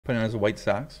Put in his white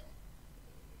socks.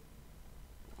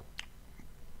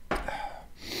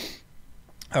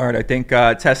 All right, I think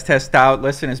test out.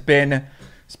 Listen, it's been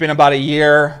about a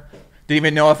year. Didn't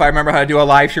even know if I remember how to do a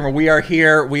live stream. We are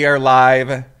here. We are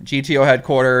live. GTO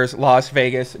headquarters, Las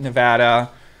Vegas,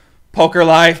 Nevada. Poker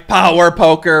Life, Power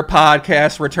Poker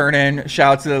podcast returning.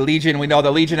 Shout out to the Legion. We know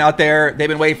the Legion out there. They've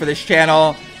been waiting for this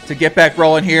channel to get back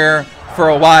rolling here for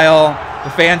a while.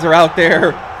 The fans are out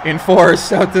there in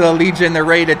force. Out to the Legion. They're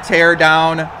ready to tear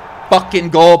down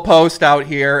fucking goalpost out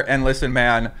here. And listen,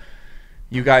 man,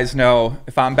 you guys know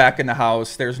if I'm back in the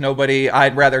house, there's nobody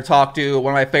I'd rather talk to.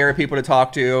 One of my favorite people to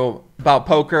talk to about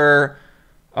poker,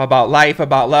 about life,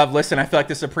 about love. Listen, I feel like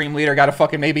the Supreme Leader got to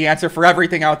fucking maybe answer for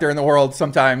everything out there in the world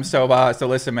sometimes. So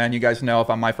listen, man, you guys know if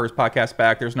I'm my first podcast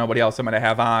back, there's nobody else I'm going to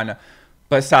have on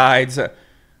besides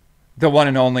the one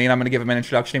and only, and I'm going to give him an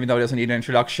introduction, even though he doesn't need an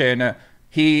introduction.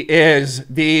 He is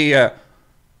the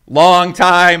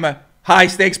long-time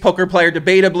high-stakes poker player,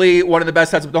 debatably one of the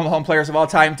best home players of all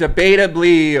time,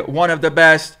 debatably one of the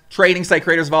best trading site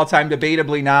creators of all time,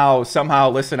 debatably now somehow,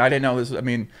 listen, I didn't know this, I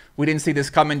mean, we didn't see this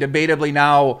coming, debatably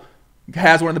now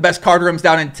has one of the best card rooms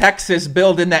down in Texas,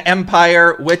 building the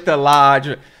empire with the Lodge.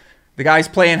 The guy's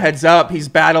playing heads up. He's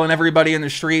battling everybody in the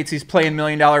streets. He's playing $1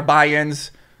 million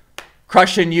buy-ins,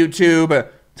 crushing YouTube,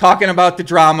 talking about the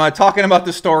drama, talking about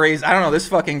the stories. I don't know. This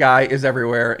fucking guy is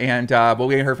everywhere. And but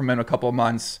we ain't heard from him in a couple of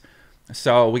months.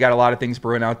 So we got a lot of things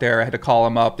brewing out there. I had to call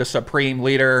him up. The Supreme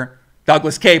Leader,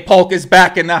 Douglas K. Polk, is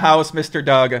back in the house. Mr.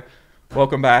 Doug,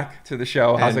 welcome back to the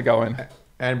show. How's it going?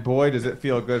 And boy, does it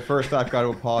feel good. First, I've got to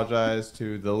apologize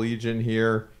to the Legion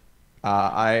here.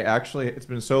 It's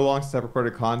been so long since I've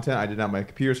recorded content. I didn't have my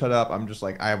computer set up. I'm just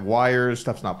like, I have wires.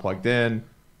 Stuff's not plugged in.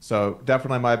 So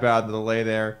definitely my bad, the delay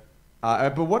there.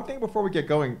 But one thing before we get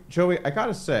going, Joey, I got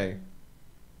to say,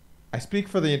 I speak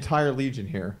for the entire Legion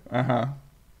here. Uh-huh.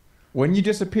 When you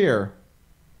disappear,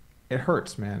 it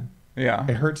hurts, man. Yeah.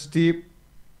 It hurts deep.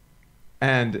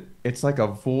 And it's like a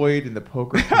void in the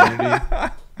poker community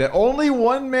that only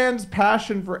one man's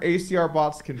passion for ACR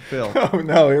bots can fill. Oh,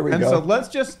 no, here we go. And so let's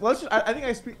just I think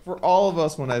I speak for all of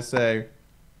us when I say,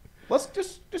 let's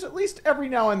just at least every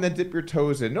now and then dip your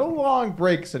toes in. No long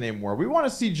breaks anymore. We want to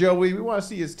see Joey. We want to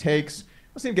see his takes.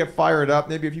 Let's see him get fired up.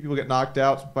 Maybe a few people get knocked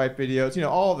out, some fight videos. You know,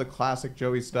 all of the classic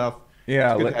Joey stuff.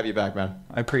 Yeah, it's good to have you back, man.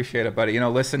 I appreciate it, buddy. You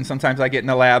know, listen, sometimes I get in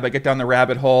the lab, I get down the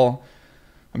rabbit hole.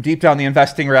 I'm deep down the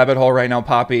investing rabbit hole right now,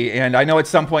 Poppy. And I know at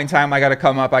some point in time I got to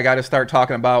come up. I got to start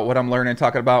talking about what I'm learning,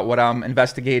 talking about what I'm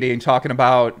investigating, talking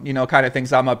about, you know, kind of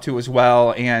things I'm up to as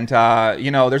well. And,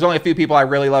 you know, there's only a few people I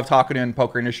really love talking to in the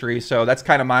poker industry. So that's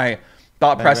kind of my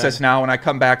thought process now. When I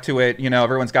come back to it, you know,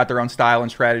 everyone's got their own style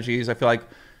and strategies. I feel like,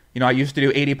 you know, I used to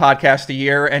do 80 podcasts a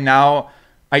year, and now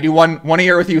I do one a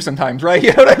year with you sometimes, right?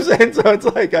 You know what I'm saying? So it's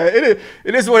like, it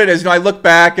is what it is. You know, I look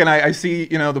back and I see,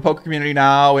 you know, the poker community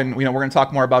now, and, you know, we're going to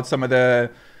talk more about some of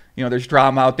the, you know, there's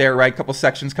drama out there, right? A couple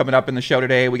sections coming up in the show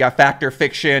today. We got Fact or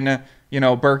Fiction, you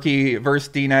know, Berkey versus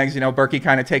D-Negs. You know, Berkey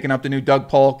kind of taking up the new Doug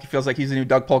Polk. He feels like he's the new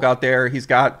Doug Polk out there. He's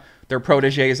got their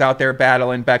proteges out there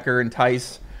battling, Becker and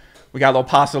Tice. We got a little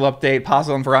Postle update.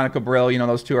 Postle and Veronica Brill, you know,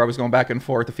 those two are always going back and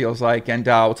forth, it feels like. And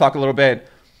we'll talk a little bit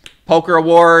Poker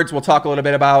Awards. We'll talk a little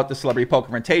bit about the Celebrity Poker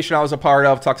Invitation I was a part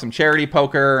of, talk some charity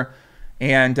poker,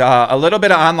 and a little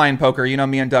bit of online poker. You know,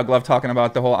 me and Doug love talking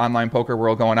about the whole online poker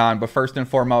world going on. But first and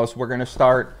foremost, we're going to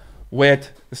start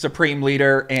with the Supreme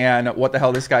Leader and what the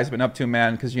hell this guy's been up to,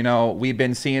 man. Because, you know, we've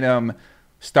been seeing him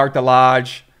start the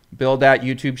Lodge, build that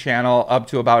YouTube channel up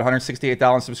to about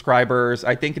 168,000 subscribers.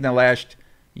 I think in the last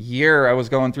year, I was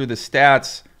going through the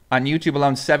stats on YouTube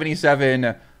alone,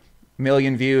 77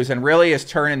 million views, and really is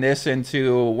turning this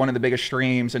into one of the biggest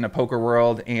streams in the poker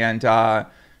world, and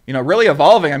you know, really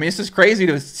evolving. I mean, this is crazy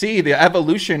to see the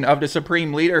evolution of the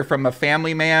Supreme Leader from a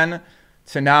family man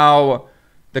to now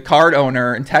the card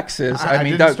owner in Texas. I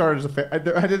didn't start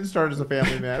as a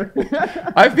family man.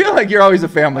 I feel like you're always a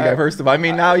family guy, first of all. I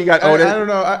mean, now you got Otis. I don't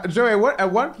know, Joey.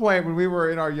 At one point when we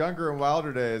were in our younger and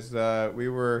wilder days, we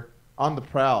were on the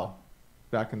prowl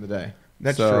back in the day.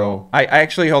 That's true. I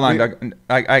actually, hold on, Doug.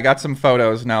 I got some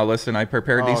photos now. Listen, I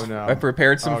prepared these. No. I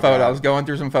prepared some photos. God. I was going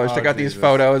through some photos. Check out these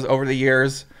photos over the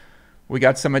years. We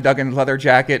got some of Doug in leather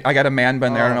jacket. I got a man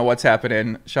bun there. I don't know what's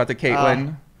happening. Shout out to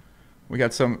Caitlin. We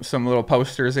got some little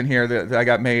posters in here that I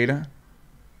got made.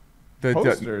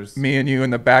 Posters. Me and you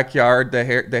in the backyard. The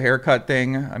haircut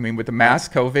thing. I mean, with the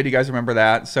mask, COVID. You guys remember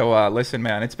that? So listen,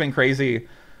 man, it's been crazy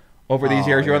over these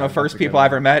years. You're one of the first people I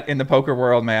ever met in the poker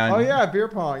world, man. Oh yeah, beer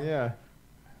pong. Yeah.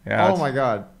 Yeah, oh my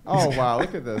God. Oh wow,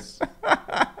 look at this.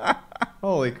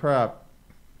 Holy crap.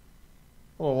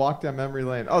 A little walk down memory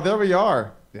lane. Oh, there we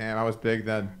are. Damn, I was big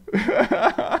then.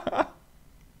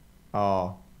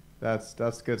 Oh,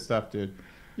 that's good stuff, dude.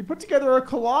 You put together a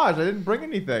collage. I didn't bring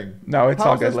anything. No, it's How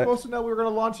all was I good. supposed to know we were going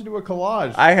to launch into a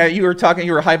collage? You were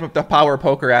hyping up the power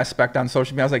poker aspect on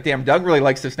social media. I was like, damn, Doug really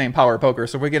likes this name, power poker.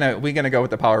 So we're gonna go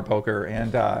with the power poker.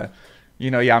 And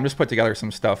yeah, I'm just putting together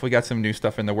some stuff. We got some new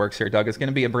stuff in the works here, Doug. It's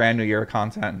gonna be a brand new year of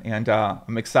content, and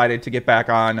I'm excited to get back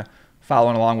on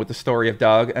following along with the story of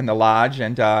Doug and the lodge,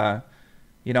 and how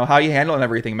you handling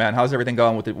everything, man. How's everything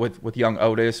going with young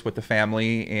Otis, with the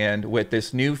family, and with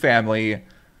this new family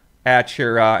at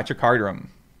your card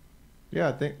room? Yeah,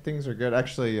 I think things are good.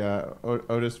 Actually,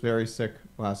 Otis very sick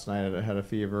last night. I had a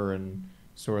fever and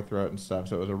sore throat and stuff,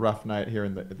 so it was a rough night here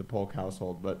in the Polk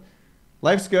household. But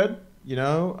life's good,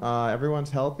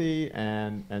 everyone's healthy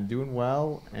and doing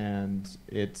well, and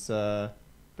it's been a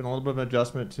little bit of an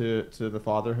adjustment to the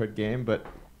fatherhood game. But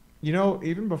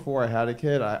even before I had a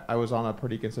kid, I was on a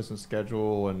pretty consistent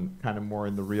schedule and kind of more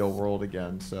in the real world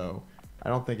again. So I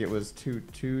don't think it was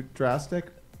too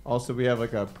drastic. Also, we have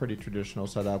like a pretty traditional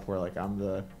setup where like I'm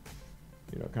the,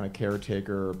 kind of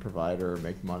caretaker, provider,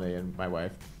 make money, and my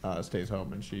wife stays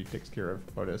home and she takes care of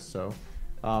Otis. So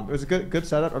it was a good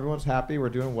setup. Everyone's happy. We're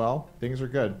doing well. Things are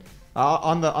good.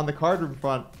 On the card room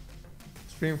front,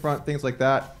 stream front, things like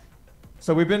that.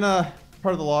 So we've been part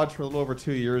of the lodge for a little over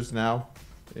 2 years now.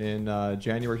 In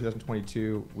January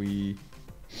 2022, we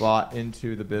bought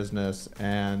into the business,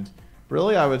 and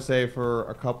really, I would say for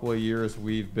a couple of years,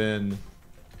 we've been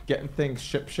getting things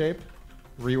ship-shape,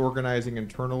 reorganizing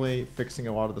internally, fixing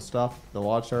a lot of the stuff. The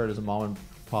lodge started as a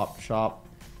mom-and-pop shop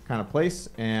kind of place,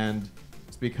 and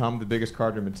it's become the biggest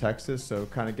card room in Texas, so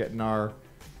kind of getting our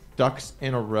ducks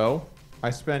in a row. I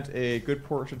spent a good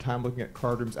portion of time looking at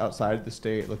card rooms outside of the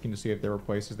state, looking to see if there were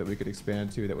places that we could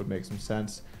expand to that would make some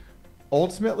sense.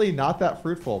 Ultimately, not that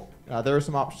fruitful. There are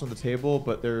some options on the table,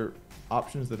 but they're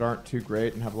options that aren't too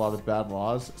great and have a lot of bad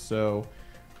laws. So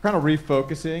kind of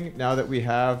refocusing now that we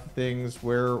have things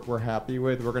where we're happy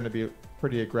with. We're going to be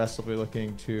pretty aggressively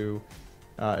looking to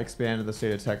expand in the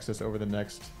state of Texas over the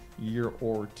next year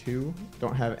or two.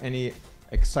 Don't have any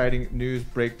exciting news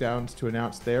breakdowns to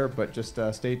announce there, but just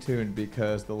stay tuned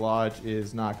because the lodge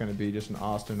is not going to be just an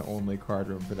Austin-only card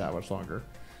room for that much longer.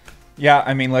 Yeah,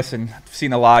 I mean, listen, I've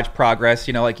seen the lodge progress.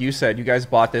 Like you said, you guys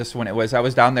bought this when I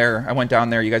was down there. I went down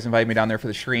there. You guys invited me down there for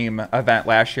the stream event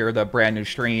last year, the brand new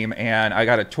stream, and I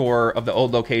got a tour of the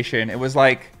old location. It was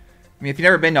like, I mean, if you've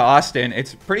never been to Austin,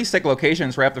 it's pretty sick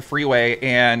locations right up the freeway,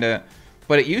 and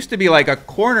but it used to be like a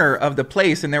corner of the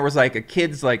place, and there was like a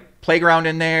kid's like playground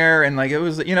in there, and like it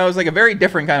was like a very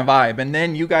different kind of vibe. And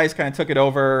then you guys kind of took it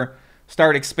over,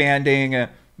 started expanding,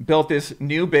 built this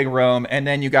new big room, and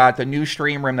then you got the new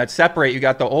stream room that separate. You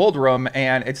got the old room,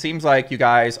 and it seems like you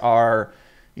guys are,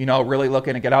 really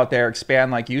looking to get out there,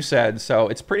 expand, like you said. So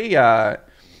it's pretty,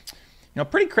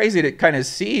 pretty crazy to kind of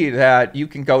see that you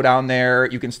can go down there,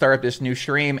 you can start up this new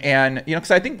stream, and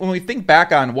because I think when we think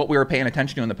back on what we were paying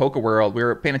attention to in the poker world, we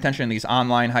were paying attention to these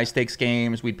online high stakes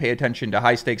games. We'd pay attention to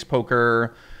high stakes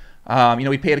poker.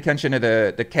 We paid attention to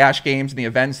the cash games and the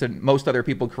events that most other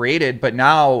people created, but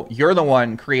now you're the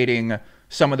one creating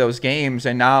some of those games,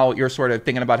 and now you're sort of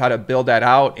thinking about how to build that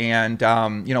out, and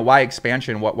why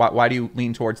expansion? Why do you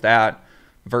lean towards that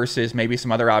versus maybe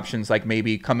some other options like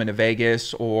maybe coming to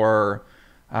Vegas or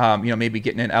maybe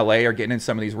getting in LA or getting in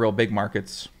some of these real big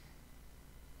markets?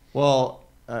 Well,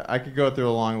 I could go through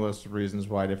a long list of reasons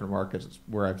why different markets. It's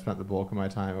where I've spent the bulk of my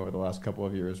time over the last couple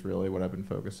of years, really what I've been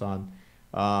focused on.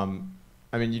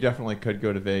 I mean, you definitely could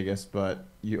go to Vegas, but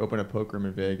you open a poker room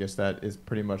in Vegas, that is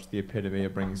pretty much the epitome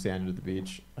of bringing sand to the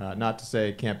beach. Not to say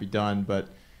it can't be done, but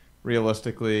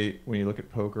realistically, when you look at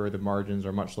poker, the margins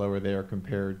are much lower there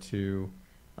compared to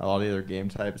a lot of the other game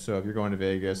types. So if you're going to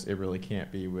Vegas, it really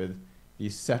can't be with the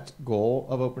set goal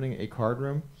of opening a card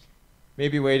room.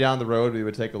 Maybe way down the road, we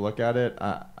would take a look at it.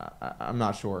 I'm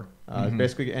not sure.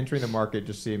 Basically, entering the market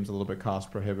just seems a little bit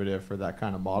cost prohibitive for that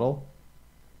kind of model.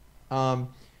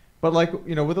 But like,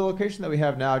 with the location that we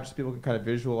have now, just people can kind of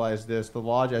visualize this. The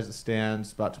lodge as it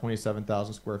stands, about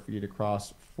 27,000 square feet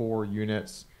across 4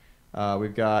 units.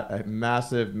 We've got a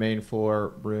massive main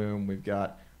floor room. We've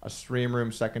got a stream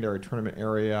room, secondary tournament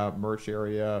area, merch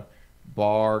area,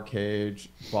 bar, cage,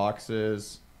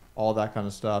 boxes, all that kind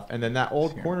of stuff. And then that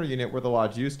old corner unit where the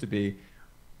lodge used to be,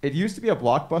 it used to be a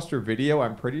Blockbuster Video,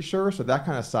 I'm pretty sure. So that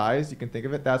kind of size, you can think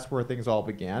of it, that's where things all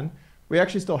began. We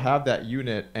actually still have that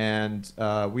unit, and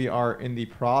we are in the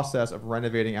process of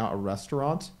renovating out a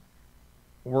restaurant.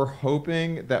 We're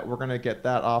hoping that we're going to get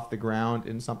that off the ground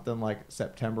in something like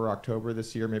September, October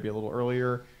this year, maybe a little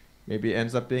earlier. Maybe it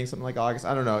ends up being something like August.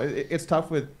 I don't know. It's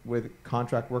tough with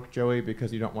contract work, Joey,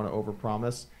 because you don't want to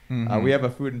overpromise. We have a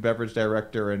food and beverage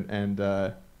director, and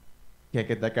can't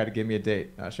get that guy to give me a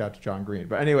date. Shout out to John Green.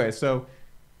 But anyway, so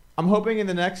I'm hoping in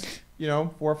the next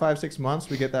 4, 5, 6 months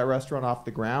we get that restaurant off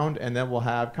the ground, and then we'll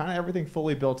have kind of everything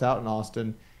fully built out in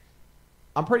Austin.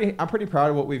 I'm pretty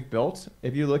proud of what we've built.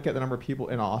 If you look at the number of people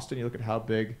in Austin, you look at how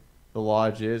big the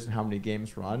lodge is and how many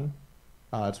games run.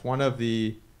 It's one of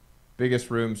the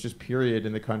biggest rooms, just period,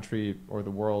 in the country or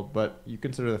the world. But you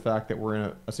consider the fact that we're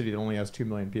in a city that only has 2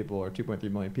 million people or 2.3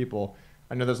 million people.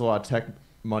 I know there's a lot of tech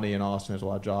money in Austin. There's a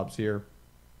lot of jobs here,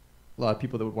 a lot of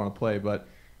people that would want to play. But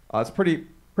it's pretty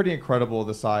incredible,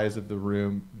 the size of the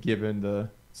room, given the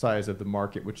size of the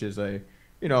market, which is a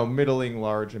middling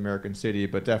large American city,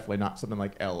 but definitely not something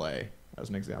like LA as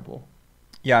an example.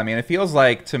 Yeah, I mean, it feels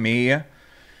like to me,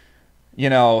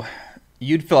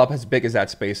 you'd fill up as big as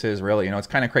that space is, really. It's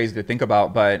kind of crazy to think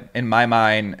about, but in my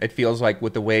mind, it feels like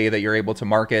with the way that you're able to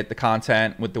market the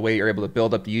content, with the way you're able to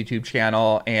build up the YouTube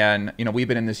channel, and we've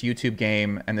been in this YouTube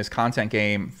game and this content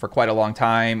game for quite a long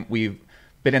time. We've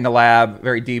been in the lab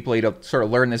very deeply to sort of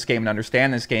learn this game and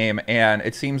understand this game, and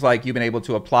it seems like you've been able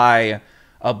to apply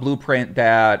a blueprint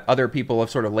that other people have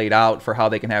sort of laid out for how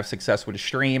they can have success with a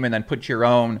stream, and then put your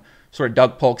own sort of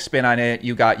Doug Polk spin on it.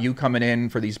 You got you coming in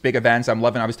for these big events. I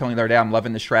was telling you the other day, I'm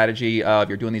loving the strategy of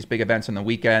you're doing these big events on the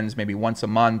weekends, maybe once a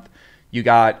month. You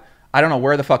got, I don't know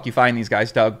where the fuck you find these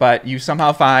guys, Doug, but you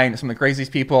somehow find some of the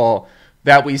craziest people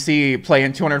that we see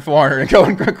playing 200, 400 and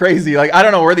going crazy. Like, I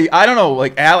don't know,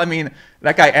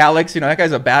 that guy Alex, that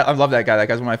guy's I love that guy. That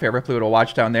guy's one of my favorite people to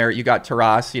watch down there. You got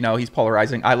Taras, he's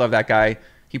polarizing. I love that guy.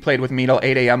 He played with me till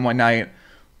 8 a.m. one night.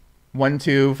 1,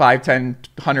 2, 5, 10,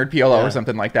 100 PLO or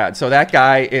something like that. So that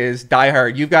guy is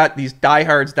diehard. You've got these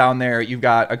diehards down there. You've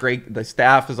got the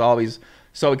staff is always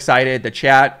so excited. The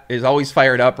chat is always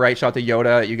fired up, right? Shout out to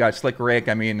Yoda. You got Slick Rick.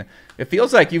 I mean, it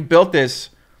feels like you've built this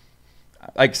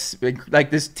like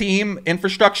this team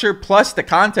infrastructure plus the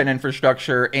content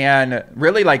infrastructure, and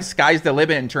really like sky's the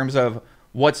limit in terms of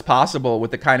what's possible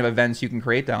with the kind of events you can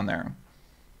create down there.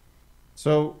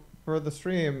 So for the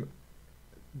stream,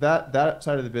 that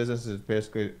side of the business is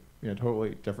basically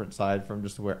totally different side from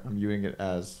just where I'm viewing it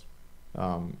as.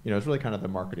 It's really kind of the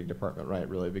marketing department, right?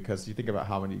 Really, because you think about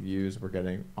how many views we're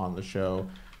getting on the show,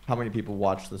 how many people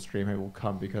watch the stream, how many will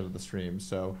come because of the stream.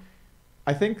 So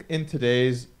I think in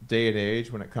today's day and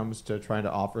age, when it comes to trying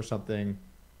to offer something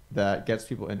that gets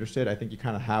people interested, I think you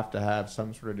kind of have to have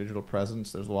some sort of digital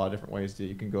presence. There's a lot of different ways that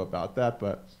you can go about that,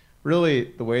 but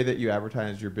really the way that you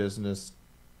advertise your business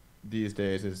these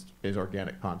days is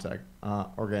organic content. I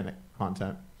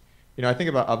think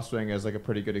about Upswing as like a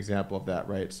pretty good example of that,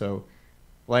 right? So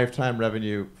lifetime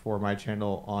revenue for my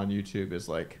channel on YouTube is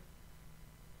like,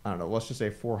 I don't know, let's just say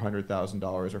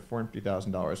 $400,000 or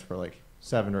 $450,000 for like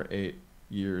 7 or 8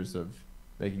 years of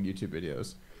making YouTube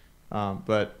videos.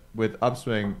 But with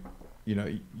Upswing,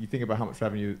 you think about how much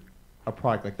revenue a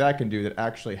product like that can do that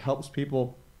actually helps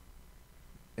people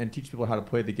and teach people how to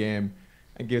play the game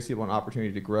and gives people an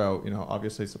opportunity to grow.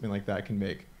 Obviously something like that can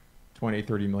make $20,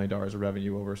 $30 million of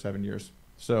revenue over 7 years.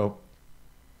 So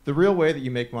the real way that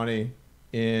you make money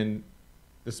in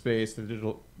the space, the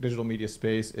digital media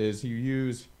space, is you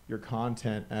use your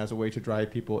content as a way to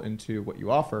drive people into what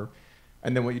you offer.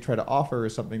 And then what you try to offer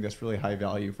is something that's really high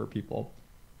value for people.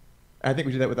 I think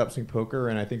we do that with Upswing Poker,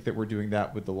 and I think that we're doing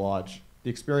that with the Lodge.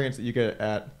 The experience that you get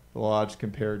at the Lodge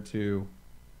compared to,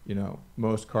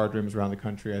 most card rooms around the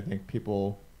country, I think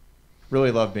people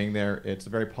really love being there. It's a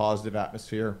very positive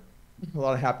atmosphere, a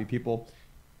lot of happy people,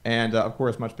 and of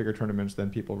course, much bigger tournaments than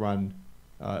people run,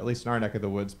 at least in our neck of the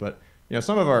woods. But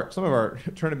some of our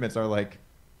tournaments are like,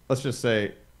 let's just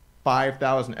say,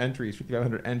 5,000 entries,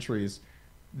 5,500 entries.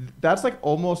 That's like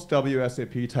almost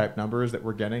WSOP type numbers that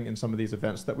we're getting in some of these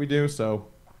events that we do. So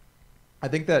I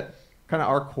think that kind of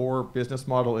our core business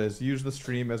model is use the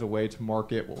stream as a way to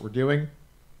market what we're doing,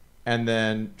 and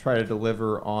then try to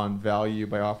deliver on value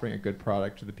by offering a good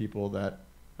product to the people that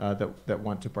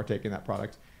want to partake in that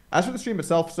product. As for the stream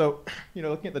itself, so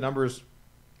looking at the numbers,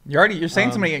 you're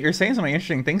saying so many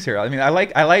interesting things here. I mean, I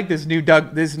like this new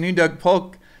Doug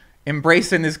Polk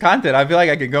embracing this content. I feel like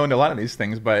I could go into a lot of these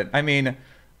things, but I mean,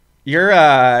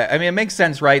 it makes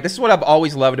sense, right? This is what I've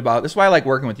always loved about. This is why I like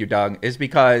working with you, Doug, is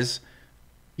because,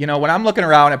 when I'm looking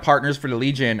around at partners for the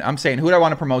Legion, I'm saying, who do I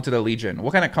want to promote to the Legion?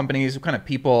 What kind of companies, what kind of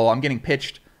people? I'm getting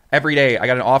pitched every day. I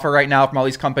got an offer right now from all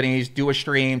these companies, do a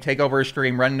stream, take over a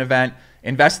stream, run an event,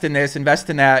 invest in this, invest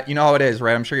in that. You know how it is,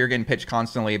 right? I'm sure you're getting pitched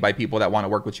constantly by people that want to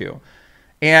work with you.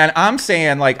 And I'm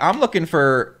saying, like, I'm looking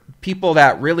for people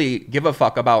that really give a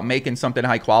fuck about making something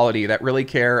high quality, that really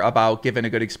care about giving a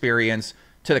good experience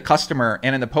to the customer.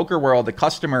 And in the poker world, the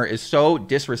customer is so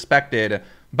disrespected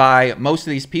by most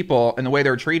of these people and the way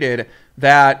they're treated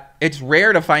that it's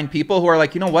rare to find people who are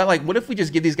like, you know what, like, what if we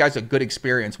just give these guys a good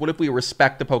experience? What if we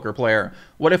respect the poker player?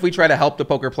 What if we try to help the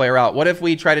poker player out? What if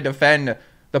we try to defend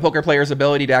the poker player's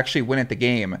ability to actually win at the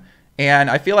game? And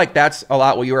I feel like that's a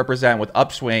lot what you represent with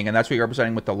Upswing, and that's what you're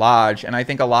representing with the Lodge. And I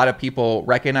think a lot of people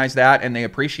recognize that and they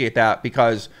appreciate that,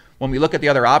 because when we look at the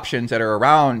other options that are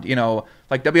around, you know,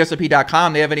 like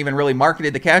WSOP.com, they haven't even really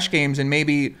marketed the cash games in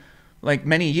maybe like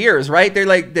many years, right? They're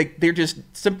like, they're just,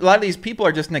 a lot of these people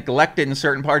are just neglected in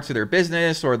certain parts of their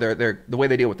business or the way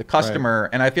they deal with the customer. Right.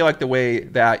 And I feel like the way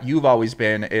that you've always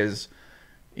been is,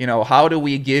 you know, how do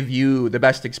we give you the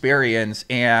best experience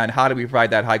and how do we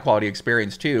provide that high quality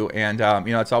experience too? And,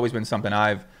 you know, it's always been something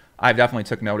I've definitely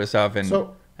took notice of. And,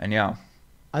 and yeah,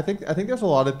 I think there's a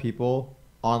lot of people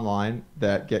online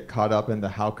that get caught up in the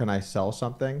how can I sell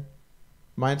something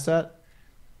mindset,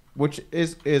 which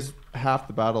is half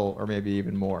the battle or maybe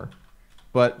even more.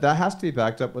 But that has to be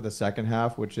backed up with a second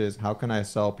half, which is how can I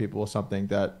sell people something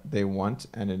that they want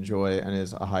and enjoy and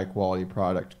is a high quality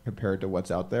product compared to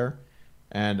what's out there.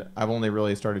 And I've only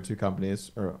really started 2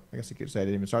 companies, or I guess you could say I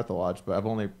didn't even start the Lodge, but I've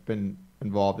only been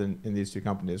involved in these 2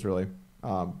 companies really,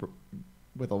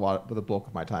 with a bulk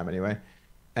of my time anyway.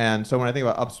 And so when I think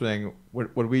about Upswing,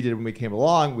 what we did when we came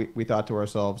along, we thought to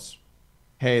ourselves,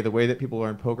 hey, the way that people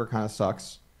learn poker kind of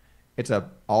sucks. It's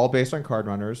all based on card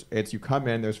runners. It's you come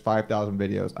in, there's 5,000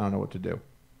 videos. I don't know what to do.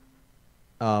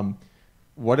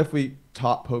 What if we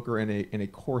taught poker in a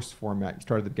course format? You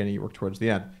start at the beginning, you work towards the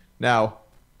end. Now,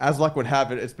 as luck would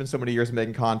have it, it's been so many years of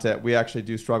making content. We actually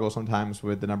do struggle sometimes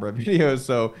with the number of videos.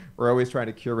 So we're always trying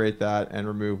to curate that and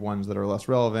remove ones that are less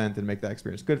relevant and make that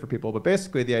experience good for people. But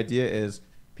basically, the idea is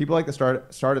people like to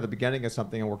start at the beginning of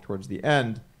something and work towards the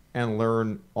end and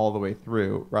learn all the way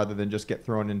through rather than just get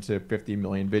thrown into 50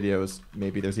 million videos.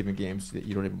 Maybe there's even games that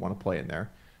you don't even want to play in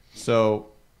there. So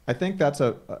I think that's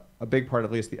a big part,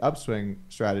 at least the Upswing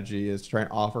strategy, is to try and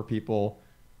offer people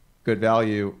good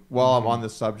value. While I'm on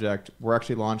this subject, we're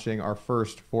actually launching our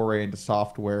first foray into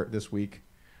software this week.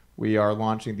 We are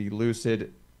launching the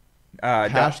Lucid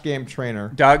Cash Game Trainer.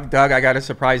 Doug, I got a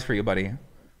surprise for you, buddy.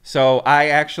 So I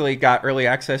actually got early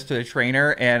access to the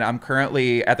trainer, and I'm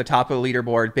currently at the top of the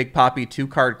leaderboard. Big Poppy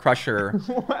 2-card crusher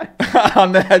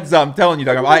on the heads up. I'm telling you,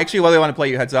 Doug. I actually really want to play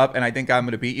you heads up, and I think I'm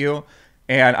going to beat you.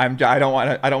 And I don't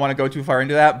want to go too far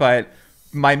into that, but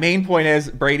my main point is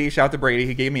Brady. Shout out to Brady.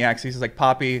 He gave me access. He's like,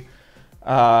 Poppy, you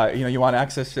know, you want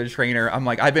access to the trainer? I'm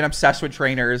like, I've been obsessed with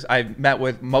trainers. I've met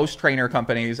with most trainer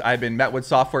companies. I've been met with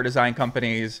software design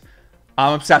companies.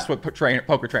 I'm obsessed with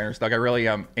poker trainers, Doug. I really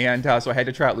am. And so I had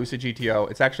to try out Lucid GTO.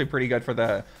 It's actually pretty good for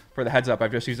the heads up.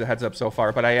 I've just used the heads up so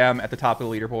far, but I am at the top of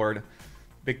the leaderboard.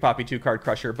 Big Poppy 2-card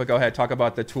crusher. But go ahead, talk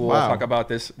about the tool. Wow. Talk about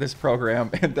this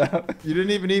program. And you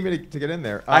didn't even need me to get in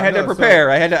there. I had to prepare.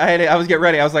 So I was getting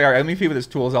ready. I was like, all right, let me see what this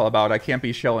tool is all about. I can't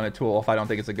be shilling a tool if I don't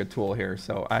think it's a good tool here.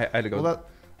 So I had to go. Well,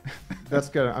 that's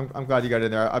good. I'm glad you got in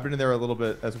there. I've been in there a little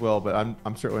bit as well, but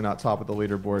I'm certainly not top of the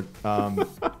leaderboard.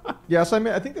 Yeah, so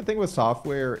I think the thing with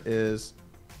software is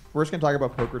we're just gonna talk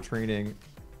about poker training.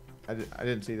 I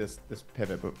didn't see this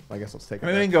pivot, but I guess let's take it.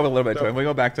 We can go a little bit to it. We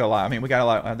go back to a lot. I mean, we got a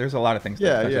lot. There's a lot of things. We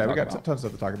got tons of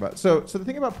stuff to talk about. So the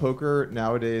thing about poker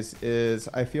nowadays is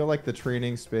I feel like the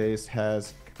training space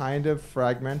has kind of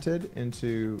fragmented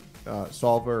into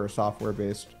solver or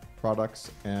software-based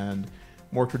products and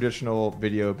more traditional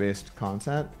video-based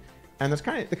content. And that's the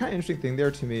kind of interesting thing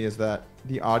there to me is that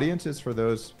the audiences for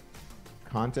those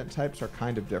content types are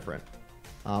kind of different.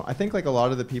 I think like a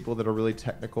lot of the people that are really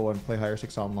technical and play higher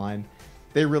stakes online,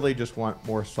 they really just want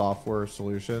more software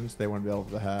solutions. They want to be able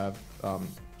to have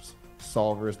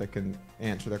solvers that can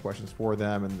answer their questions for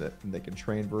them, and they can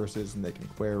train verses, and they can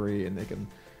query, and they can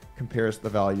compare the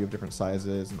value of different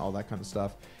sizes and all that kind of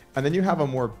stuff. And then you have a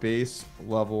more base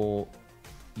level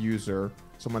user,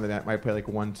 someone that might play like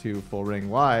 1-2 full ring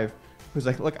live, who's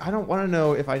like, look, I don't want to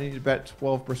know if I need to bet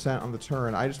 12% on the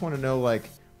turn. I just want to know, like,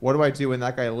 what do I do when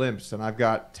that guy limps and I've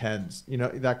got tens? You know,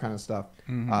 that kind of stuff.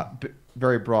 Mm-hmm.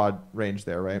 Very broad range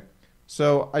there, right?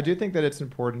 So I do think that it's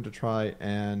important to try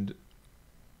and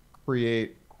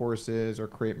create courses or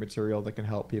create material that can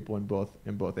help people in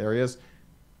both areas.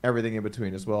 Everything in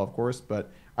between as well, of course.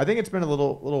 But I think it's been a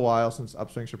little while since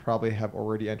Upswing should probably have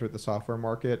already entered the software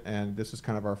market, and this is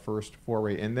kind of our first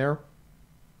foray in there.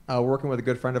 Working with a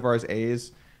good friend of ours,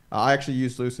 A's. I actually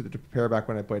used Lucid to prepare back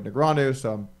when I played Negreanu,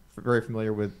 so I'm very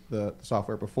familiar with the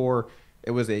software before.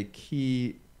 It was a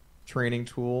key training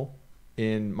tool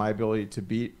in my ability to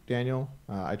beat Daniel.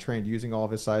 I trained using all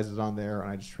of his sizes on there, and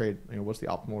I just trained, what's the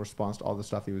optimal response to all the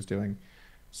stuff he was doing.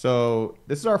 So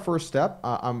this is our first step.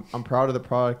 I'm proud of the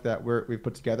product that we've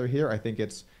put together here. I think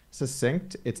it's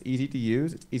succinct, it's easy to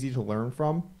use, it's easy to learn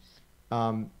from.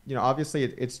 Obviously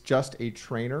it's just a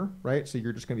trainer, right? So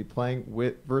you're just going to be playing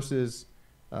with versus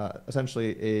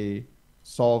essentially a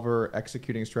solver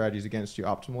executing strategies against you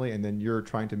optimally, and then you're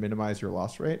trying to minimize your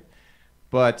loss rate.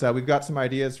 But we've got some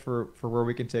ideas for where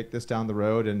we can take this down the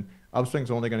road, and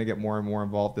Upswing's only going to get more and more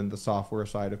involved in the software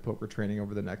side of poker training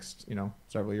over the next,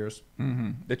 several years.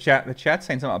 Mm-hmm. The chat's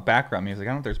saying something about background music. I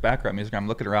don't know if there's background music. I'm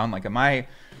looking around like, I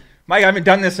haven't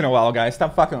done this in a while, guys.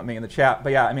 Stop fucking with me in the chat.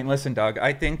 But yeah, I mean, listen, Doug,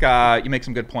 I think you make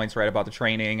some good points, right, about the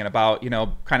training and about,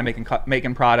 kind of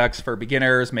making products for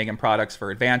beginners, making products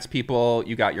for advanced people.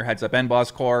 You got your heads up end boss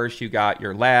course, you got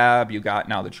your lab, you got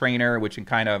now the trainer, which can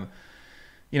kind of,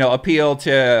 appeal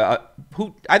to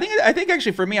who I think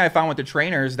actually for me, I found with the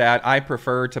trainers that I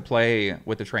prefer to play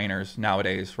with the trainers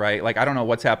nowadays, right? Like, I don't know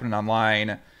what's happening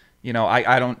online.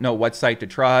 I don't know what site to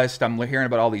trust. I'm hearing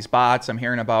about all these bots. I'm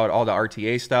hearing about all the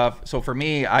RTA stuff. So for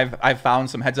me, I've found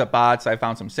some heads up bots. I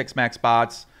found some 6max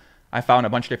bots. I found a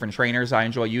bunch of different trainers I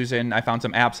enjoy using. I found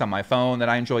some apps on my phone that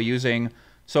I enjoy using.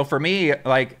 So for me,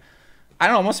 like, I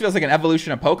don't know, almost feels like an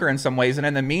evolution of poker in some ways. And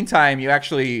in the meantime, you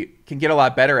actually can get a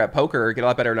lot better at poker, get a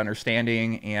lot better at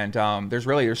understanding. And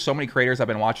there's so many creators I've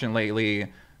been watching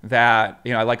lately that,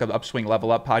 I like the Upswing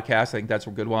Level Up podcast. I think that's a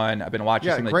good one. I've been watching.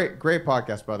 Yeah, great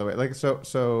podcast, by the way. Like,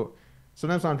 so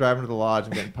sometimes when I'm driving to the lodge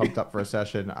and getting pumped up for a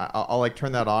session, I'll like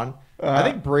turn that on. I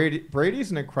think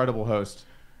Brady's an incredible host.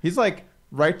 He's like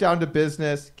right down to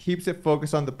business, keeps it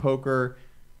focused on the poker,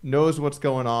 knows what's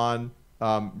going on.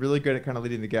 Really good at kind of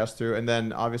leading the guests through. And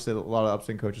then obviously a lot of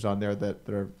Upswing coaches on there that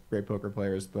are great poker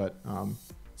players. But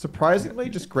surprisingly,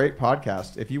 just great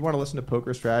podcast. If you want to listen to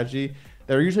poker strategy,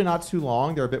 they're usually not too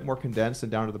long. They're a bit more condensed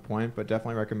and down to the point, but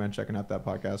definitely recommend checking out that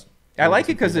podcast. I like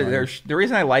it because the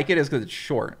reason I like it is because it's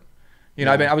short.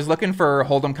 I was looking for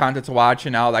Hold'em content to watch,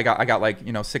 and now I got like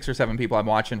 6 or 7 people I'm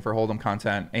watching for Hold'em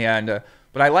content, and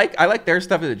but I like their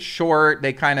stuff. It's short.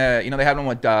 They kind of they had one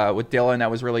with Dylan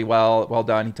that was really well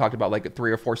done. He talked about like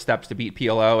 3 or 4 steps to beat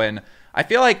PLO, and I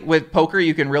feel like with poker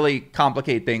you can really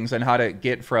complicate things and how to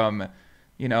get from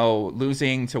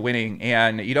losing to winning,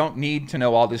 and you don't need to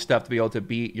know all this stuff to be able to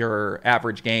beat your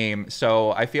average game.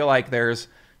 So I feel like there's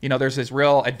this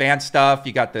real advanced stuff.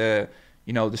 You got the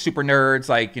the super nerds,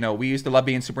 like, we used to love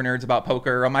being super nerds about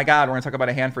poker. Oh my God, we're gonna talk about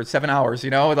a hand for 7 hours,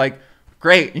 like,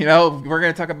 great, we're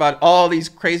gonna talk about all these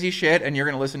crazy shit, and you're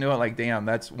gonna listen to it like, damn,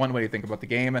 that's one way to think about the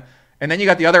game. And then you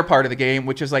got the other part of the game,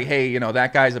 which is like, hey,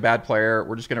 that guy's a bad player.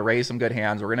 We're just gonna raise some good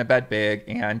hands. We're gonna bet big,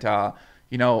 and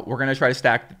we're gonna try to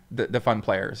stack the fun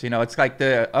players. It's like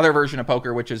the other version of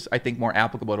poker, which is, I think, more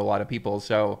applicable to a lot of people.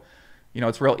 So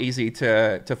it's real easy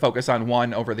to focus on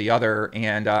one over the other,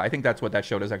 and I think that's what that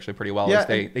show does actually pretty well. Yeah, is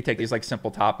they take these like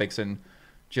simple topics and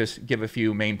just give a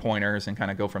few main pointers and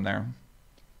kind of go from there.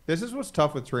 This is what's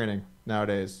tough with training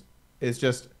nowadays. Is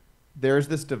just there's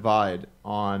this divide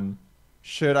on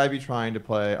should I be trying to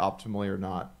play optimally or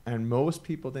not, and most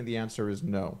people think the answer is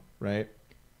no, right?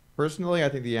 Personally, I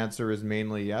think the answer is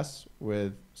mainly yes,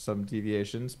 with some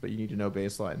deviations, but you need to know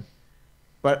baseline.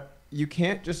 But you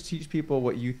can't just teach people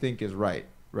what you think is right?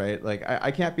 Like,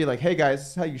 I can't be like, hey guys, this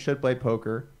is how you should play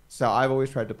poker. So I've always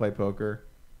tried to play poker.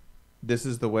 This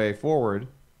is the way forward.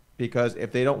 Because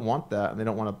if they don't want that and they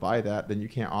don't want to buy that, then you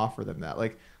can't offer them that.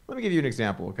 Like, let me give you an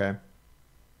example, okay?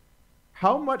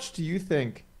 How much do you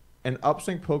think an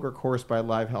Upswing poker course by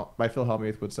Phil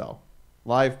Hellmuth would sell?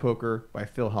 Live poker by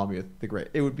Phil Hellmuth, the great.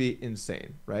 It would be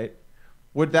insane, right?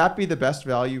 Would that be the best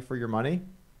value for your money?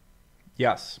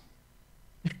 Yes.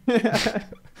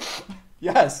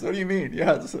 Yes. What do you mean?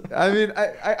 Yes. I mean,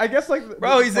 I guess like,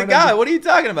 bro, he's a guy. What are you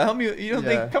talking about? Help me. You don't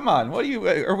think? Come on. What are you?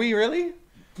 Are we really?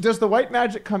 Does the white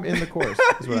magic come in the course?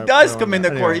 He does come in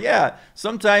the course. Yeah.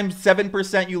 Sometimes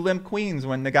 7% you limp queens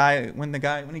when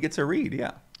he gets a read.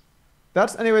 Yeah.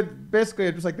 That's anyway. Basically,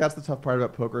 it's just like that's the tough part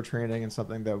about poker training, and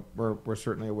something that we're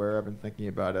certainly aware of and thinking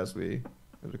about as we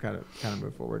kind of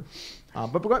move forward.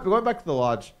 But going back to the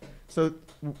lodge, so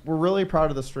we're really proud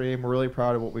of the stream. We're really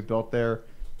proud of what we built there.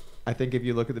 I think if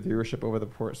you look at the viewership over the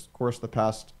course of the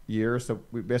past year, so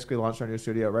we basically launched our new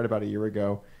studio right about a year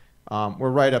ago. We're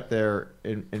right up there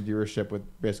in viewership with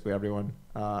basically everyone.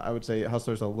 I would say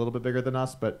Hustler's a little bit bigger than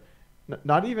us, but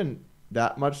not even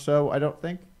that much so, I don't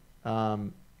think.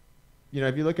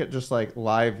 If you look at just like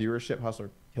live viewership, Hustler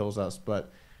kills us.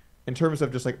 But in terms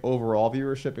of just like overall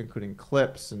viewership, including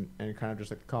clips and kind of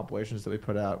just like the compilations that we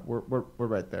put out, we're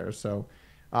right there. So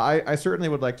I certainly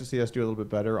would like to see us do a little bit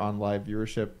better on live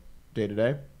viewership day to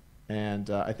day. And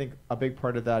I think a big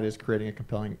part of that is creating a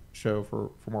compelling show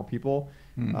for more people.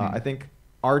 I think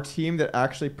our team that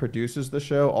actually produces the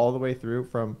show all the way through,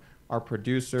 from our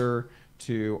producer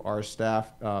to our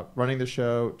staff running the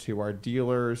show, to our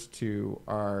dealers, to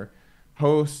our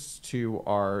hosts, to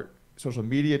our social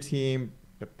media team,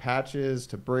 to Patches,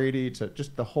 to Brady, to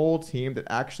just the whole team that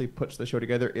actually puts the show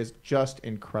together is just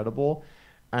incredible.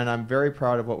 And I'm very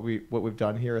proud of what we've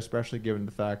done here, especially given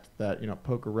the fact that, you know,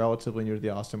 poker relatively new to the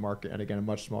Austin market, and again, a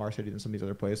much smaller city than some of these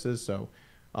other places. So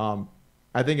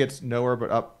I think it's nowhere but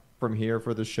up from here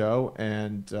for the show,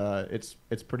 and it's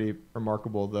pretty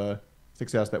remarkable the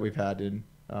success that we've had in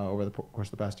over the course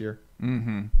of the past year.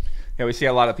 Yeah, we see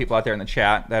a lot of people out there in the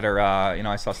chat that are, you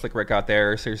know, I saw Slick Rick out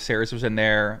there, Saris was in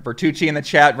there, Vertucci in the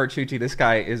chat. Vertucci, this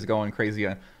guy is going crazy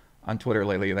on Twitter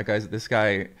lately. This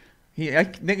guy, I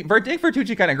think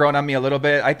Vertucci kind of grown on me a little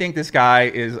bit. I think this guy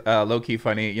is low-key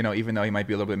funny, you know, even though he might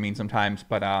be a little bit mean sometimes.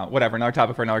 But whatever, another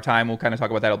topic for another time. We'll kind of talk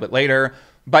about that a little bit later.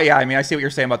 But yeah, I mean, I see what you're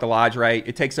saying about the Lodge, right?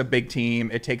 It takes a big team.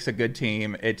 It takes a good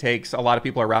team. It takes a lot of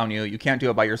people around you. You can't do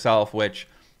it by yourself, which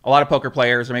a lot of poker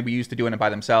players are maybe used to doing it by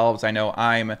themselves. I know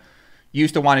I'm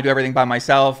used to want to do everything by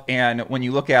myself. And when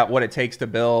you look at what it takes to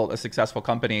build a successful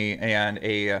company and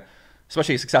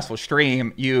especially a successful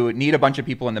stream, you need a bunch of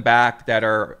people in the back that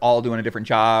are all doing different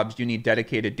jobs. You need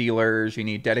dedicated dealers. You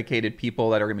need dedicated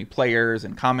people that are going to be players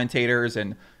and commentators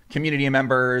and community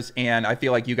members. And I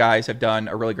feel like you guys have done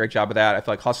a really great job of that. I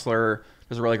feel like Hustler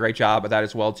does a really great job of that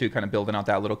as well, too, kind of building out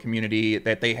that little community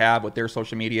that they have with their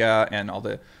social media and all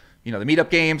the, you know, the meetup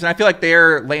games. And I feel like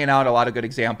they're laying out a lot of good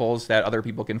examples that other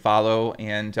people can follow.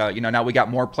 And, you know, now we got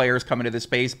more players coming to the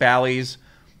space. Bally's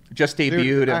just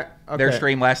debuted their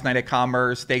stream last night at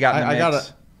Commerce. They got in the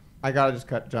mix. I gotta just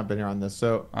jump in here on this.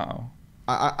 So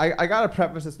I gotta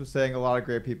preface this with saying a lot of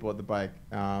great people at the bike.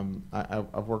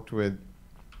 I've worked with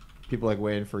people like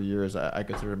Wayne for years. I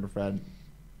consider him a friend,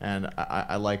 and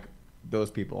I like those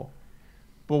people.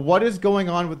 But what is going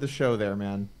on with the show there,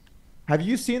 man? Have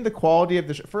you seen the quality of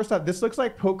the show? First off, this looks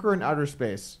like poker in outer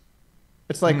space.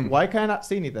 It's like, why can I not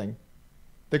see anything?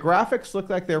 The graphics look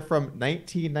like they're from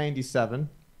 1997.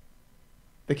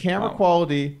 The camera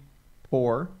quality,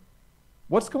 poor.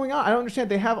 What's going on? I don't understand.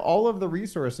 They have all of the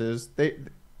resources. They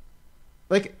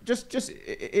like just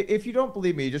if you don't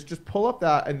believe me, just pull up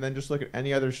that and then just look at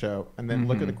any other show and then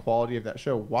look at the quality of that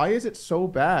show. Why is it so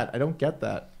bad? I don't get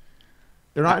that.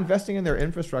 They're not investing in their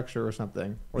infrastructure or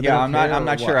something. Or yeah, I'm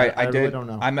not sure. I really don't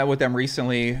know. I met with them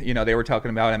recently. You know, they were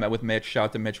talking about it. I met with Mitch. Shout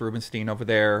out to Mitch Rubenstein over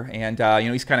there. And, you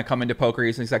know, he's kind of come into poker.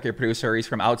 He's an executive producer. He's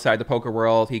from outside the poker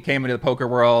world. He came into the poker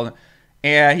world,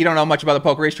 and he don't know much about the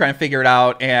poker. He's trying to figure it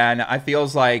out. And I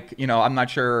feels like, you know, I'm not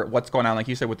sure what's going on. Like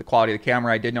you said, with the quality of the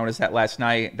camera, I did notice that last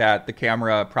night that the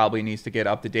camera probably needs to get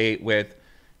up to date with,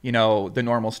 you know, the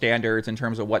normal standards in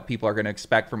terms of what people are going to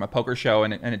expect from a poker show.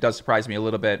 And it does surprise me a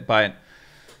little bit. But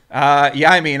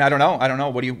yeah, I mean, I don't know.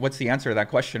 What's the answer to that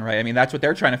question, right? I mean, that's what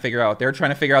they're trying to figure out. They're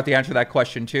trying to figure out the answer to that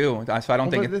question too. So I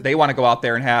don't think they want to go out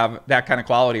there and have that kind of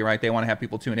quality, right? They want to have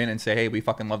people tune in and say, hey, we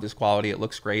fucking love this quality. It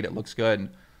looks great. It looks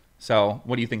good. So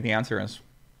what do you think the answer is?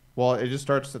 Well, it just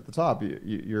starts at the top.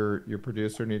 Your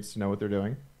producer needs to know what they're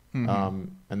doing,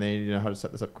 and they need to know how to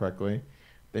set this up correctly.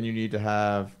 Then you need to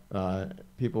have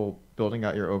people building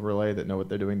out your overlay that know what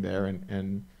they're doing there,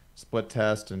 and split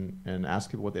test and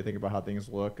ask people what they think about how things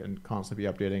look, and constantly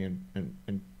be updating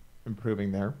and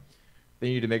improving there. Then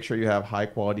you need to make sure you have high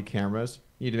quality cameras.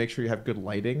 You need to make sure you have good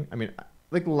lighting. I mean,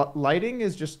 like lighting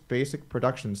is just basic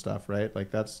production stuff, right?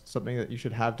 Like that's something that you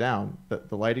should have down.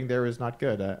 The lighting there is not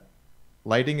good.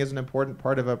 Lighting is an important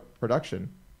part of a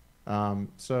production.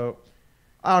 So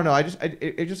I don't know.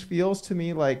 It just feels to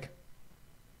me like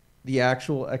the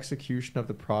actual execution of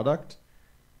the product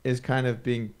is kind of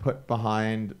being put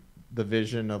behind the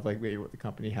vision of like maybe what the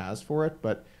company has for it.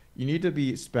 But you need to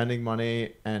be spending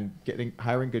money and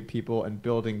hiring good people and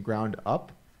building ground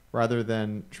up, rather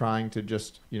than trying to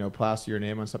just, you know, plaster your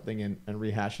name on something and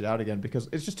rehash it out again, because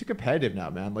it's just too competitive now,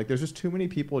 man. Like there's just too many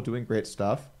people doing great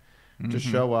stuff to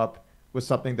show up with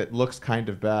something that looks kind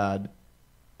of bad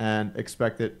and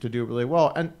expect it to do really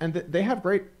well. And they have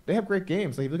great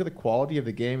games. Like if you look at the quality of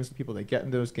the games, the people that get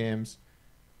in those games,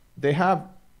 they have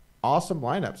awesome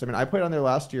lineups. I mean, I played on there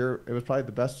last year. It was probably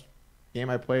the best game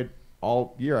I played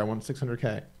all year. I won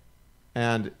 600K.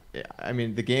 And I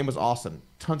mean, the game was awesome.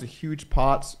 Tons of huge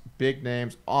pots, big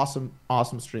names, awesome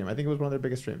stream. I think it was one of their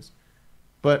biggest streams.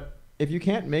 But if you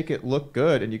can't make it look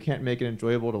good and you can't make it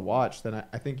enjoyable to watch, then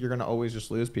I think you're going to always just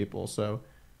lose people. So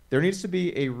there needs to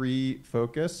be a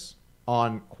refocus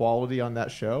on quality on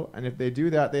that show. And if they do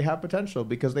that, they have potential,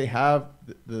 because they have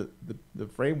the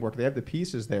framework, they have the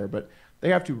pieces there, but They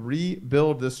have to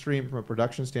rebuild this stream from a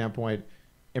production standpoint,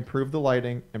 improve the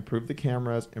lighting, improve the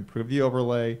cameras, improve the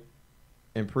overlay,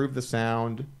 improve the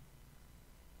sound.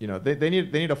 You know, they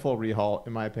need a full rehaul,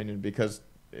 in my opinion, because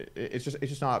it's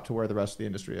just not up to where the rest of the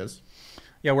industry is.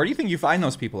 Yeah, where do you think you find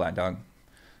those people at, Doug?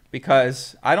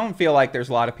 Because I don't feel like there's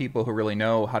a lot of people who really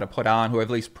know how to put on, who have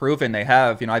at least proven they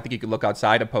have. You know, I think you could look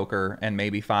outside of poker and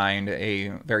maybe find a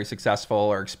very successful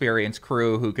or experienced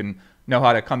crew who can know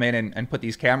how to come in and put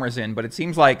these cameras in. But it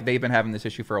seems like they've been having this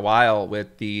issue for a while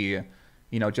with the,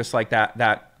 you know, just like that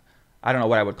I don't know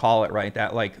what I would call it, right?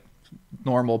 That like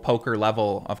normal poker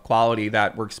level of quality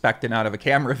that we're expecting out of a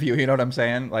camera view. You know what I'm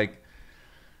saying? Like,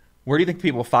 where do you think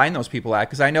people find those people at?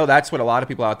 Because I know that's what a lot of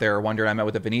people out there are wondering. I met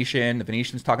with the Venetian. The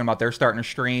Venetian's talking about they're starting to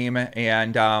stream.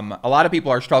 And a lot of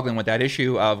people are struggling with that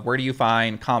issue of where do you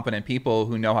find competent people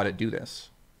who know how to do this?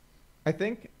 I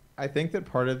think that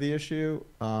part of the issue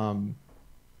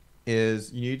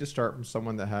is you need to start from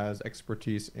someone that has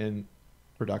expertise in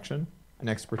production and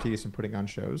expertise in putting on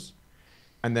shows,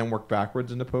 and then work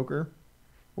backwards into poker.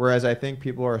 Whereas I think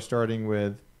people are starting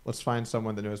with, let's find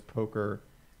someone that knows poker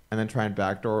and then try and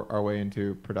backdoor our way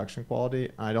into production quality.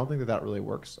 And I don't think that really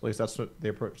works. At least that's what the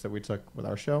approach that we took with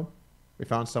our show. We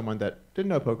found someone that didn't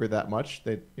know poker that much.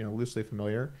 They, you know, loosely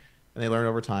familiar, and they learned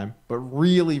over time, but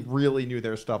really, really knew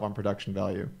their stuff on production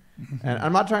value. And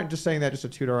I'm not just saying that just to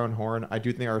toot our own horn. I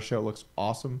do think our show looks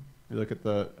awesome. You look at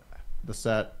the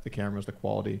set, the cameras, the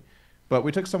quality. But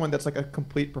we took someone that's like a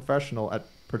complete professional at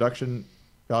production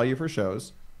value for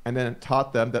shows, and then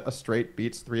taught them that a straight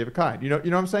beats three of a kind. You know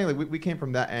what I'm saying? Like we came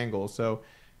from that angle. So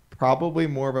probably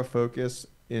more of a focus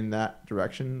in that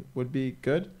direction would be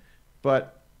good.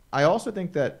 But I also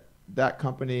think that that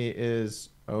company is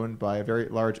owned by a very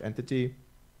large entity,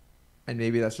 and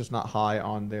maybe that's just not high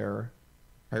on their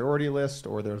priority list,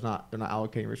 or they're not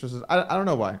allocating resources. I don't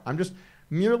know why. I'm just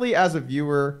merely as a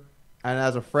viewer and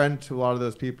as a friend to a lot of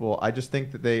those people, I just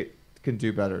think that they can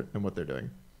do better than what they're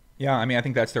doing. Yeah, I mean, I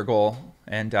think that's their goal.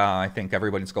 And I think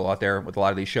everybody's goal out there with a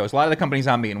lot of these shows. A lot of the companies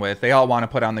I'm meeting with, they all want to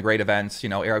put on the great events. You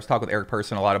know, I was talking with Eric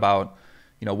Person a lot about,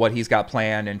 you know, what he's got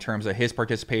planned in terms of his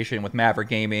participation with Maverick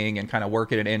Gaming and kind of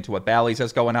working it into what Bally's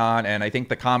has going on. And I think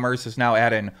the Commerce is now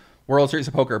adding World Series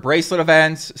of Poker bracelet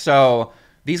events. So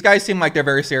these guys seem like they're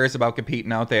very serious about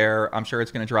competing out there. I'm sure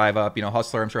it's going to drive up, you know,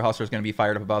 Hustler. I'm sure Hustler's going to be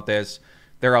fired up about this.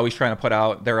 They're always trying to put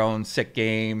out their own sick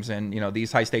games and, you know,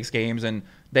 these high stakes games. And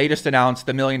they just announced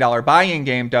the $1 million buy-in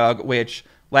game, Doug, which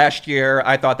last year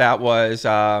I thought that was, you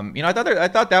know, I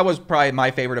thought that was probably my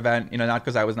favorite event, you know, not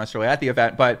because I was necessarily at the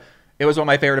event, but it was one of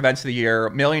my favorite events of the year.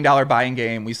 $1 million buy-in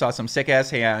game. We saw some sick ass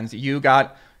hands. You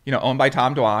got, you know, owned by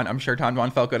Tom Dwan. I'm sure Tom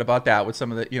Dwan felt good about that with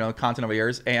some of the, you know, content over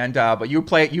years. And, but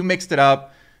you mixed it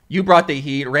up. You brought the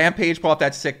heat. Rampage pulled off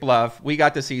that sick bluff. We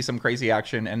got to see some crazy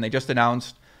action, and they just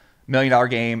announced $1 million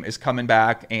game is coming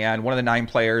back, and one of the 9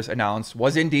 players announced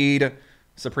was indeed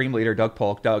Supreme Leader Doug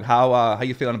Polk. Doug, how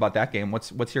you feeling about that game? What's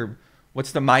the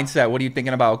mindset? What are you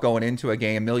thinking about going into a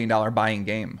game, $1 million buy-in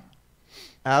game?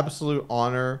 Absolute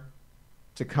honor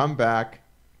to come back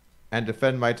and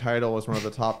defend my title as one of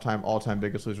the all-time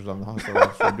biggest losers on the Hustler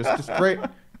live stream. Just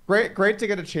great to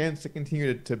get a chance to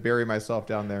continue to bury myself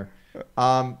down there.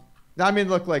 I mean,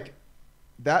 look, like,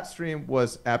 that stream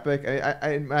was epic.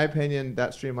 In my opinion,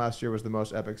 that stream last year was the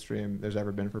most epic stream there's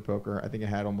ever been for poker. I think it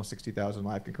had almost 60,000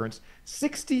 live concurrents.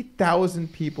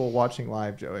 60,000 people watching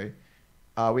live, Joey.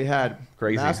 We had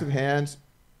crazy massive hands,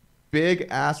 big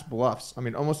ass bluffs. I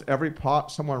mean, almost every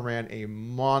pot someone ran a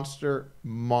monster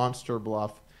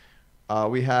bluff.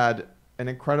 We had an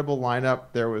incredible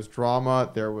lineup. There was drama.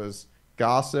 There was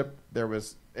gossip. There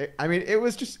was, I mean, it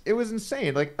was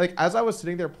insane. Like as I was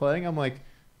sitting there playing, I'm like,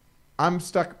 I'm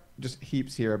stuck just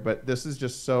heaps here, but this is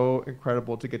just so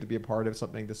incredible to get to be a part of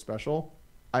something this special.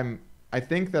 I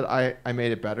think that I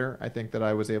made it better. I think that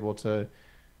I was able to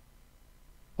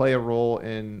play a role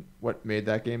in what made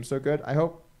that game so good. I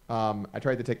hope. I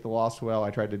tried to take the loss well. I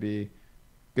tried to be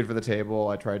good for the table.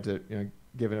 I tried to, you know,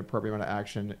 give an appropriate amount of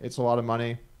action. It's a lot of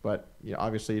money, but, you know,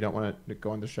 obviously you don't want to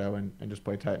go on the show and just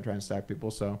play tight and try and stack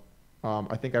people. So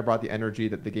I think I brought the energy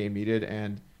that the game needed,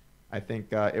 and I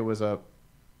think it was a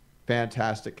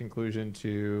fantastic conclusion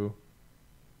to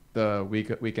the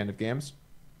weekend of games.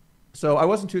 So I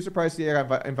wasn't too surprised to see I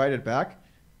got invited back.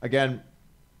 Again,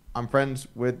 I'm friends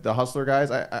with the Hustler guys.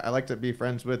 I like to be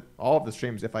friends with all of the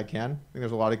streams if I can. I think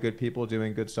there's a lot of good people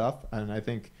doing good stuff. And I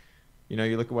think, you know,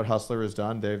 you look at what Hustler has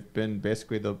done. They've been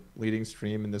basically the leading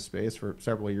stream in this space for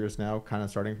several years now, kind of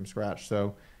starting from scratch.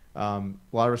 So a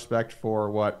lot of respect for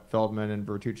what Feldman and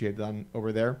Bertucci have done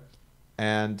over there.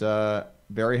 And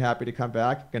very happy to come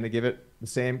back. Going to give it the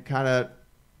same kind of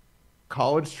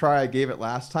college try I gave it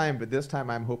last time, but this time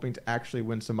I'm hoping to actually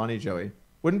win some money, Joey.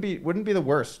 Wouldn't be the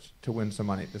worst to win some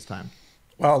money this time.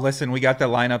 Well, listen, we got the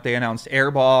lineup. They announced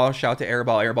Airball. Shout out to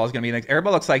Airball. Airball's going to be next.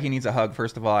 Airball looks like he needs a hug,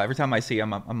 first of all. Every time I see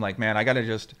him, I'm like, man, I got to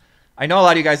just... I know a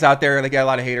lot of you guys out there, they get a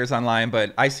lot of haters online,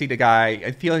 but I see the guy.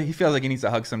 He feels like he needs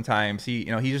a hug sometimes. He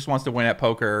just wants to win at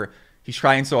poker. He's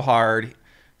trying so hard.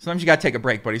 Sometimes you got to take a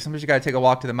break, buddy. Sometimes you got to take a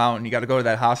walk to the mountain. You got to go to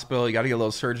that hospital. You got to get a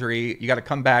little surgery. You got to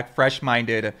come back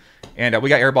fresh-minded. And we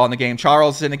got Airball in the game.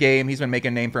 Charles is in the game. He's been making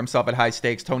a name for himself at high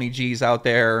stakes. Tony G's out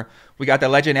there. We got the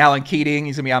legend Alan Keating.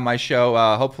 He's going to be on my show.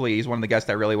 Hopefully, he's one of the guests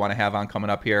I really want to have on coming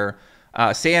up here.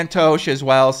 Santosh as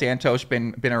well. Santosh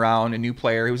been around, a new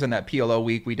player. He was in that PLO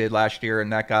week we did last year,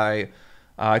 and that guy,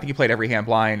 I think he played every hand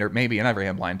blind, or maybe not every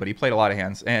hand blind, but he played a lot of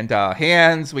hands. And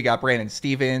hands, we got Brandon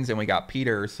Stevens, and we got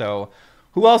Peter. So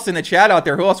who else in the chat out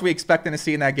there? Who else are we expecting to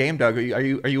see in that game, Doug? Are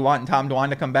you wanting Tom Dwan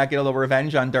to come back, get a little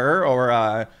revenge on Durr,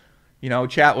 or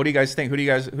chat? What do you guys think? Who do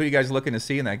you guys looking to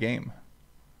see in that game?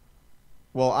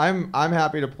 Well, I'm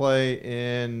happy to play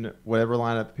in whatever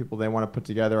lineup people they want to put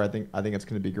together. I think it's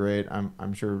going to be great.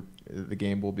 I'm sure the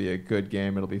game will be a good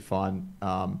game. It'll be fun.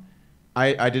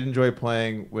 I did enjoy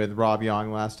playing with Rob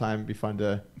Young last time. It'd be fun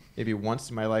to maybe once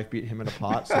in my life beat him in a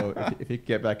pot. So if he could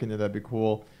get back in there, that'd be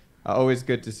cool. Always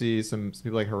good to see some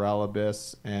people like Harrell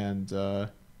Abyss, and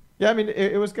yeah, I mean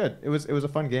it was good. It was a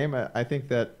fun game. I think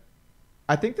that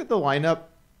the lineup.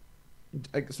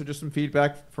 So just some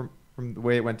feedback from the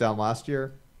way it went down last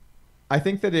year. I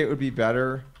think that it would be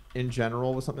better in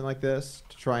general with something like this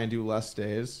to try and do less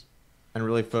days and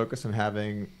really focus on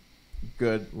having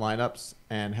good lineups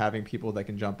and having people that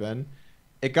can jump in.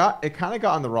 It kind of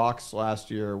got on the rocks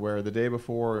last year where the day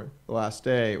before the last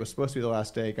day, it was supposed to be the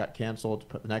last day, it got canceled to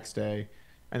put the next day.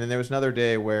 And then there was another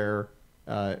day where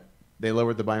they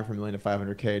lowered the buy-in from $1 million to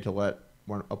 $500K to let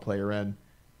a player in.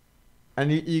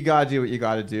 And you got to do what you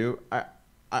got to do.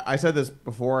 I said this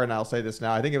before, and I'll say this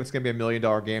now. I think if it's going to be $1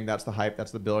 million game, that's the hype,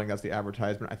 that's the billing, that's the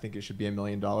advertisement. I think it should be $1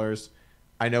 million.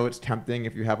 I know it's tempting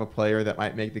if you have a player that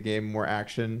might make the game more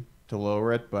action to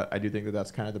lower it, but I do think that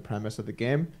that's kind of the premise of the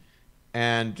game.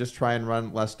 And just try and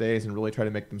run less days and really try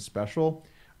to make them special.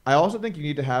 I also think you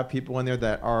need to have people in there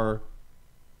that are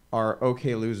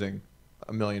okay losing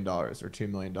 $1 million or $2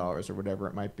 million or whatever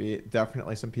it might be.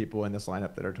 Definitely some people in this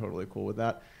lineup that are totally cool with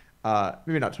that.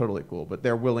 Maybe not totally cool, but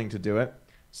they're willing to do it.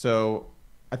 So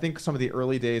I think some of the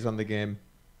early days on the game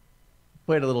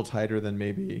played a little tighter than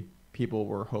maybe people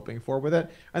were hoping for with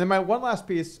it. And then my one last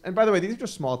piece, and by the way, these are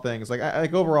just small things. Like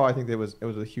overall, I think it was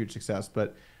a huge success,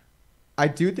 but I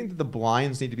do think that the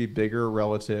blinds need to be bigger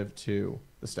relative to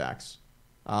the stacks.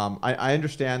 I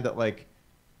understand that like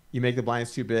you make the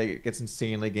blinds too big, it gets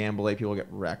insanely gambly, people get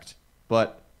wrecked.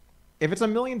 But if it's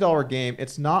 $1 million game,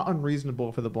 it's not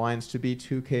unreasonable for the blinds to be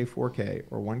 2K, 4K,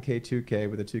 or 1K, 2K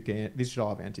with a 2K. These should all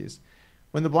have antes.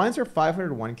 When the blinds are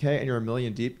 500, 1K, and you're $1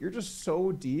 million deep, you're just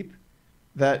so deep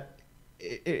that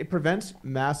it prevents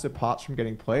massive pots from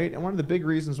getting played. And one of the big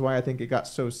reasons why I think it got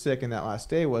so sick in that last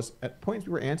day was at points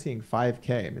we were anteing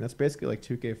 5K. I mean, that's basically like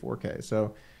 2K, 4K.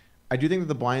 So I do think that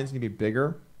the blinds need to be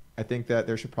bigger. I think that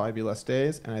there should probably be less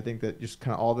days. And I think that just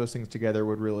kind of all those things together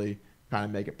would really kind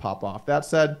of make it pop off. That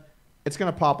said, it's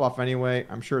going to pop off anyway.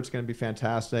 I'm sure it's going to be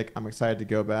fantastic. I'm excited to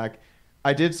go back.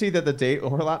 I did see that the date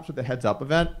overlaps with the Heads Up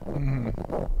event.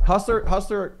 Mm-hmm. Hustler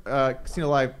Casino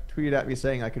Live tweeted at me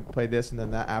saying I could play this and then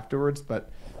that afterwards,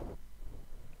 but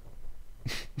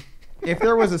if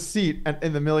there was a seat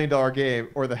in the $1 million game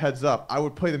or the Heads Up, I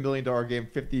would play the $1 million game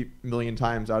 50 million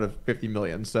times out of 50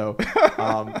 million. So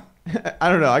I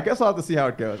don't know. I guess I'll have to see how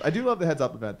it goes. I do love the Heads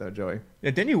Up event, though, Joey.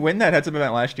 Yeah, didn't you win that Heads Up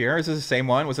event last year? Is this the same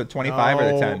one? Was it 25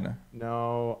 or the 10?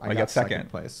 No, I got second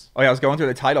place. Oh yeah, I was going through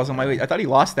the titles. I'm like, wait, I thought he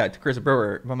lost that to Chris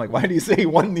Brewer. I'm like, why did he say he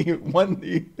won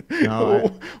the?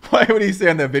 No, why would he say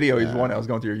on the video he's won? I was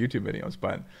going through your YouTube videos,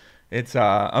 but it's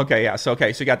okay. Yeah, so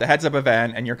you got the Heads Up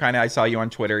event, and you're kind of. I saw you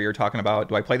on Twitter. You're talking about,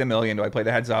 do I play the million? Do I play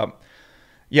the Heads Up?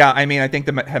 Yeah, I mean, I think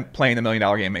playing the $1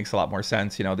 million game makes a lot more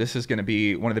sense. You know, this is going to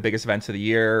be one of the biggest events of the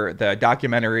year. The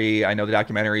documentary, I know the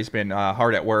documentary's been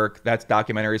hard at work. That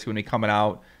documentary's going to be coming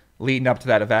out leading up to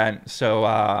that event. So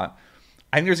I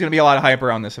think there's going to be a lot of hype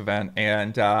around this event.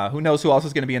 And who knows who else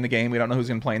is going to be in the game. We don't know who's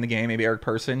going to play in the game. Maybe Eric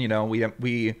Person. You know,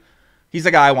 he's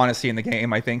a guy I want to see in the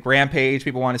game. I think Rampage,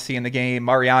 people want to see in the game.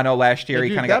 Mariano last year,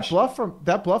 he kind of got...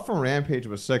 That bluff from Rampage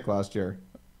was sick last year.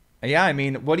 Yeah, I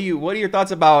mean, what are your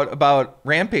thoughts about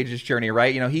Rampage's journey,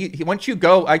 right? You know, he once you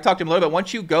go, I talked to him a little bit,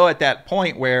 once you go at that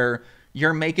point where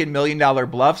you're making $1 million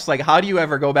bluffs, like how do you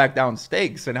ever go back down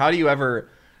stakes? And how do you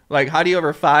ever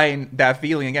find that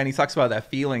feeling again? He talks about that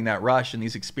feeling, that rush, and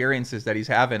these experiences that he's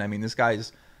having. I mean, this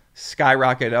guy's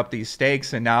skyrocket up these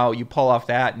stakes, and now you pull off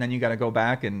that, and then you got to go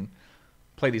back and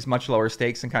play these much lower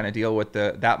stakes and kind of deal with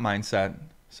that mindset.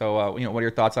 So, what are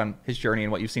your thoughts on his journey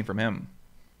and what you've seen from him?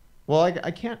 Well,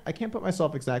 I can't put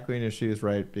myself exactly in his shoes,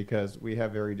 right? Because we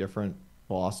have very different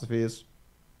philosophies.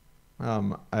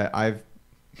 I've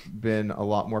been a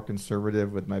lot more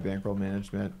conservative with my bankroll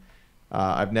management.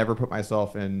 I've never put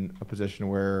myself in a position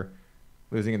where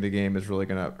losing in the game is really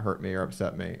going to hurt me or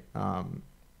upset me.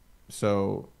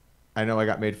 So I know I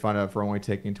got made fun of for only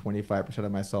taking 25%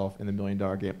 of myself in the $1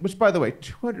 million game, which, by the way,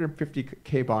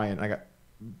 250K buy-in. I got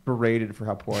berated for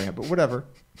how poor I am, but whatever.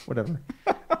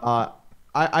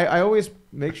 I always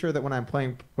make sure that when I'm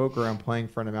playing poker, I'm playing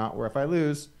for an amount where if I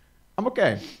lose, I'm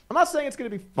okay. I'm not saying it's going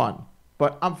to be fun,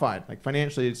 but I'm fine. Like,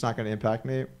 financially, it's not going to impact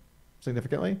me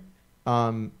significantly.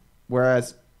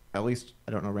 Whereas, at least,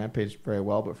 I don't know Rampage very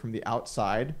well, but from the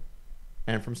outside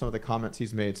and from some of the comments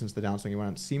he's made since the downswing he went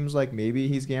on, it seems like maybe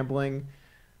he's gambling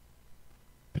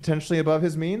potentially above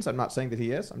his means. I'm not saying that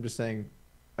he is. I'm just saying,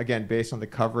 again, based on the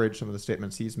coverage, some of the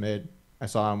statements he's made. I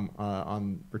saw him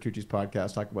on Bertucci's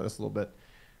podcast talk about this a little bit.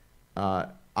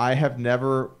 I have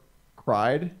never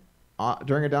cried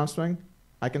during a downswing,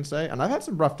 I can say. And I've had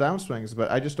some rough downswings, but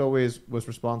I just always was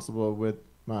responsible with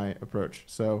my approach.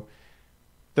 So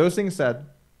those things said,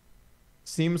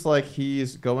 seems like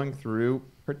he's going through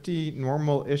pretty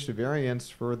normal-ish variance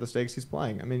for the stakes he's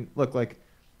playing. I mean, look, like,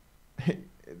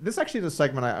 this actually is a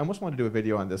segment. I almost wanted to do a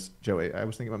video on this, Joey. I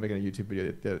was thinking about making a YouTube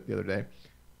video the other day.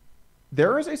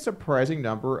 There is a surprising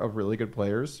number of really good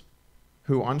players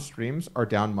who on streams are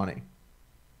down money.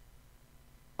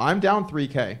 I'm down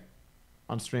 3K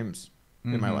on streams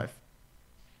in my life.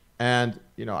 And,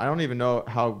 I don't even know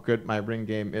how good my ring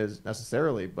game is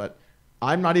necessarily, but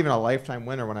I'm not even a lifetime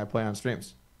winner when I play on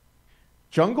streams.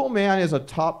 Jungle Man is a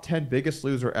top 10 biggest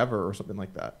loser ever or something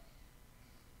like that.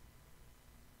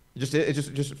 It's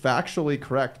just factually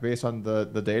correct based on the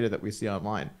data that we see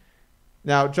online.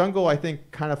 Now, Jungle, I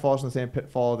think, kind of falls in the same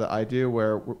pitfall that I do,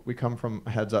 where we come from a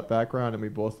heads-up background and we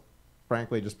both,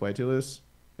 frankly, just play too loose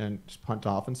and just punt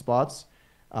off in spots.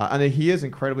 And he is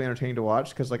incredibly entertaining to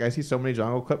watch because, like, I see so many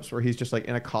Jungle clips where he's just, like,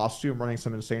 in a costume running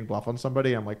some insane bluff on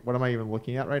somebody. I'm like, what am I even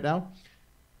looking at right now?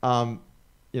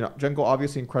 Jungle,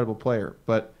 obviously incredible player.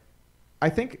 But I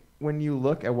think when you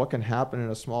look at what can happen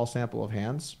in a small sample of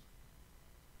hands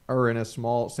or in a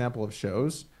small sample of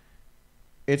shows,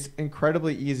 it's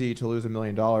incredibly easy to lose $1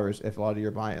 million if a lot of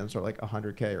your buy-ins are like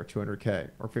 100K or 200K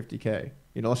or 50K.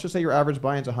 Let's just say your average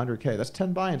buy-in's 100K. That's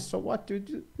 10 buy-ins. So what, dude?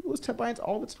 People lose 10 buy-ins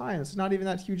all the time. It's not even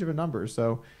that huge of a number.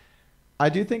 So I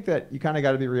do think that you kind of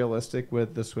got to be realistic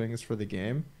with the swings for the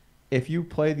game. If you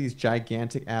play these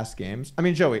gigantic-ass games, I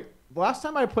mean, Joey, the last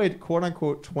time I played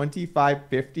quote-unquote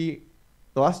 25-50,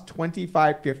 the last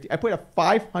 25-50, I played a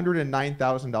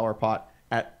 $509,000 pot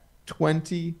at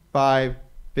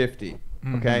 25-50.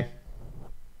 Okay.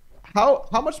 How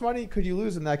much money could you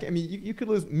lose in that game? I mean, you could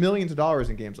lose millions of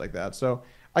dollars in games like that. So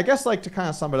I guess, like, to kind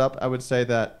of sum it up, I would say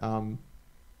that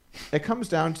it comes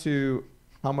down to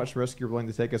how much risk you're willing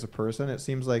to take as a person. It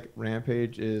seems like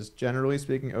Rampage is, generally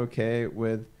speaking, okay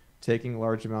with taking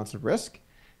large amounts of risk.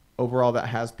 Overall, that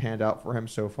has panned out for him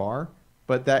so far,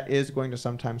 but that is going to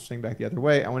sometimes swing back the other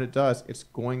way. And when it does, it's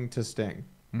going to sting.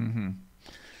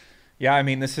 Yeah, I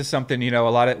mean, this is something,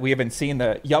 we haven't seen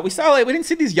we didn't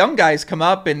see these young guys come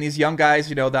up, and these young guys,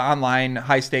 the online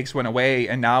high stakes went away,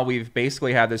 and now we've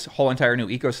basically had this whole entire new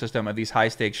ecosystem of these high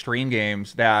stakes stream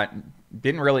games that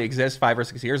didn't really exist 5 or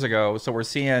 6 years ago. So we're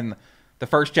seeing the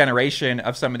first generation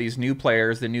of some of these new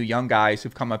players, the new young guys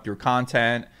who've come up through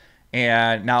content,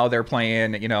 and now they're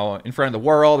playing, in front of the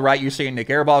world, right? You're seeing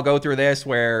Negreanu go through this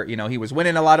where, he was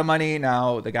winning a lot of money.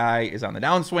 Now the guy is on the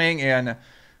downswing, and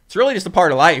it's really just a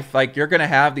part of life. Like, you're going to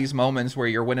have these moments where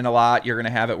you're winning a lot. You're going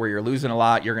to have it where you're losing a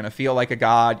lot. You're going to feel like a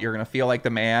god. You're going to feel like the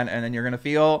man. And then you're going to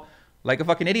feel like a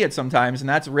fucking idiot sometimes. And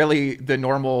that's really the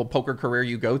normal poker career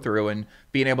you go through. And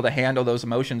being able to handle those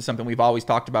emotions, something we've always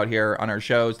talked about here on our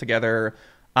shows together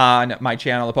on my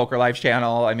channel, the Poker Lives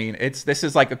channel. I mean, this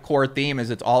is like a core theme,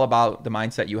 is it's all about the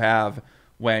mindset you have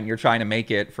when you're trying to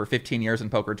make it for 15 years in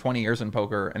poker, 20 years in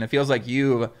poker. And it feels like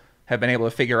you have been able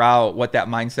to figure out what that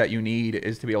mindset you need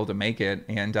is to be able to make it.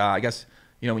 And I guess,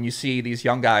 when you see these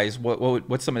young guys,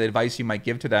 what's some of the advice you might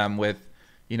give to them with,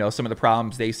 some of the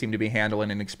problems they seem to be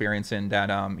handling and experiencing that,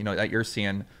 that you're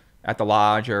seeing at the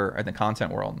lodge or at the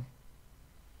content world?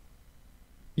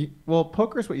 Well,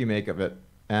 poker is what you make of it.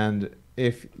 And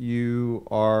if you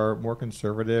are more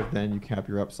conservative, then you cap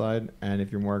your upside. And if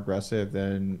you're more aggressive,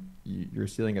 then your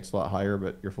ceiling gets a lot higher,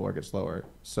 but your floor gets lower.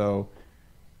 So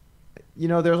you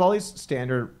know, there's all these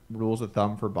standard rules of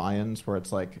thumb for buy-ins where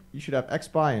it's like you should have X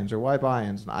buy-ins or Y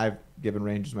buy-ins, and I've given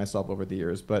ranges myself over the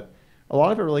years, but a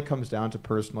lot of it really comes down to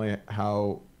personally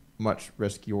how much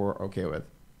risk you're okay with.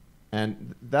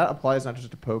 And that applies not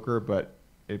just to poker, but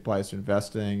it applies to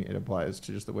investing. It applies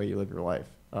to just the way you live your life.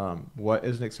 What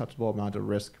is an acceptable amount of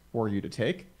risk for you to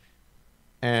take?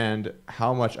 And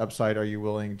how much upside are you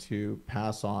willing to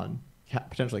pass on,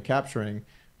 potentially capturing,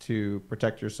 to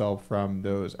protect yourself from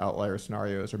those outlier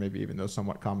scenarios, or maybe even those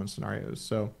somewhat common scenarios?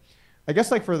 So I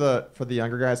guess like for the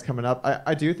younger guys coming up,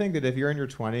 I do think that if you're in your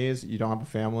 20s, you don't have a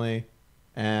family,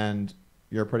 and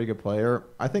you're a pretty good player,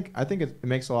 I think it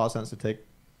makes a lot of sense to take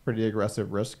pretty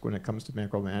aggressive risk when it comes to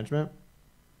bankroll management.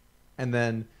 And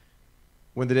then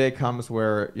when the day comes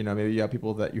where, you know, maybe you have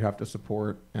people that you have to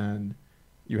support and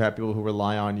you have people who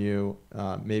rely on you,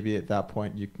 maybe at that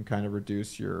point you can kind of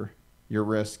reduce your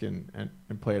risk and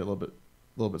play it a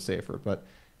little bit safer. But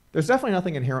there's definitely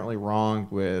nothing inherently wrong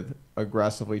with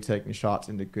aggressively taking shots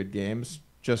into good games,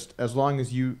 just as long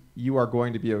as you are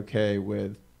going to be okay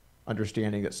with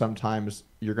understanding that sometimes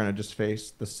you're going to just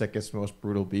face the sickest, most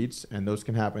brutal beats, and those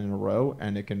can happen in a row,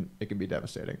 and it can be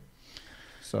devastating.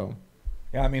 So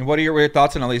yeah, I mean, what are your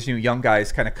thoughts on all these new young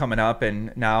guys kind of coming up?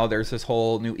 And now there's this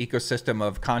whole new ecosystem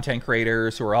of content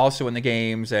creators who are also in the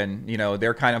games, and, you know,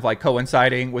 they're kind of like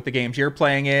coinciding with the games you're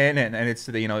playing in. And it's,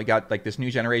 you know, you got like this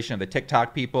new generation of the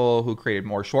TikTok people who created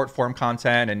more short form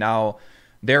content, and now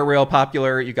they're real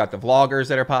popular. You got the vloggers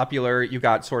that are popular. You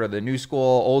got sort of the new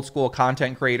school, old school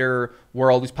content creator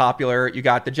world who's popular. You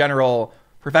got the general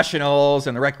professionals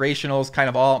and the recreationals kind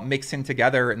of all mixing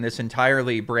together in this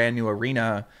entirely brand new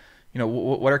arena. You know,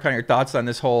 what are kind of your thoughts on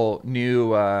this whole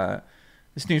new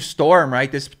this new storm,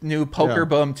 right? This new poker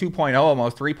boom 2.0,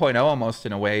 almost 3.0, almost,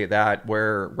 in a way that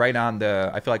we're right on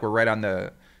I feel like we're right on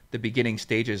the beginning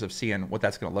stages of seeing what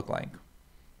that's going to look like.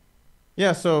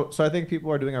 Yeah, so I think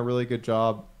people are doing a really good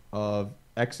job of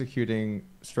executing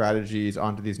strategies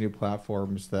onto these new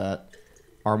platforms that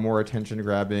are more attention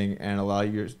grabbing and allow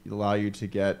you to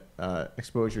get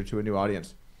exposure to a new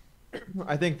audience.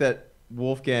 I think that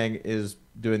Wolfgang is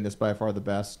doing this by far the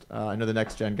best. I know the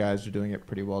next gen guys are doing it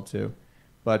pretty well too.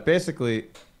 But basically,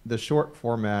 the short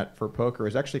format for poker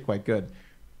is actually quite good.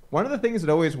 One of the things that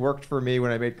always worked for me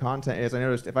when I made content is I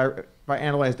noticed if I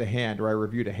analyzed a hand or I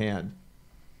reviewed a hand,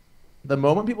 the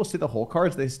moment people see the whole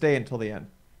cards, they stay until the end.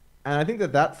 And I think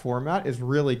that format is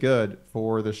really good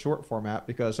for the short format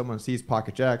because someone sees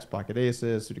pocket jacks, pocket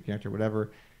aces, suited connector,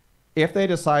 whatever. If they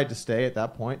decide to stay at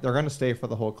that point, they're going to stay for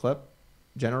the whole clip,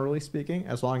 generally speaking,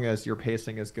 as long as your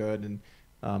pacing is good and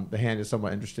the hand is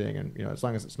somewhat interesting, and, you know, as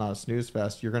long as it's not a snooze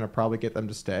fest, you're going to probably get them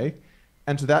to stay.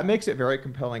 And so that makes it very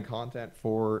compelling content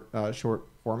for short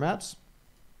formats.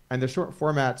 And the short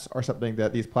formats are something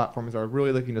that these platforms are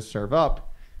really looking to serve up.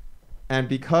 And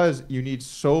because you need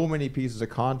so many pieces of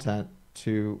content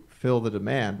to fill the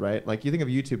demand, right? Like, you think of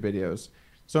YouTube videos.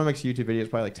 Someone makes YouTube videos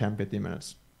probably like 10, 15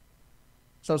 minutes.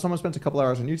 So if someone spends a couple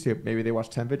hours on YouTube, maybe they watch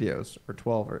 10 videos or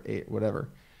 12 or 8, whatever.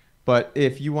 But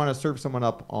if you want to serve someone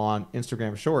up on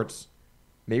Instagram Shorts,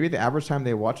 maybe the average time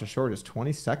they watch a short is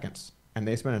 20 seconds and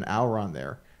they spend an hour on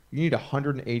there. You need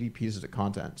 180 pieces of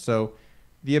content. So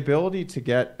the ability to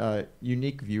get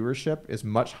unique viewership is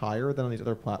much higher than on these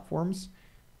other platforms.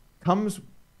 Comes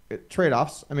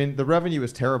trade-offs. I mean, the revenue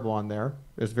is terrible on there.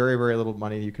 There's very, very little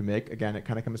money you can make. Again, it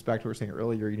kind of comes back to what we were saying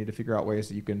earlier. You need to figure out ways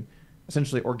that you can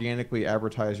essentially organically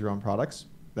advertise your own products.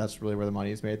 That's really where the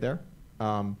money is made there.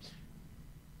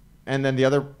 And then the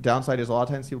other downside is a lot of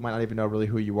times people might not even know really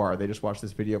who you are. They just watch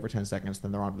this video for 10 seconds,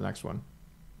 then they're on to the next one.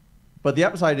 But the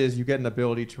upside is you get an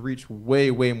ability to reach way,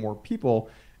 way more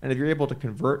people. And if you're able to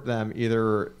convert them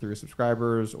either through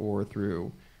subscribers or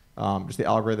through just the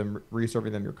algorithm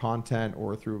reserving them your content,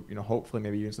 or through, you know, hopefully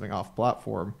maybe using something off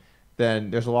platform,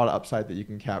 then there's a lot of upside that you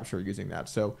can capture using that.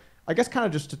 So I guess kind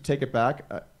of just to take it back,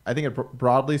 I think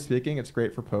broadly speaking, it's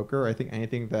great for poker. I think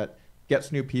anything that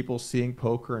gets new people seeing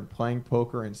poker and playing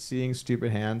poker and seeing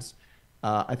stupid hands,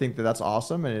 I think that's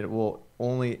awesome, and it will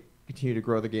only continue to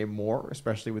grow the game more,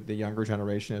 especially with the younger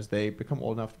generation as they become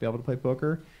old enough to be able to play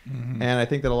poker. Mm-hmm. And I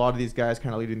think that a lot of these guys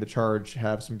kind of leading the charge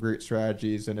have some great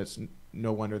strategies, and it's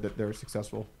no wonder that they're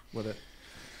successful with it.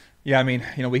 Yeah, I mean,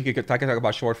 you know, I could talk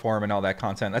about short form and all that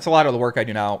content. That's a lot of the work I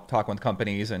do now, talking with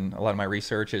companies, and a lot of my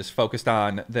research is focused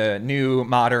on the new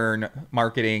modern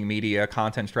marketing, media,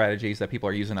 content strategies that people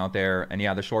are using out there. And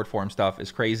yeah, the short form stuff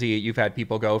is crazy. You've had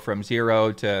people go from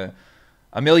 0 to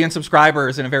 1 million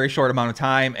subscribers in a very short amount of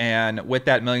time. And with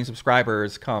that 1 million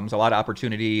subscribers comes a lot of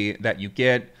opportunity that you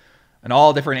get. in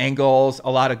all different angles, a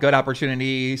lot of good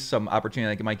opportunities, some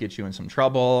opportunity that might get you in some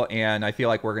trouble. And I feel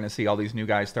like we're going to see all these new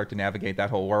guys start to navigate that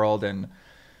whole world. And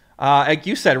like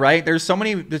you said, right, there's so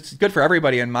many, it's good for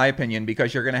everybody in my opinion,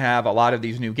 because you're going to have a lot of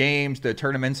these new games. The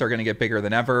tournaments are going to get bigger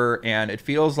than ever. And it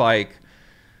feels like,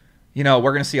 you know,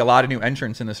 we're going to see a lot of new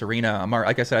entrants in this arena.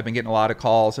 Like I said, I've been getting a lot of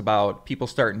calls about people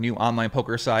starting new online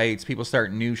poker sites, people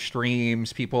starting new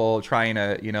streams, people trying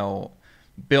to, you know,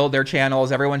 build their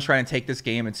channels. Everyone's trying to take this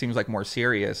game, it seems like, more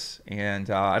serious. And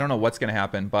I don't know what's going to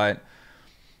happen, but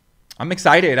I'm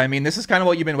excited. I mean, this is kind of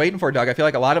what you've been waiting for, Doug. I feel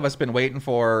like a lot of us been waiting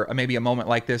for maybe a moment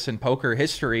like this in poker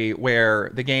history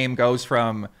where the game goes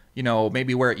from, you know,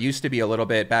 maybe where it used to be a little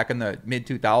bit back in the mid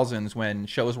 2000s when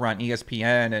shows were on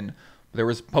ESPN and there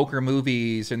was poker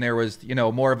movies and there was, you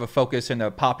know, more of a focus in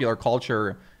the popular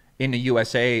culture in the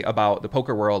USA about the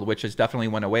poker world, which has definitely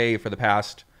went away for the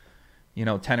past, you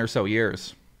know, 10 or so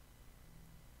years.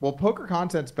 Well, poker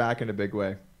content's back in a big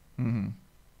way. Mm-hmm.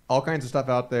 All kinds of stuff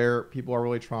out there. People are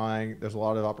really trying. There's a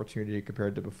lot of opportunity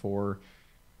compared to before.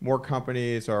 More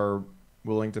companies are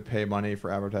willing to pay money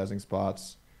for advertising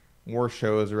spots. More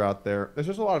shows are out there. There's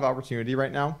just a lot of opportunity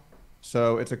right now.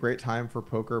 So it's a great time for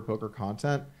poker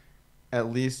content,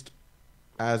 at least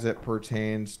as it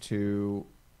pertains to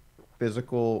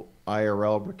physical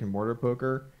IRL brick and mortar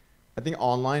poker. I think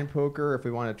online poker, if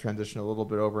we want to transition a little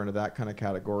bit over into that kind of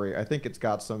category, I think it's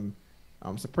got some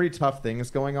pretty tough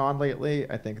things going on lately.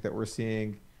 I think that we're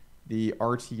seeing the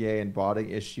RTA and botting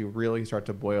issue really start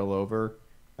to boil over.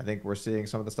 I think we're seeing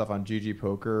some of the stuff on GG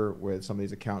Poker with some of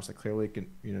these accounts that clearly can,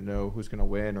 you know who's going to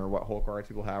win or what hole cards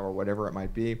people have or whatever it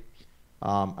might be.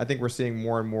 I think we're seeing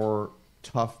more and more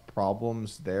tough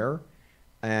problems there.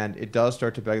 And it does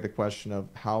start to beg the question of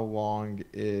how long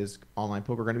is online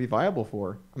poker going to be viable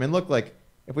for? I mean, look, like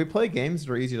if we play games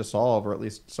that are easy to solve or at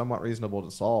least somewhat reasonable to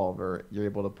solve, or you're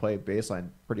able to play baseline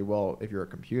pretty well if you're a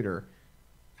computer,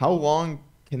 how long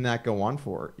can that go on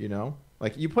for, you know?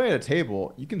 Like you play at a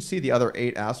table, you can see the other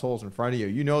 8 assholes in front of you.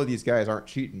 You know these guys aren't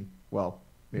cheating. Well,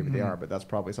 maybe they are, but that's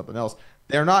probably something else.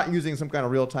 They're not using some kind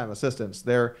of real-time assistance.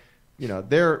 They're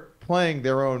playing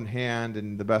their own hand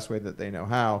in the best way that they know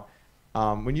how.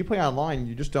 When you play online,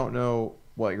 you just don't know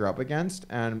what you're up against.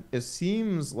 And it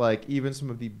seems like even some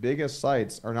of the biggest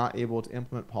sites are not able to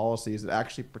implement policies that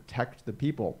actually protect the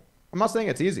people. I'm not saying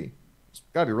it's easy. It's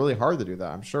got to be really hard to do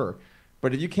that, I'm sure.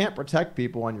 But if you can't protect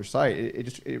people on your site,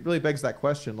 it really begs that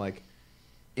question, like,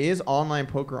 is online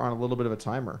poker on a little bit of a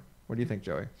timer? What do you think,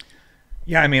 Joey?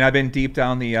 Yeah, I mean, I've been deep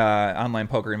down the online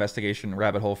poker investigation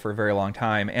rabbit hole for a very long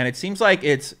time. And it seems like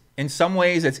it's, in some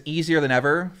ways, it's easier than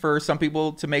ever for some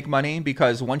people to make money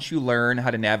because once you learn how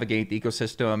to navigate the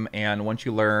ecosystem and once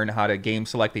you learn how to game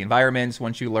select the environments,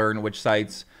 once you learn which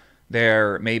sites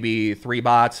there may be 3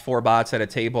 bots, 4 bots at a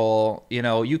table, you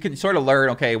know, you can sort of learn,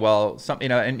 okay, well,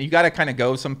 and you got to kind of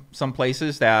go some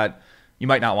places that you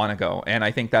might not want to go. And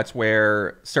I think that's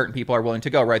where certain people are willing to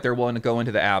go, right? They're willing to go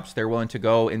into the apps. They're willing to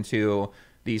go into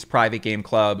these private game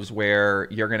clubs where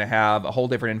you're going to have a whole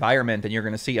different environment than you're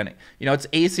going to see. And, you know, it's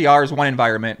ACR is one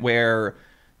environment where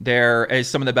there is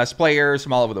some of the best players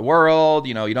from all over the world.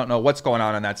 You know, you don't know what's going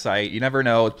on that site. You never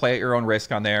know. Play at your own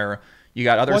risk on there. You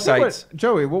got other sites.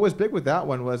 Joey, what was big with that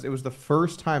one was it was the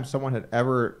first time someone had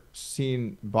ever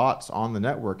seen bots on the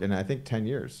network in, I think, 10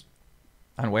 years.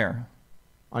 On where?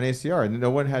 On ACR. And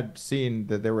no one had seen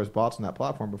that there was bots on that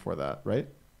platform before that, right?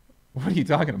 What are you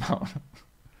talking about?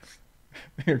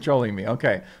 You're trolling me.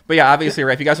 Okay. But yeah, obviously,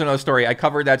 right, if you guys don't know the story, I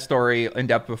covered that story in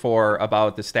depth before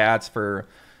about the stats for,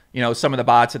 you know, some of the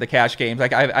bots of the cash games.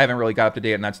 Like I haven't really got up to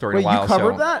date on that story in a while. You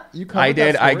covered that? You covered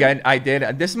that story? I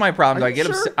did. This is my problem.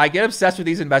 I get obsessed with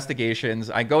these investigations.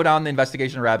 I go down the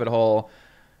investigation rabbit hole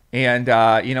and,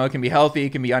 you know, it can be healthy,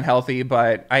 it can be unhealthy,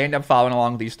 but I end up following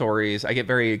along with these stories. I get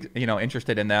very, you know,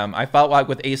 interested in them. I felt like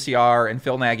with ACR and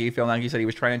Phil Nagy said he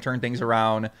was trying to turn things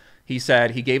around. He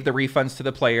said he gave the refunds to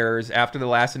the players after the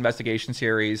last investigation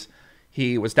series.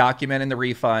 He was documenting the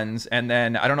refunds. And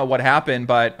then I don't know what happened,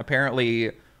 but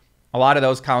apparently a lot of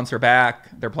those counts are back.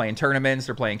 They're playing tournaments.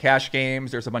 They're playing cash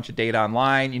games. There's a bunch of data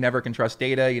online. You never can trust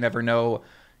data. You never know.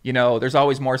 You know, there's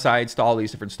always more sides to all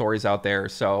these different stories out there.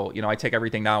 So, you know, I take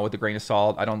everything now with a grain of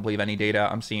salt. I don't believe any data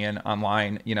I'm seeing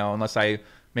online, you know, unless I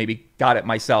maybe got it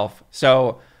myself.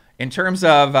 So in terms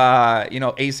of, you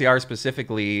know, ACR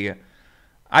specifically,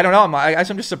 I don't know.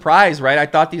 I'm just surprised, right? I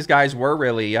thought these guys were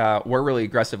really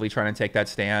aggressively trying to take that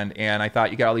stand, and I thought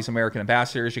you got all these American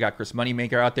ambassadors. You got Chris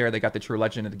Moneymaker out there. They got the true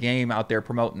legend of the game out there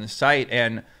promoting the site,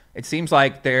 and it seems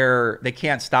like they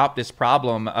can't stop this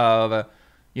problem of,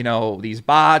 you know, these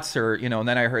bots or, you know. And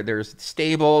then I heard there's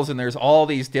stables and there's all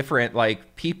these different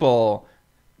like people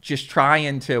just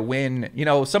trying to win. You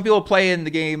know, some people play in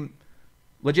the game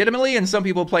legitimately, and some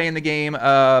people play in the game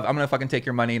of I'm gonna fucking take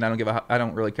your money, and I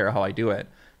don't really care how I do it.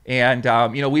 And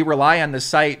you know, we rely on the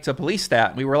site to police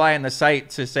that. We rely on the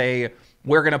site to say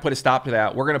we're gonna put a stop to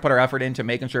that. We're gonna put our effort into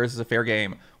making sure this is a fair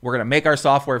game. We're gonna make our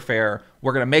software fair.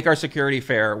 We're gonna make our security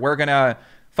fair. We're gonna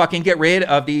fucking get rid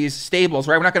of these stables,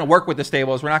 right? We're not gonna work with the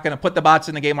stables. We're not gonna put the bots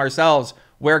in the game ourselves.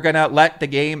 We're gonna let the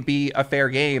game be a fair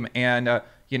game. And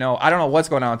you know, I don't know what's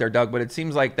going on out there, Doug, but it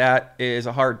seems like that is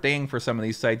a hard thing for some of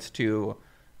these sites to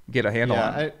get a handle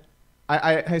on.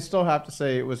 I still have to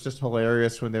say it was just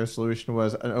hilarious when their solution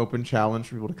was an open challenge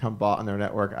for people to come bot on their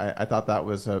network. I thought that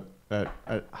was a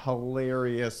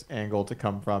hilarious angle to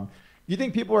come from. You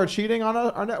think people are cheating on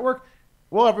our network?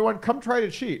 Well, everyone, come try to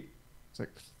cheat. It's like,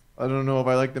 I don't know if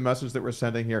I like the message that we're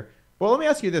sending here. Well, let me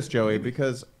ask you this, Joey,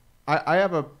 because I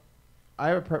have a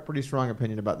pretty strong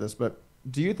opinion about this, but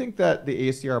do you think that the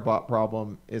ACR bot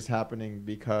problem is happening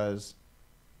because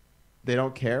they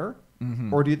don't care?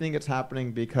 Mm-hmm. Or do you think it's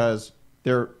happening because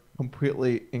they're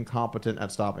completely incompetent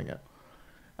at stopping it?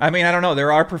 I mean, I don't know.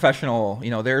 There are professional,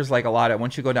 you know, there's like a lot of,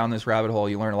 once you go down this rabbit hole,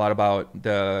 you learn a lot about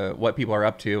what people are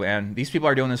up to. And these people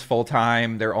are doing this full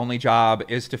time. Their only job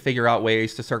is to figure out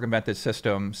ways to circumvent this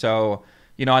system. So,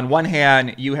 you know, on one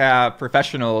hand, you have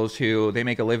professionals who they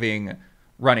make a living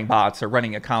running bots or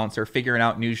running accounts or figuring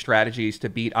out new strategies to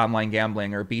beat online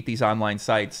gambling or beat these online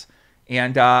sites.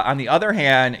 And on the other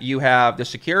hand, you have the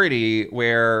security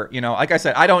where, you know, like I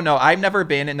said, I don't know. I've never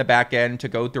been in the back end to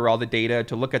go through all the data,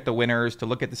 to look at the winners, to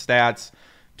look at the stats,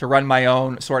 to run my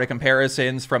own sort of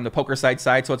comparisons from the poker site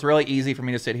side. So it's really easy for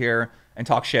me to sit here and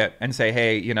talk shit and say,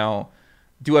 hey, you know,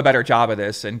 do a better job of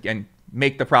this and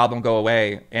make the problem go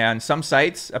away. And some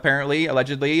sites apparently,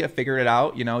 allegedly, have figured it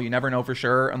out. You know, you never know for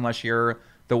sure unless you're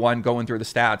the one going through the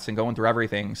stats and going through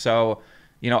everything. So,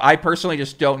 you know, I personally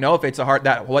just don't know if it's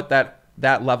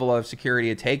that level of security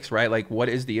it takes, right? Like, what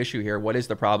is the issue here? What is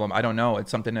the problem? I don't know. It's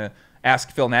something to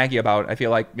ask Phil Nagy about. I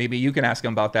feel like maybe you can ask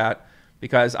him about that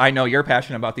because I know you're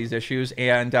passionate about these issues.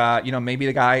 And, you know, maybe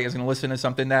the guy is going to listen to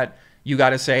something that you got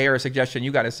to say or a suggestion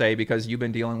you got to say because you've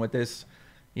been dealing with this,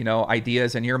 you know,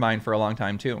 ideas in your mind for a long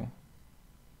time too.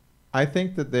 I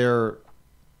think that they're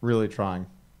really trying.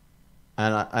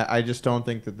 And I just don't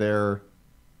think that they're,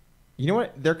 you know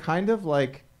what? They're kind of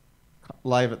like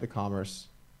Live at the Commerce.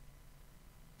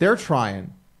 They're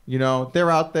trying, you know,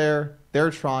 they're out there, they're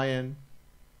trying,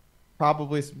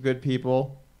 probably some good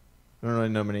people. I don't really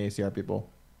know many ACR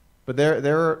people, but they're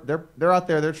out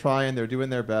there, they're trying, they're doing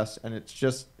their best, and it's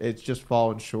just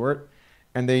fallen short,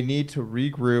 and they need to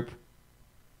regroup,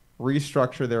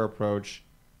 restructure their approach,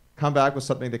 come back with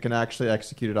something that can actually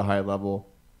execute at a high level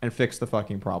and fix the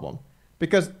fucking problem.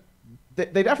 Because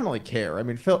they definitely care. I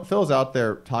mean, Phil's out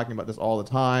there talking about this all the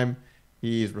time.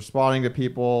 He's responding to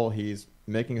people. He's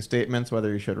making statements,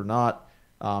 whether he should or not.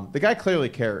 The guy clearly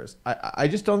cares. I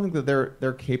just don't think that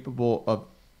they're capable of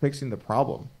fixing the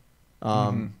problem.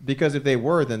 Because if they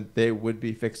were, then they would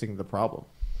be fixing the problem.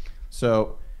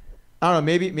 So I don't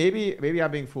know. Maybe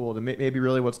I'm being fooled, and maybe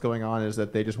really what's going on is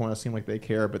that they just want to seem like they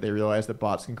care, but they realize that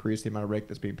bots can increase the amount of rake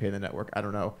that's being paid in the network. I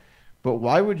don't know. But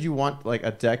why would you want like a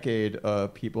decade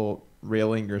of people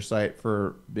railing your site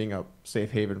for being a safe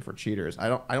haven for cheaters? I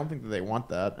don't think that they want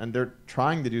that. And they're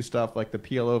trying to do stuff like the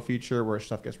PLO feature where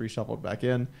stuff gets reshuffled back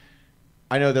in.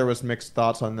 I know there was mixed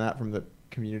thoughts on that from the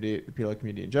community, the PLO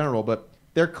community in general, but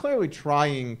they're clearly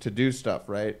trying to do stuff,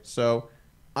 right? So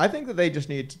I think that they just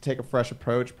need to take a fresh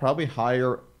approach, probably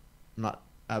hire, I'm not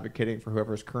advocating for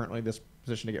whoever is currently in this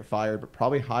position to get fired, but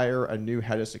probably hire a new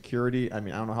head of security. I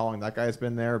mean, I don't know how long that guy's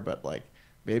been there, but like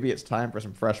maybe it's time for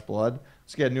some fresh blood.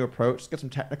 Let's get a new approach. Let's get some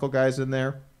technical guys in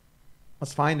there.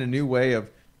 Let's find a new way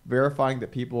of verifying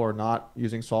that people are not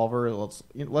using Solver. Let's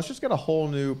just get a whole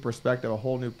new perspective, a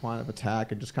whole new plan of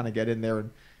attack, and just kind of get in there.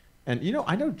 And you know,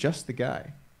 I know just the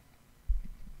guy.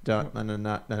 Not me. No,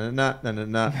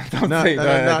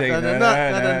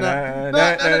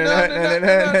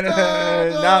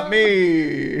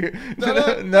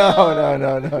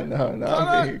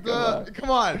 not me. Come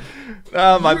on.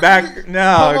 Oh, my back.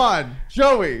 No. Come on,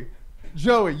 Joey,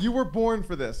 you were born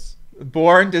for this.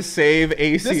 Born to save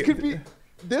AC.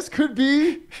 This could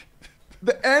be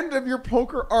the end of your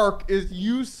poker arc. Is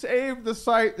you save the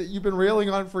site that you've been railing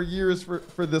on for years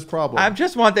for this problem. I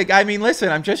just want I mean, listen,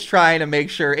 I'm just trying to make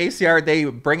sure ACR, they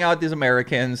bring out these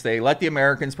Americans. They let the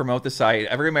Americans promote the site.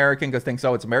 Every American thinks,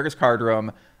 oh, it's America's card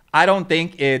room. I don't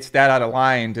think it's that out of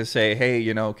line to say, hey,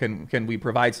 you know, can we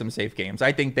provide some safe games?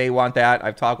 I think they want that.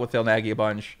 I've talked with Phil Nagy a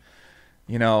bunch.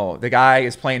 You know, the guy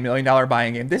is playing $1 Million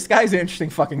buying game. This guy's an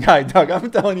interesting fucking guy, Doug. I'm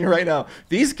telling you right now.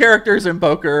 These characters in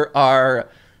poker are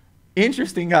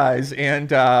interesting guys,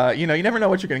 and you know, you never know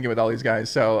what you're gonna get with all these guys.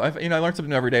 So you know, I learn something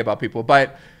new every day about people.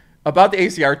 But about the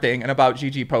ACR thing and about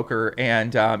GG Poker,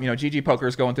 and you know, GG Poker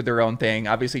is going through their own thing.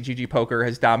 Obviously, GG Poker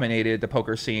has dominated the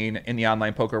poker scene in the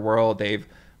online poker world. They've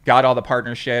got all the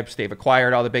partnerships. They've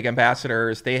acquired all the big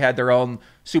ambassadors. They had their own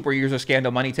super user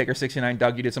scandal. Money Taker 69,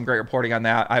 Doug, you did some great reporting on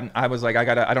that. I was like,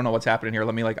 I don't know what's happening here.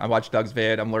 Let me I watched Doug's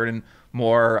vid. I'm learning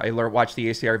more. Watched the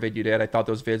ACR vid you did. I thought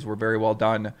those vids were very well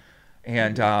done.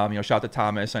 And you know, shout out to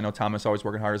Thomas. I know Thomas always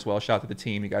working hard as well. Shout out to the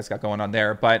team you guys got going on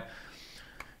there. But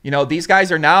you know, these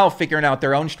guys are now figuring out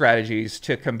their own strategies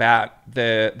to combat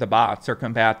the bots or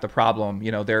combat the problem.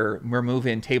 You know, they're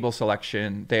removing table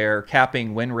selection, they're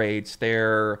capping win rates,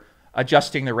 they're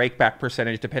adjusting the rakeback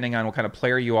percentage depending on what kind of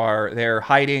player you are. They're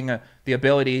hiding the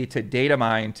ability to data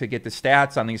mine to get the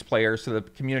stats on these players so the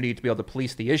community to be able to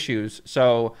police the issues.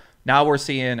 So now we're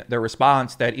seeing the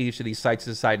response that each of these sites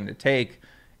is deciding to take.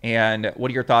 And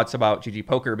what are your thoughts about GG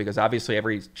Poker? Because obviously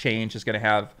every change is going to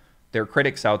have their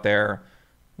critics out there.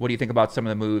 What do you think about some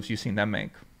of the moves you've seen them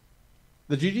make?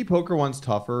 The GG Poker one's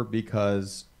tougher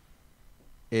because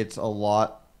it's a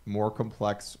lot more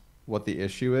complex what the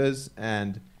issue is,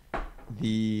 and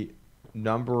the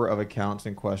number of accounts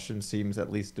in question seems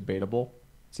at least debatable.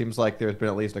 Seems like there's been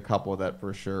at least a couple that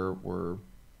for sure were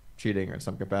cheating in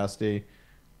some capacity,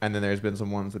 and then there's been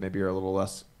some ones that maybe are a little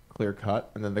less clear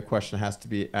cut, and then the question has to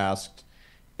be asked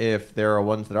if there are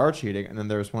ones that are cheating, and then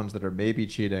there's ones that are maybe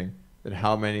cheating, then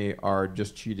how many are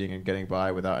just cheating and getting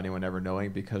by without anyone ever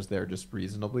knowing because they're just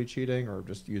reasonably cheating or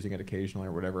just using it occasionally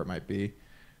or whatever it might be.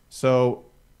 So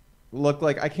look,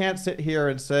 like I can't sit here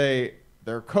and say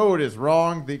their code is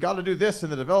wrong. They got to do this in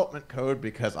the development code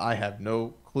because I have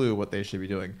no clue what they should be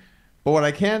doing. But what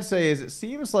I can say is it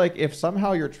seems like if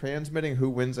somehow you're transmitting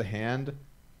who wins a hand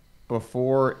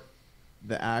before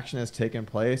the action has taken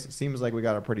place, it seems like we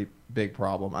got a pretty big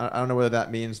problem. I don't know whether that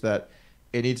means that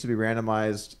it needs to be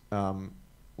randomized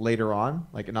later on,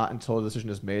 like not until the decision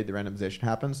is made, the randomization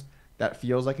happens. That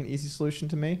feels like an easy solution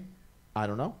to me. I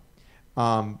don't know.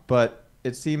 But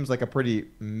it seems like a pretty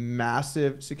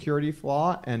massive security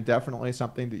flaw and definitely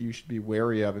something that you should be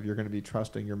wary of if you're going to be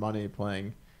trusting your money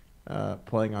playing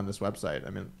on this website.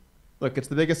 I mean, look, it's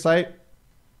the biggest site.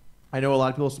 I know a lot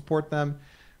of people support them.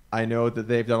 I know that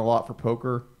they've done a lot for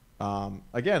poker.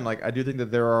 Again, like I do think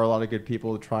that there are a lot of good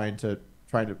people trying to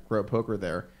grow poker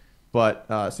there, but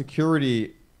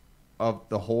security of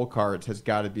the whole cards has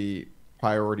got to be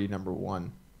priority number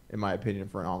one, in my opinion,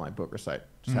 for an online poker site.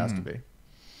 Just has to be.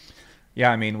 Yeah,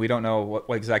 I mean, we don't know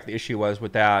what exactly the issue was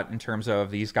with that in terms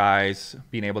of these guys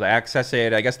being able to access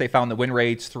it. I guess they found the win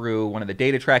rates through one of the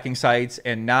data tracking sites,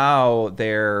 and now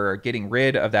they're getting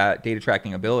rid of that data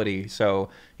tracking ability. So,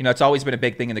 you know, it's always been a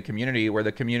big thing in the community where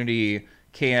the community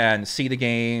can see the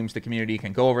games, the community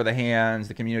can go over the hands,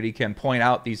 the community can point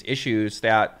out these issues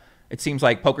that it seems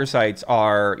like poker sites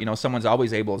are, you know, someone's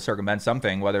always able to circumvent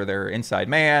something, whether they're inside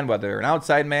man, whether they're an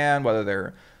outside man, whether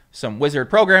they're some wizard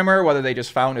programmer, whether they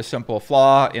just found a simple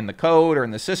flaw in the code or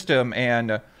in the system.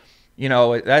 And, you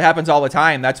know, that happens all the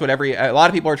time. That's what a lot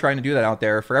of people are trying to do that out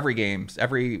there for every games,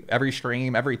 every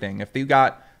stream, everything. If you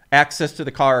got access to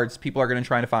the cards, people are going to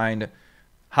try to find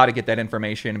how to get that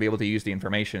information and be able to use the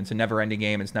information. It's a never ending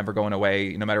game. It's never going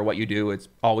away. No matter what you do, it's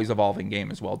always evolving game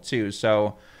as well too.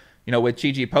 So, you know, with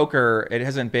GG Poker, it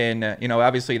hasn't been, you know,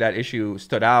 obviously that issue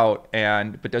stood out,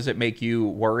 but does it make you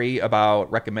worry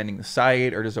about recommending the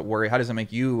site, or how does it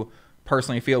make you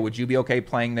personally feel? Would you be okay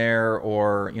playing there,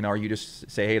 or, you know, are you just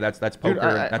say, hey, that's poker, dude,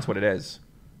 that's what it is?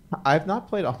 I've not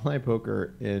played online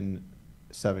poker in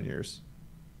 7 years.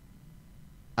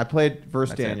 I played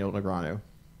versus Daniel Negreanu.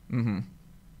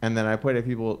 And then I played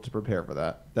people to prepare for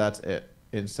that. That's it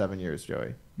in 7 years,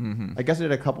 Joey. I guess I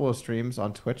did a couple of streams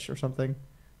on Twitch or something.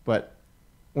 But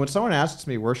when someone asks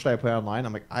me, where should I play online?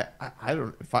 I'm like, I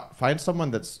don't find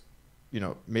someone that's, you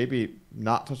know, maybe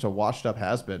not such a washed up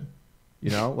has-been,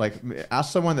 you know, like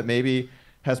ask someone that maybe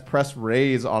has pressed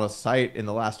raise on a site in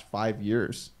the last 5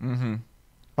 years.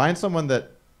 Find someone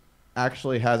that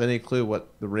actually has any clue what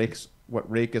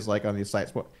rake is like on these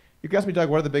sites. What you asked me, Doug,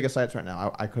 what are the biggest sites right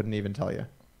now? I couldn't even tell you.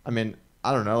 I mean,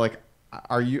 I don't know. Like,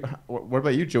 what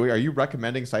about you, Joey? Are you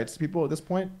recommending sites to people at this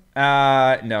point?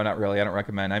 No, not really. I don't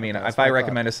recommend. I mean, if I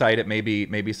recommend a site, it may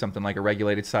be something like a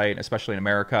regulated site, especially in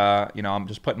America. You know, I'm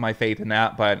just putting my faith in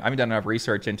that, but I haven't done enough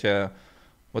research into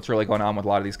what's really going on with a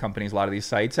lot of these companies, a lot of these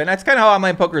sites. And that's kind of how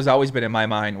online poker has always been in my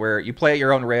mind, where you play at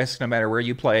your own risk, no matter where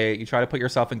you play. You try to put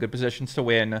yourself in good positions to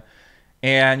win,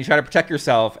 and you try to protect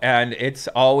yourself. And it's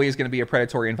always going to be a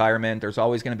predatory environment. There's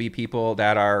always going to be people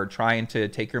that are trying to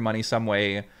take your money some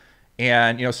way.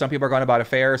 And, you know, some people are going about it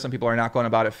fair. Some people are not going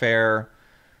about it fair.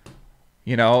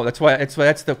 You know, that's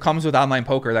the comes with online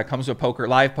poker. That comes with poker,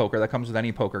 live poker. That comes with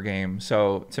any poker game.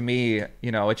 So to me,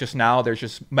 you know, it's just now there's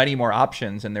just many more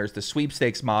options, and there's the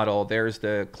sweepstakes model, there's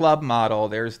the club model,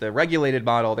 there's the regulated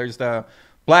model, there's the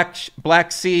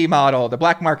black sea model, the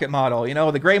black market model, you know,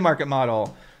 the gray market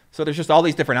model. So there's just all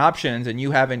these different options, and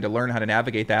you having to learn how to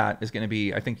navigate that is going to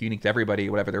be, I think, unique to everybody,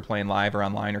 whatever they're playing live or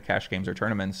online or cash games or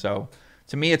tournaments. So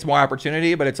to me, it's more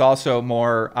opportunity, but it's also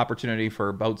more opportunity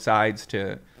for both sides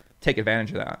to take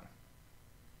advantage of that.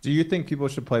 Do you think people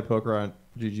should play poker on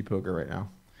GG Poker right now?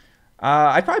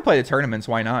 I'd probably play the tournaments.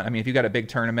 Why not? I mean, if you got a big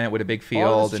tournament with a big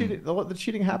field. The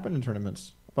cheating happened in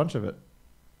tournaments. A bunch of it.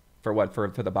 For what? For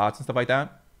the bots and stuff like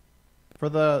that? For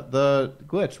the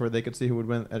glitch where they could see who would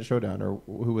win at Showdown or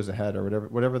who was ahead or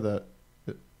whatever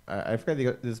I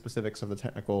forget the specifics of the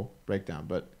technical breakdown,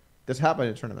 but this happened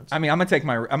in tournaments. I mean, I'm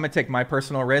gonna take my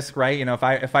personal risk, right? You know, if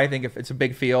I think if it's a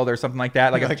big field or something like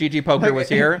that, like if GG Poker was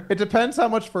here. It depends how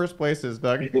much first place is,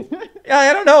 Doug. Yeah,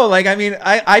 I don't know. Like, I mean,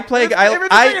 I play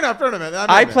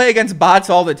I play against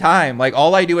bots all the time. Like,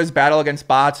 all I do is battle against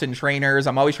bots and trainers.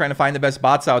 I'm always trying to find the best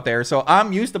bots out there. So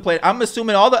I'm used to play. I'm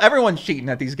assuming everyone's cheating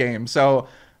at these games. So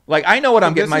like, I know what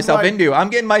I'm getting myself into. I'm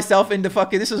getting myself into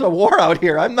fucking, this is a war out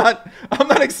here. I'm not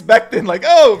expecting like,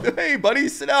 oh, hey, buddy,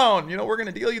 sit down. You know, we're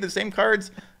going to deal you the same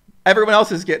cards everyone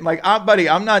else is getting. Like, buddy,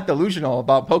 I'm not delusional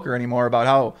about poker anymore,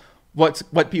 about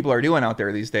what people are doing out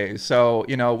there these days. So,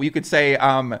 you know, you could say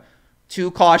I'm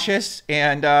too cautious,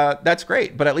 and that's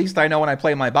great. But at least I know when I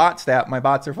play my bots that my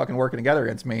bots are fucking working together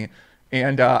against me.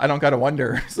 And I don't gotta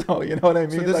wonder. So you know what I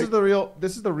mean. So this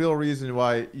is the real reason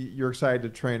why you're excited to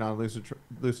train on Lucid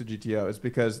GTO is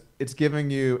because it's giving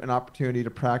you an opportunity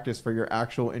to practice for your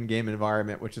actual in-game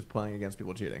environment, which is playing against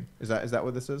people cheating. Is that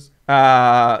what this is?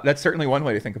 That's certainly one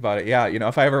way to think about it. Yeah, you know,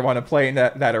 if I ever want to play in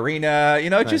that arena, you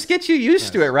know, it just gets you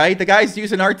used to it, right? The guy's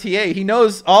using RTA. He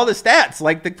knows all the stats.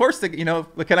 Like, of course, you know,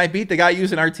 can I beat the guy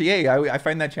using RTA? I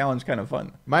find that challenge kind of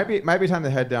fun. Might be time to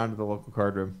head down to the local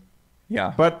card room.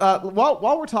 Yeah. But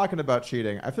while we're talking about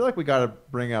cheating, I feel like we got to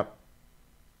bring up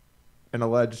an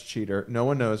alleged cheater. No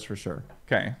one knows for sure.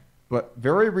 Okay. But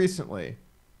very recently,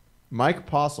 Mike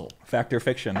Postle. Fact or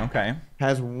fiction. Okay.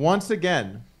 Has once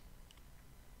again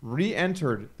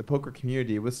re-entered the poker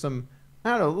community with some,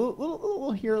 I don't know, a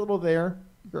little here, a little there.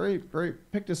 Very, very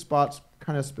picked his spots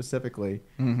kind of specifically.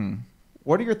 Mm-hmm.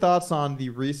 What are your thoughts on the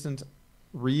recent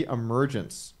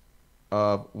re-emergence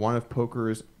of one of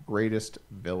poker's greatest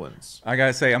villains? I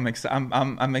gotta say, I'm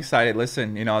excited.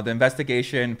 Listen, you know, the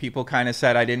investigation, people kind of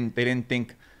said they didn't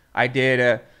think I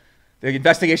did. The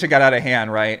investigation got out of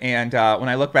hand, right? And when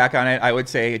I look back on it, I would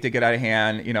say it did get out of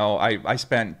hand. You know, I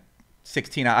spent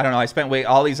 16, I don't know, I spent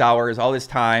all these hours, all this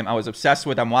time. I was obsessed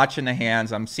with, I'm watching the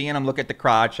hands, I'm seeing him look at the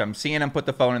crotch, I'm seeing him put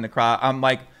the phone in the crotch.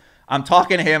 I'm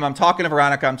talking to him, I'm talking to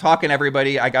Veronica, I'm talking to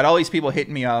everybody. I got all these people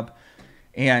hitting me up.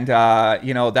 And,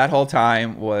 you know, that whole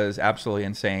time was absolutely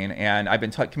insane. And I've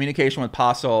been communication with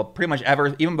Postle pretty much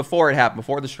even before it happened,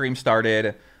 before the stream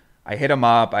started. I hit him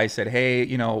up. I said, hey,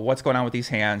 you know, what's going on with these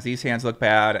hands? These hands look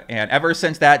bad. And ever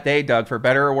since that day, Doug, for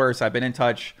better or worse, I've been in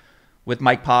touch with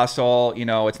Mike Postle. You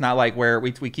know, it's not like where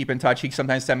we keep in touch. He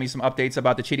sometimes sends me some updates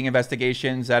about the cheating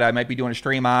investigations that I might be doing a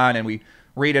stream on, and we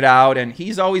read it out. And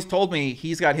he's always told me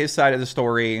he's got his side of the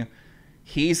story.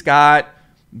 He's got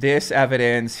this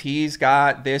evidence, he's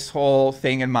got this whole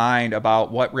thing in mind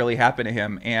about what really happened to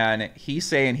him, and he's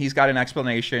saying he's got an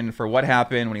explanation for what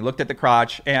happened when he looked at the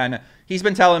crotch. And he's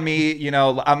been telling me, you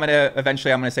know,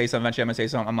 eventually I'm gonna say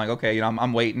something. I'm like, okay, you know,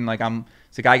 I'm waiting, like,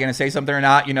 is the guy gonna say something or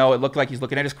not? You know, it looked like he's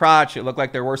looking at his crotch, it looked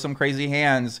like there were some crazy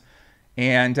hands.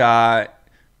 And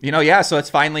you know, yeah, so it's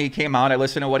finally came out. I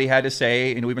listened to what he had to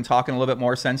say, and we've been talking a little bit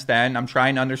more since then. I'm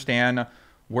trying to understand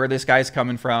where this guy's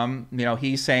coming from. You know,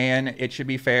 he's saying it should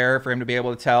be fair for him to be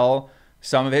able to tell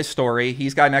some of his story.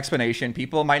 He's got an explanation.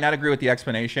 People might not agree with the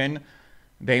explanation.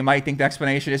 They might think the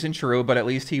explanation isn't true, but at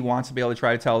least he wants to be able to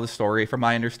try to tell the story from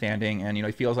my understanding. And, you know,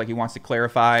 he feels like he wants to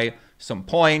clarify some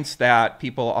points that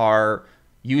people are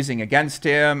using against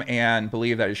him and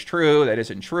believe that is true, that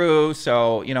isn't true.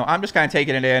 So, you know, I'm just kind of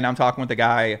taking it in. I'm talking with the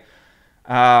guy.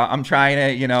 I'm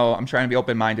trying to be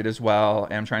open-minded as well,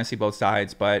 and I'm trying to see both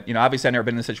sides. But, you know, obviously I've never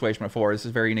been in this situation before. This is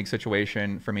a very unique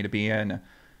situation for me to be in.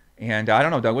 And I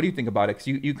don't know, Doug, what do you think about it? Because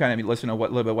you kind of listened to a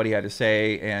little bit what he had to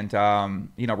say, and,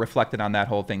 you know, reflected on that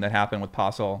whole thing that happened with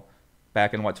Postle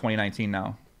back in, 2019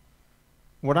 now?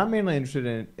 What I'm mainly interested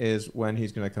in is when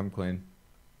he's going to come clean.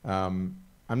 I'm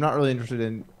not really interested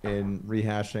in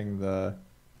rehashing the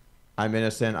I'm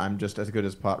innocent, I'm just as good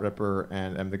as Pot Ripper,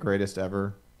 and I'm the greatest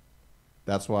ever.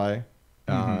 That's why.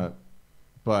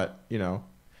 But, you know,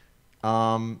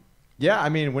 Yeah, I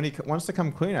mean, when he wants to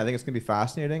come clean, I think it's going to be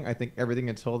fascinating. I think everything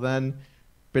until then,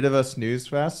 bit of a snooze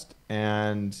fest,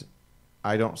 and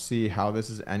I don't see how this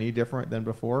is any different than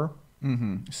before.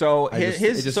 So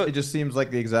it just seems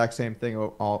like the exact same thing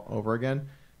all over again.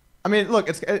 I mean, look,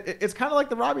 it's kind of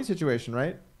like the Robbie situation,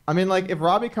 right? I mean, like if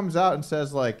Robbie comes out and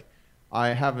says like, I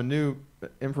have a new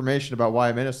information about why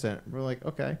I'm innocent, we're like,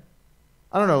 okay,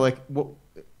 I don't know, like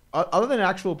other than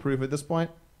actual proof at this point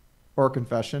or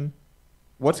confession,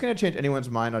 what's going to change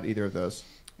anyone's mind on either of those?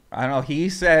 I don't know. He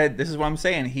said, this is what I'm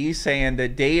saying. He's saying the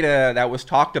data that was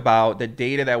talked about, the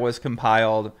data that was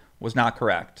compiled was not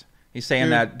correct. He's saying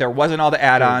that there wasn't all the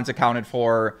add-ons accounted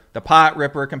for. The pot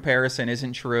ripper comparison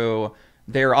isn't true.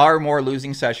 There are more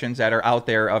losing sessions that are out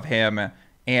there of him.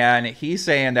 And he's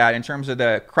saying that in terms of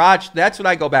the crotch, that's what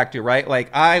I go back to, right?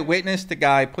 Like I witnessed the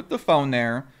guy put the phone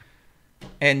there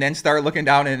and then start looking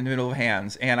down in the middle of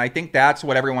hands. And I think that's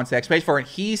what everyone's the explanation for. And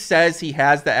he says he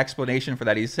has the explanation for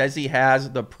that. He says he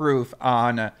has the proof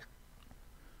on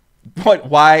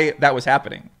why that was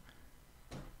happening.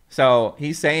 So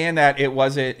he's saying that it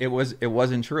wasn't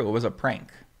true. It was a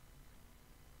prank.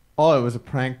 Oh, it was a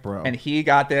prank, bro. And he's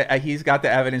got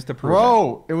the evidence to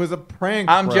prove it was a prank.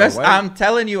 I'm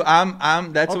telling you,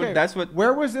 that's what.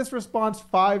 Where was this response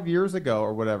 5 years ago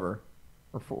or whatever?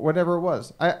 Or whatever it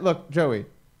was. Look, Joey,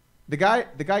 the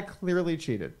guy clearly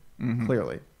cheated.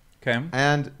 Clearly. Okay.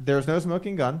 And there's no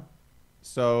smoking gun.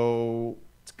 So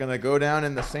it's going to go down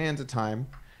in the sands of time.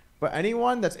 But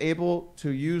anyone that's able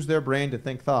to use their brain to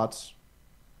think thoughts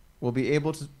will be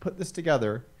able to put this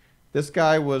together. This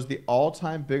guy was the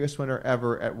all-time biggest winner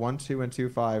ever at 1-2 and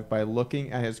 2-5 by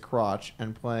looking at his crotch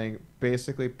and playing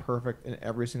basically perfect in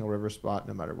every single river spot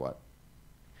no matter what.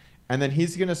 And then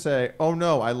he's going to say, oh,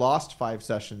 no, I lost 5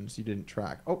 sessions you didn't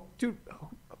track. Oh, dude,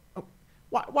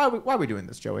 why are we doing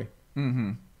this, Joey?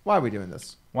 Why are we doing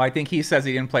this? Well, I think he says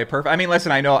he didn't play perfect. I mean,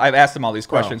 listen, I know I've asked him all these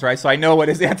questions, right? So I know what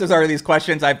his answers are to these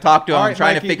questions. I've talked to him. I'm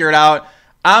trying to figure it out.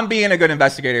 I'm being a good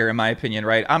investigator, in my opinion,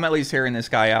 right? I'm at least hearing this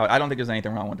guy out. I don't think there's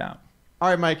anything wrong with that. All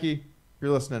right, Mikey,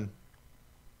 you're listening.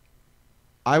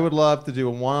 I would love to do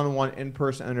a one-on-one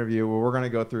in-person interview where we're going to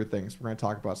go through things. We're going to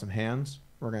talk about some hands.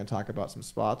 We're going to talk about some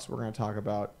spots. We're going to talk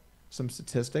about some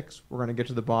statistics. We're going to get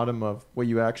to the bottom of what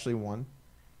you actually won.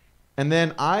 And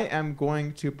then I am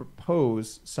going to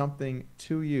propose something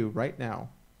to you right now.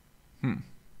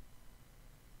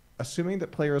 Assuming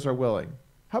that players are willing.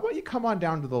 How about you come on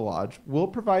down to the lodge? We'll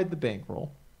provide the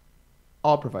bankroll.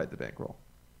 I'll provide the bankroll.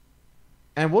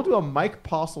 And we'll do a Mike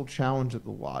Postle challenge at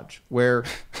the lodge where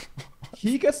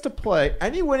he gets to play.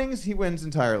 Any winnings, he wins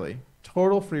entirely.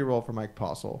 Total free roll for Mike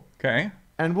Postle. Okay.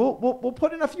 And we'll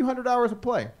put in a few hundred hours of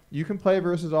play. You can play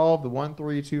versus all of the 1,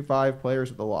 3, 2, 5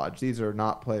 players at the lodge. These are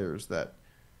not players that...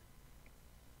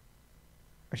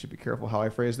 I should be careful how I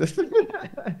phrase this.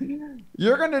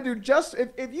 You're going to do just...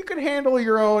 If you can handle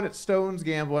your own at Stone's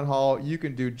Gambling Hall, you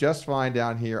can do just fine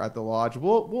down here at the lodge.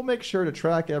 We'll make sure to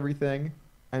track everything,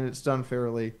 and it's done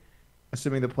fairly,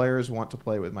 assuming the players want to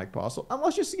play with Mike Postle,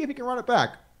 unless you see if he can run it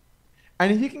back.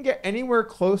 And if he can get anywhere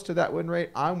close to that win rate,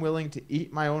 I'm willing to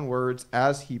eat my own words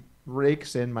as he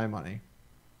rakes in my money.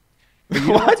 But you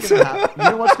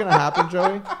know what's going to happen,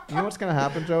 Joey? You know what's going to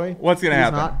happen, Joey? What's going to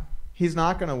happen? He's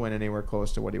not going to win anywhere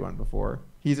close to what he won before.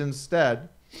 He's instead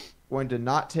going to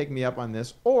not take me up on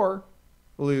this or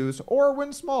lose or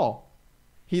win small.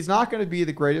 He's not going to be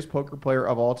the greatest poker player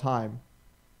of all time.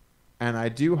 And I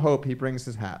do hope he brings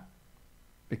his hat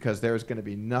because there's going to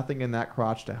be nothing in that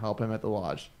crotch to help him at the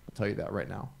lodge. I'll tell you that right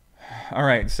now. All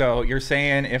right. So you're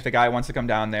saying if the guy wants to come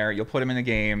down there, you'll put him in the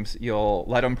games, you'll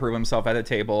let him prove himself at the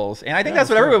tables. And I think that's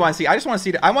what everybody wants to see. I just want to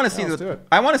see I want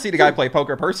to see the guy play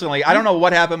poker personally. I don't know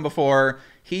what happened before.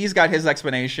 He's got his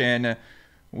explanation.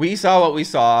 We saw what we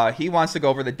saw. He wants to go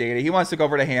over the data. He wants to go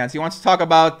over the hands. He wants to talk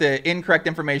about the incorrect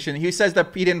information. He says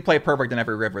that he didn't play perfect in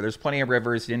every river. There's plenty of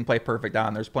rivers he didn't play perfect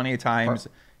on. There's plenty of times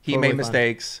he made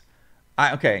mistakes.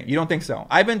 Okay, you don't think so?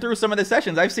 I've been through some of the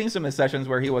sessions. I've seen some of the sessions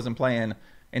where he wasn't playing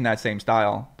in that same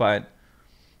style, but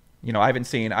you know, I haven't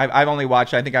seen. I've only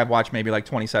watched. I think I've watched maybe like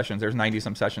 20 sessions. There's 90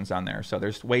 some sessions on there, so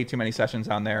there's way too many sessions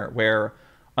on there where,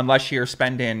 unless you're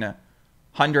spending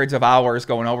hundreds of hours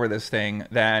going over this thing,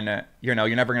 then you know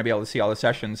you're never gonna be able to see all the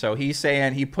sessions. So he's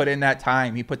saying he put in that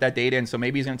time, he put that data in. So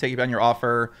maybe he's gonna take you on your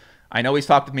offer. I know he's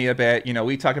talked with me a bit. You know,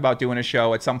 we talked about doing a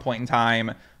show at some point in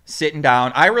time, sitting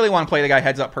down. I really want to play the guy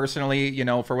heads up personally. You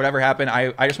know, for whatever happened,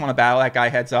 I just want to battle that guy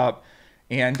heads up.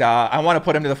 And I want to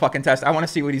put him to the fucking test. I want to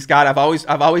see what he's got. I've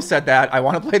always said that. I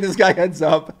want to play this guy heads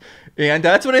up. And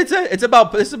that's what it's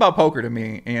about. This is about poker to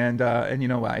me. And you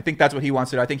know what? I think that's what he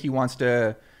wants to do. I think he wants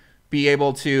to be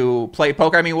able to play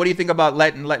poker? I mean, what do you think about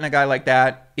letting a guy like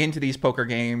that into these poker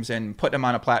games and putting him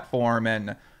on a platform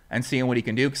and seeing what he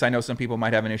can do? Because I know some people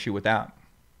might have an issue with that.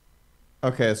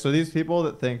 Okay, so these people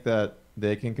that think that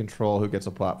they can control who gets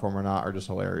a platform or not are just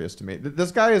hilarious to me.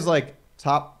 This guy is like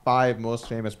top 5 most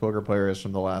famous poker players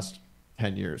from the last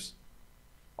 10 years.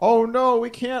 Oh no, we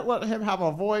can't let him have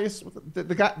a voice. The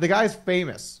guy's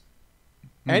famous.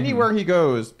 Anywhere he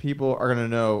goes, people are going to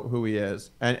know who he is.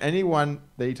 And anyone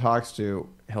that he talks to,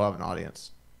 he'll have an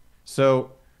audience.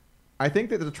 So I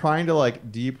think that the trying to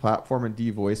like de-platform and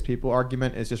de-voice people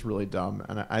argument is just really dumb.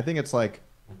 And I think it's like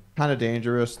kind of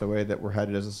dangerous the way that we're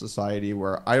headed as a society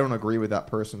where I don't agree with that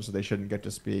person, so they shouldn't get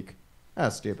to speak.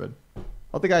 That's stupid.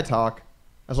 Let the guy talk.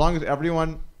 As long as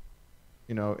everyone,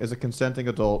 is a consenting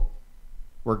adult,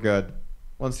 we're good.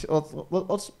 Let's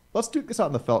do this out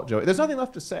in the felt, Joey. There's nothing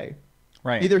left to say.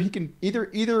 Right. Either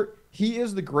he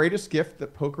is the greatest gift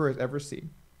that poker has ever seen,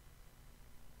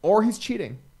 or he's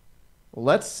cheating.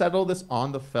 Let's settle this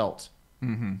on the felt.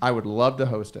 I would love to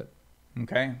host it.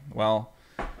 Okay. Well,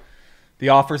 the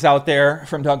offer's out there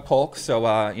from Doug Polk, so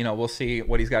we'll see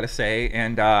what he's got to say.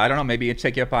 And I don't know, maybe he'll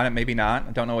check you up on it, maybe not.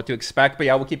 I don't know what to expect, but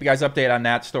yeah, we'll keep you guys updated on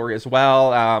that story as well.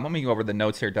 Let me go over the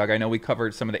notes here, Doug. I know we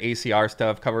covered some of the ACR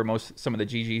stuff, covered some of the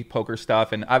GG poker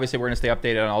stuff, and obviously we're going to stay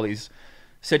updated on all these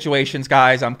situations,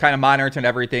 guys. I'm kind of monitoring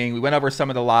everything. We went over some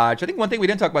of the lodge. I think one thing we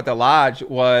didn't talk about the lodge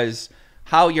was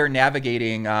how you're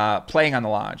navigating playing on the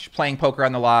lodge, playing poker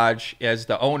on the lodge as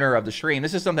the owner of the stream.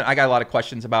 This is something I got a lot of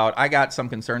questions about. I got some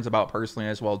concerns about personally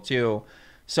as well too.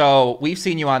 So we've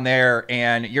seen you on there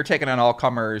and you're taking on all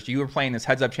comers. You were playing this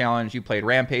heads up challenge. You played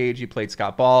Rampage. You played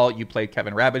Scott Ball. You played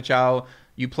Kevin Rabichow.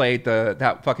 You played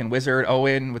that fucking wizard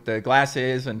Owen with the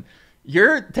glasses, and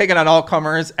you're taking on all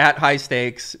comers at high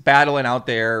stakes, battling out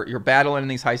there. You're battling in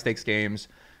these high stakes games.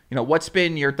 What's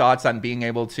been your thoughts on being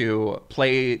able to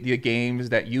play the games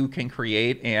that you can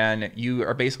create, and you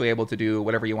are basically able to do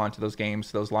whatever you want to those games,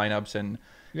 to those lineups, and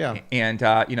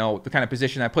the kind of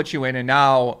position that puts you in. And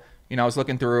now, I was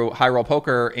looking through High Roll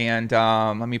Poker, and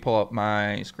let me pull up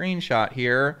my screenshot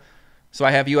here. So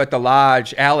I have you at the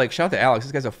lodge. Alex, shout out to Alex.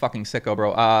 This guy's a fucking sicko,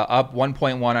 bro. Up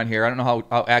 1.1 on here. I don't know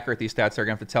how accurate these stats are.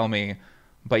 Going to have to tell me.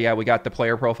 But yeah, we got the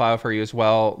player profile for you as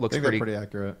well. Looks pretty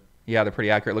accurate. Yeah, they're pretty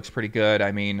accurate. Looks pretty good.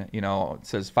 I mean, it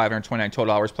says 529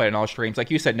 total hours played in all streams.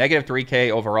 Like you said, negative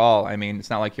 3K overall. I mean, it's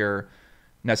not like you're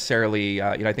necessarily,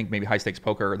 I think maybe high stakes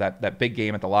poker, that big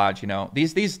game at the lodge,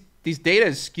 These data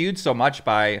is skewed so much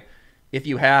by if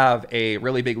you have a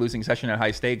really big losing session at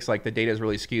high stakes, like the data is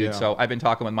really skewed. Yeah. So I've been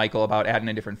talking with Michael about adding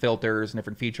in different filters and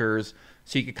different features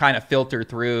so you could kind of filter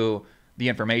through the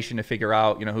information to figure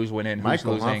out, who's winning, who's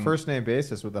losing. Michael, on first name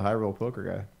basis with the High Roll Poker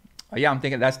guy. Yeah, I'm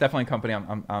thinking that's definitely a company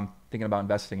I'm thinking about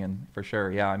investing in for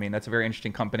sure. Yeah, I mean, that's a very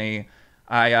interesting company.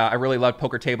 I really loved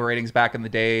poker table ratings back in the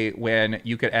day when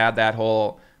you could add that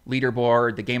whole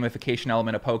leaderboard, the gamification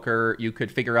element of poker. You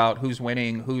could figure out who's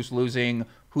winning, who's losing,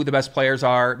 who the best players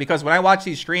are. Because when I watch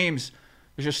these streams,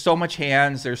 there's just so much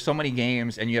hands, there's so many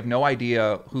games, and you have no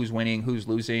idea who's winning, who's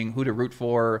losing, who to root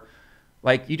for.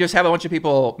 Like, you just have a bunch of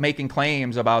people making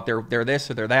claims about they're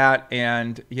this or they're that.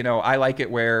 And, I like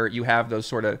it where you have those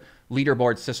sort of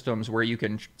leaderboard systems where you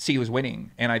can see who's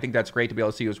winning. And I think that's great to be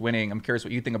able to see who's winning. I'm curious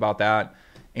what you think about that.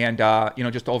 And,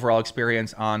 just overall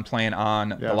experience on playing on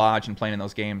the lodge and playing in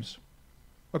those games.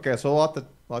 Okay, so a lot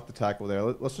to tackle there.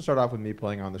 Let's just start off with me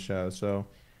playing on the show. So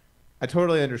I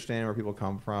totally understand where people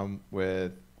come from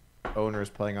with owners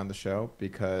playing on the show,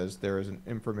 because there is an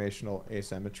informational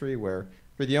asymmetry where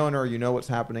for the owner, you know what's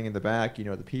happening in the back, you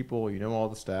know the people, you know all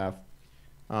the staff.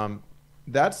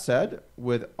 That said,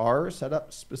 with our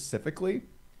setup specifically,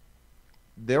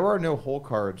 there are no hole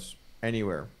cards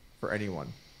anywhere for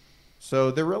anyone. So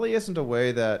there really isn't a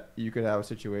way that you could have a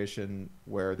situation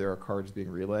where there are cards being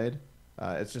relayed.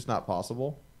 It's just not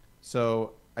possible.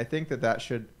 So I think that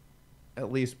should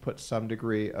at least put some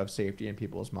degree of safety in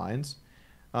people's minds.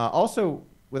 Also,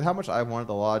 with how much I wanted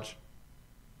the lodge,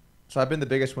 so I've been the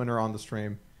biggest winner on the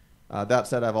stream. That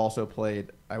said, I've also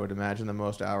played, I would imagine, the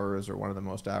most hours or one of the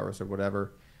most hours or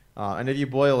whatever. And if you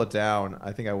boil it down,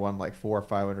 I think I won like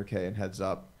 400 or 500K in heads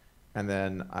up. And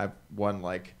then I've won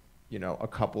like, a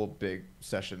couple big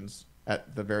sessions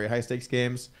at the very high stakes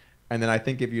games. And then I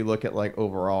think if you look at like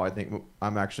overall, I think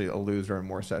I'm actually a loser in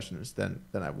more sessions than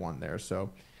I've won there.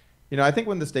 So, I think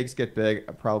when the stakes get big,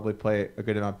 I probably play a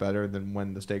good amount better than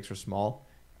when the stakes are small.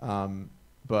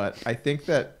 But I think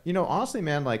that, honestly,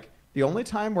 man, like the only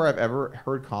time where I've ever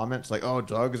heard comments like, oh,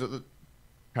 Doug, is it the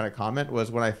kind of comment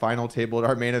was when I final tabled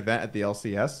our main event at the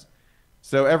LCS.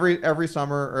 So every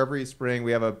summer or every spring,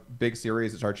 we have a big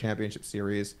series. It's our championship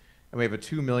series. and we have a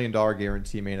 $2 million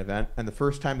guarantee main event. And the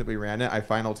first time that we ran it, I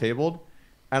final tabled.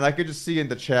 And I could just see in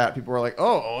the chat, people were like,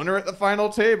 oh, owner at the final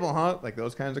table, huh? Like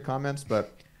those kinds of comments.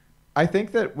 But I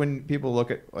think that when people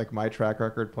look at like my track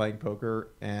record playing poker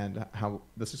and how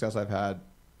the success I've had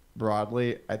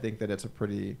broadly, I think that it's a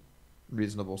pretty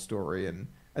reasonable story. And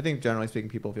I think generally speaking,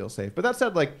 people feel safe. But that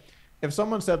said, like, if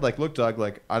someone said like, look, Doug,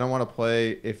 like, I don't want to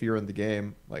play if you're in the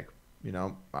game, like, you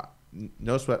know,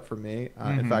 no sweat for me.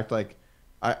 In fact, like,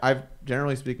 I've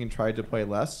generally speaking tried to play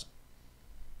less.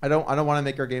 I don't want to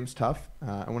make our games tough.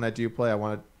 And when I do play, I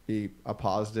want to be a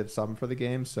positive sum for the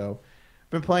game. So I've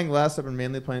been playing less. I've been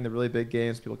mainly playing the really big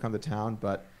games. People come to town.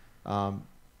 But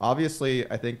obviously,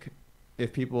 I think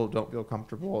if people don't feel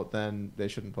comfortable, then they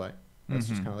shouldn't play. That's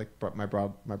just kind of like my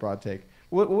broad take.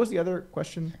 What was the other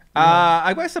question?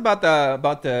 I guess about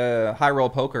the high roll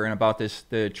poker and about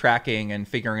the tracking and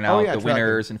figuring out the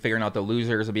winners and figuring out the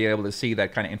losers and being able to see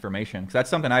that kind of information. Because that's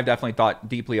something I've definitely thought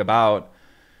deeply about.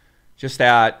 Just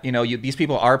that, you know, these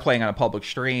people are playing on a public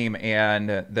stream, and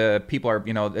the people are,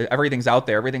 you know, everything's out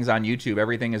there, everything's on YouTube,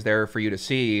 everything is there for you to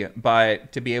see.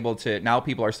 But to be able to, now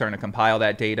people are starting to compile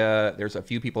that data. There's a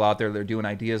few people out there that are doing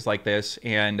ideas like this,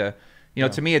 and you know,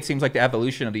 to me, it seems like the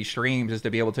evolution of these streams is to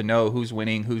be able to know who's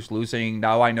winning, who's losing.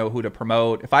 Now I know who to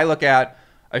promote. If I look at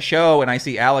a show and I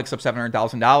see Alex up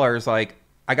 $700,000, like,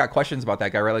 I got questions about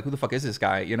that guy, right? Like, who the fuck is this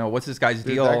guy? You know, what's this guy's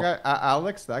deal? That guy,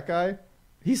 Alex, that guy.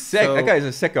 He's sick. So, that guy's a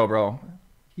sicko, bro.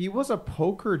 He was a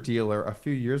poker dealer a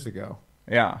few years ago.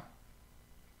 Yeah.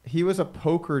 He was a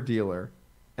poker dealer,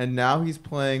 and now he's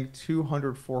playing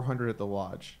 200, 400 at the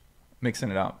lodge.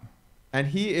 Mixing it up. And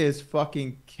he is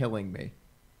fucking killing me.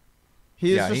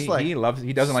 He is just like, he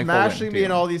doesn't like smashing me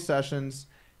in all these sessions.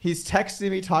 He's texting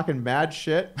me talking mad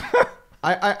shit.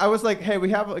 I was like, hey,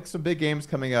 we have like some big games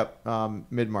coming up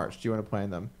mid-March. Do you want to play in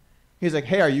them? He's like,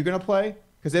 hey, are you going to play?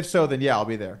 Because if so, then yeah, I'll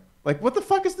be there. Like, what the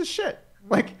fuck is this shit?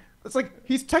 Like, it's like,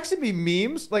 he's texting me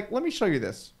memes. Like, let me show you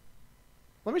this.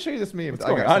 Let me show you this meme. What's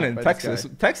going on in Texas?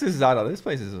 Texas is out of this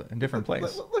place is a different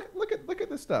place. Look at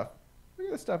this stuff. Look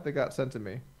at the stuff that got sent to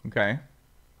me. Okay. I'm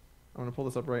gonna pull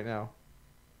this up right now.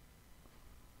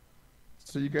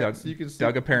 So you can see.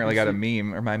 Doug apparently got a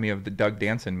meme. Remind me of the Doug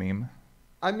Danson meme.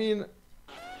 I mean,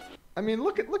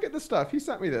 look at this stuff. He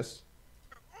sent me this.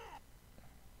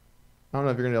 I don't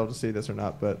know if you're gonna be able to see this or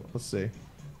not, but let's see.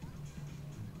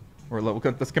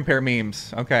 Let's compare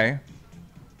memes. Okay.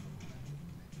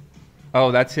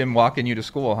 Oh, that's him walking you to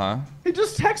school, huh? He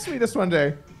just texted me this one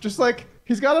day. Just like,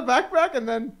 he's got a backpack, and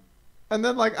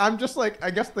then like, I'm just like, I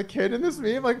guess the kid in this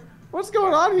meme, like, what's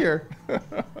going on here?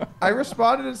 I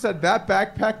responded and said, that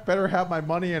backpack better have my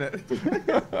money in it.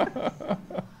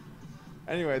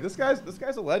 Anyway, this guy's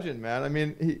a legend, man. I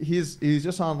mean, he's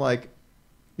just on like,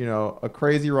 you know, a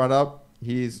crazy run up.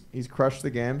 He's crushed the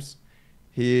games.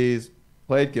 He's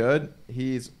played good.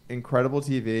 He's incredible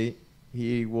TV.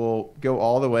 He will go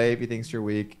all the way if he thinks you're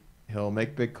weak. He'll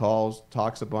make big calls,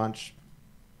 talks a bunch.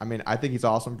 I mean, I think he's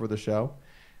awesome for the show.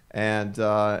 And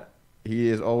he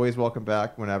is always welcome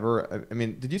back whenever. I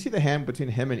mean, did you see the hand between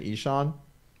him and Ishan?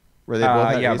 Where they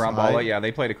both had Brambala, yeah,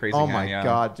 they played a crazy hand. Oh my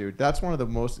god, dude. That's one of the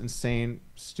most insane,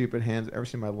 stupid hands I've ever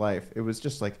seen in my life. It was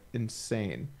just like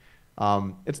insane.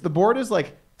 The board is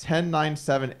like 10, 9,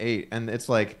 7, 8, and it's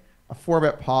like a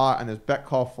 4-bet pot, and there's bet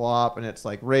call flop, and it's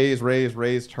like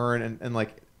raise, turn, and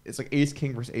like it's like ace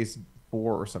king versus ace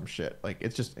 4 or some shit. Like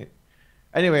it's just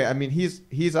anyway. I mean,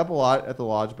 he's up a lot at the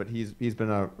lodge, but he's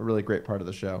been a really great part of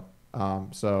the show.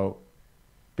 But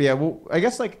yeah, well, I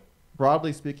guess like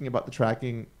broadly speaking about the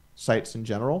tracking sites in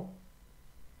general.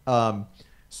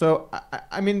 So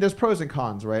I mean, there's pros and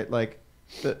cons, right? Like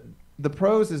the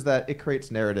pros is that it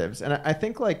creates narratives, and I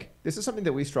think like this is something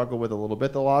that we struggle with a little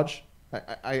bit. The lodge.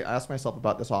 I ask myself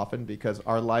about this often because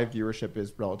our live viewership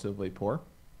is relatively poor.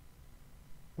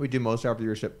 We do most of our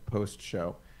viewership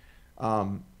post-show.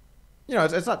 You know,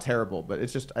 it's not terrible, but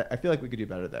it's just I feel like we could do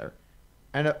better there.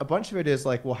 And a bunch of it is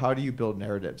like, well, how do you build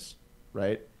narratives,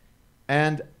 right?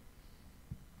 And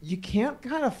you can't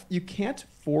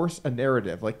force a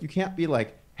narrative. Like, you can't be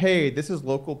like, hey, this is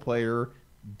local player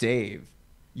Dave.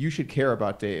 You should care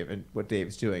about Dave and what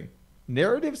Dave's doing.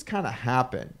 Narratives kind of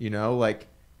happen, you know, like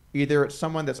either it's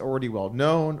someone that's already well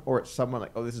known, or it's someone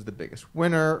like, oh, this is the biggest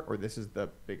winner, or this is the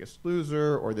biggest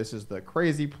loser, or this is the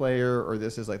crazy player, or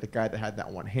this is like the guy that had that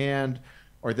one hand,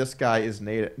 or this guy is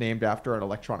named after an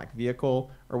electronic vehicle,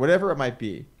 or whatever it might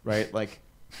be, right? Like,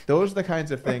 those are the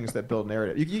kinds of things that build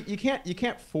narrative. You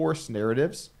can't force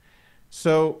narratives.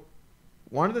 So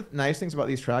one of the nice things about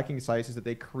these tracking sites is that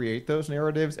they create those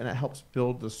narratives, and it helps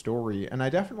build the story. And I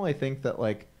definitely think that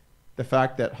like the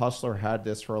fact that Hustler had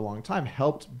this for a long time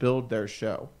helped build their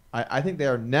show, I think they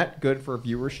are net good for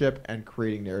viewership and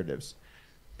creating narratives.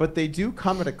 But they do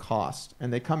come at a cost,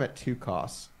 and they come at 2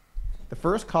 costs. The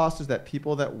first cost is that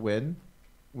people that win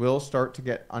will start to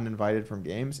get uninvited from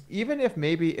games, even if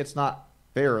maybe it's not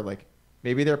fair. Like,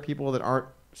 maybe there are people that aren't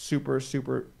super,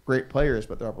 super great players,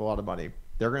 but they're up a lot of money.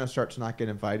 They're going to start to not get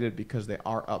invited because they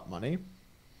are up money.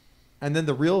 And then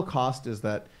the real cost is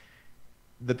that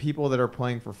the people that are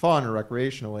playing for fun or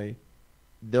recreationally,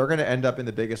 they're going to end up in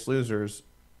the biggest losers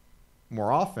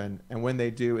more often. And when they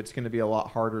do, it's going to be a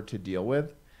lot harder to deal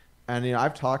with. And, you know,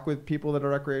 I've talked with people that are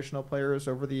recreational players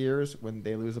over the years when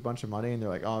they lose a bunch of money and they're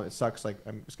like, oh, it sucks. Like,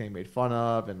 I'm just getting made fun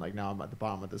of. And, like, now I'm at the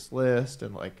bottom of this list.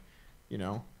 And, like, you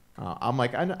know, I'm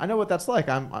like, I know what that's like.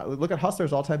 Look at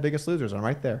Hustler's all-time biggest losers. I'm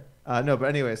right there. No, but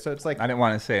anyway, so it's like. I didn't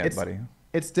want to say it, buddy.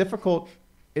 It's difficult.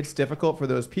 It's difficult for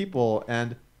those people.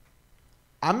 And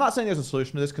I'm not saying there's a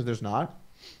solution to this because there's not.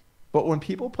 But when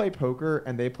people play poker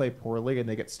and they play poorly and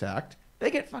they get stacked,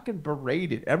 they get fucking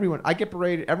berated. I get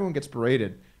berated. Everyone gets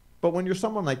berated. But when you're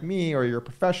someone like me, or you're a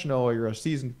professional, or you're a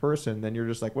seasoned person, then you're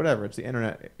just like, whatever, it's the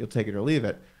internet, you'll take it or leave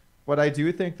it. But I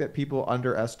do think that people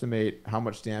underestimate how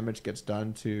much damage gets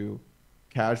done to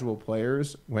casual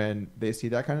players when they see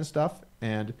that kind of stuff.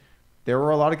 And there were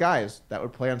a lot of guys that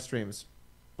would play on streams,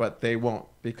 but they won't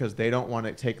because they don't want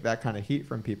to take that kind of heat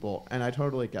from people. And I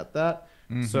totally get that.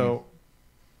 Mm-hmm. So,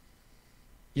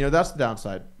 you know, that's the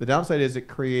downside. The downside is it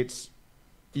creates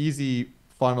easy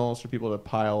funnels for people to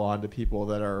pile on to people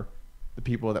that are the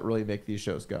people that really make these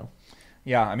shows go.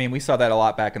 Yeah, I mean, we saw that a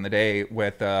lot back in the day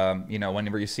with, you know,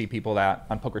 whenever you see people that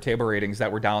on poker table ratings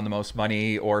that were down the most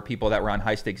money, or people that were on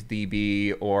high stakes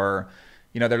DB, or,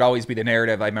 you know, there'd always be the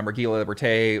narrative. I remember Guy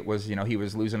Liberté was, you know, he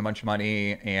was losing a bunch of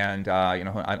money, and, you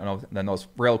know, I don't know, then those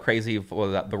real crazy,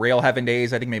 the Rail Heaven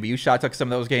days, I think maybe you took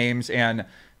some of those games, and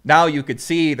now you could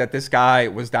see that this guy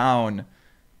was down.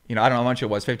 You know, I don't know how much it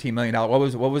was, $15 million.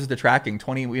 What was the tracking?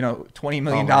 $20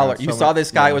 million. Oh, you saw this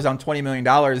guy was on $20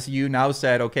 million. You now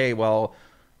said, okay, well,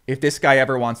 if this guy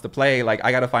ever wants to play, like,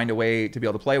 I got to find a way to be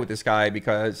able to play with this guy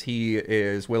because he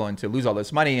is willing to lose all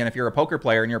this money. And if you're a poker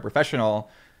player and you're a professional,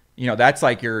 you know, that's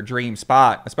like your dream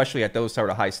spot, especially at those sort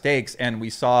of high stakes. And we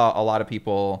saw a lot of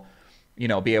people, you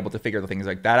know, be able to figure things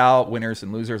like that out, winners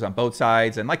and losers on both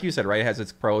sides. And like you said, right, it has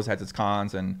its pros, has its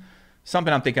cons, and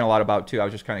something I'm thinking a lot about too. I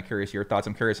was just kind of curious your thoughts.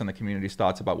 I'm curious on the community's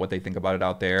thoughts about what they think about it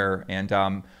out there. And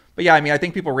but yeah, I mean, I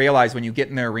think people realize when you get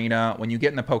in the arena, when you get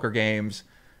in the poker games,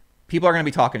 people are going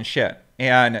to be talking shit.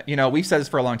 And, you know, we've said this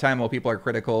for a long time. Well, people are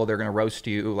critical. They're going to roast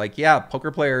you. Like, yeah, poker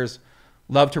players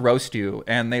love to roast you,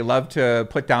 and they love to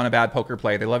put down a bad poker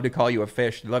play. They love to call you a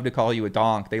fish. They love to call you a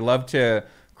donk. They love to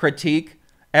critique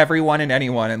everyone and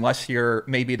anyone unless you're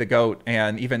maybe the GOAT.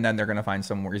 And even then they're going to find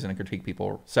some reason to critique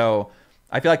people. So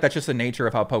I feel like that's just the nature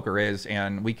of how poker is,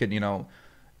 and we could, you know,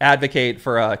 advocate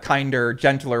for a kinder,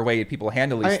 gentler way people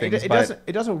handle these things.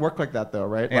 It doesn't work like that, though,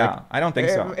 right? Yeah, like, I don't think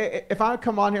so. If I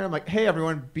come on here and I'm like, hey,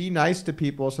 everyone, be nice to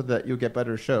people so that you'll get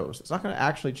better shows, it's not going to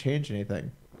actually change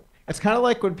anything. It's kind of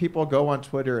like when people go on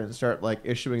Twitter and start, like,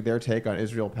 issuing their take on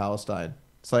Israel-Palestine.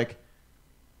 It's like,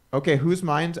 okay, whose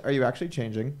minds are you actually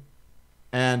changing?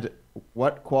 And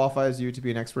what qualifies you to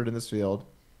be an expert in this field?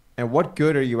 And what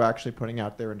good are you actually putting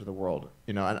out there into the world?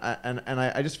 You know, and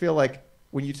I just feel like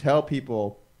when you tell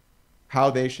people how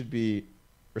they should be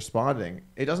responding,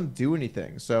 it doesn't do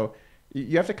anything. So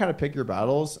you have to kind of pick your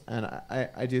battles. And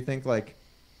I do think, like,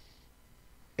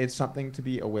 it's something to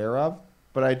be aware of.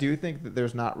 But I do think that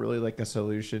there's not really, like, a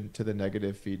solution to the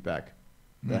negative feedback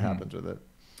that happens with it.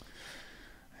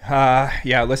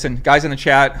 Yeah, listen, guys in the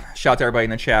chat, shout out to everybody in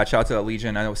the chat. Shout out to the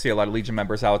Legion. I know we see a lot of Legion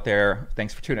members out there.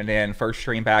 Thanks for tuning in. First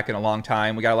stream back in a long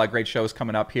time. We got a lot of great shows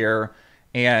coming up here.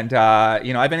 And,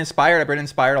 you know, I've been inspired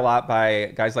a lot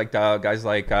by guys like Doug, guys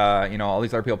like, you know, all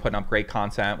these other people putting up great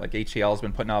content. Like HCL has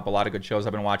been putting up a lot of good shows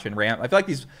I've been watching. I feel like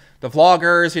the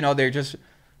vloggers, you know, they just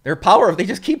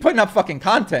keep putting up fucking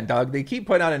content, Doug. They keep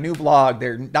putting out a new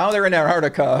vlog. Now they're in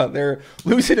Antarctica. They're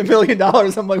losing $1 million.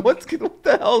 I'm like, what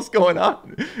the hell's going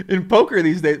on in poker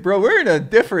these days? Bro, we're in a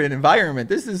different environment.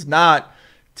 This is not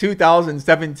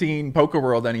 2017 poker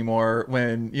world anymore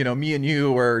when, you know, me and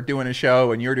you were doing a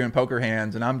show and you're doing poker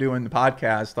hands and I'm doing the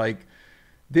podcast. Like,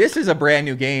 this is a brand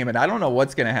new game, and I don't know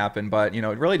what's going to happen, but, you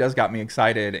know, it really does got me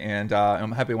excited. And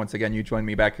I'm happy once again you joined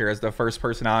me back here as the first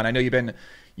person on. I know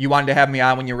you wanted to have me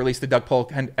on when you released the Doug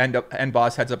Polk and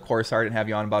Boss Heads Up course. Sorry I didn't have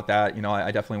you on about that. You know,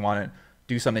 I definitely want to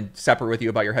do something separate with you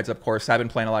about your Heads Up course. I've been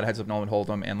playing a lot of Heads Up Nolan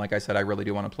Hold'em, and like I said, I really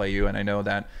do want to play you, and I know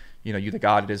that, you know, you the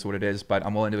god, it is what it is, but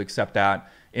I'm willing to accept that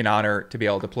in honor to be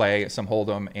able to play some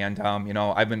Hold'em. And, you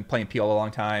know, I've been playing PL a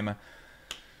long time.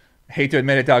 Hate to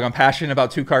admit it, Doug. I'm passionate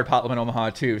about 2-card Pot Limit Omaha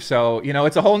too. So, you know,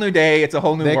 it's a whole new day. It's a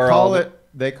whole new world.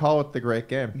 They call it the great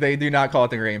game. They do not call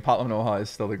it the great game. Pot Limit Omaha is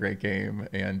still the great game.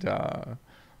 And,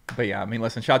 but yeah, I mean,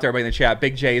 listen, shout out to everybody in the chat.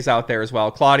 Big J's out there as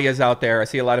well. Claudia's out there. I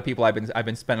see a lot of people I've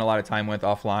been spending a lot of time with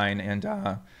offline.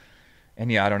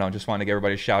 And yeah, I don't know. Just wanted to give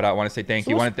everybody a shout out. I want to say thank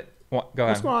you. Go ahead.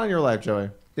 What's going on in your life, Joey?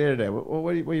 Day to day,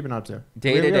 what have you been up to?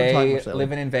 Day to day,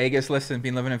 living in Vegas. Listen,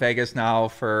 been living in Vegas now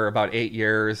for about 8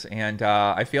 years, and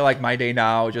I feel like my day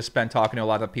now just spent talking to a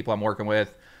lot of people I'm working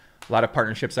with, a lot of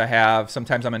partnerships I have.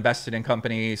 Sometimes I'm invested in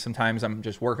companies, sometimes I'm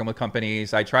just working with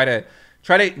companies. I try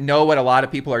to know what a lot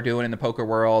of people are doing in the poker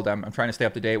world. I'm trying to stay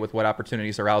up to date with what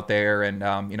opportunities are out there,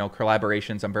 and you know,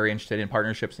 collaborations. I'm very interested in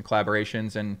partnerships and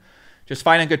collaborations, and just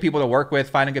finding good people to work with,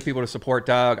 finding good people to support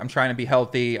Doug. I'm trying to be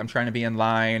healthy. I'm trying to be in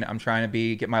line. I'm trying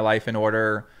to get my life in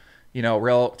order, you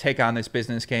know, take on this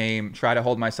business game, try to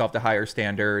hold myself to higher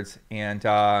standards, and,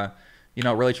 you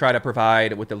know, really try to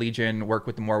provide with the Legion,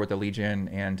 work more with the Legion,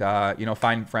 and, you know,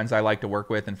 find friends I like to work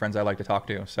with and friends I like to talk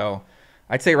to. So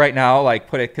I'd say right now, like,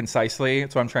 put it concisely.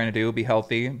 That's what I'm trying to do, be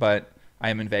healthy, but I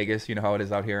am in Vegas. You know how it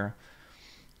is out here.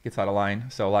 Gets out of line,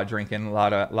 so a lot of drinking, a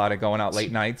lot of going out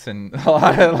late nights, and a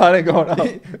lot of going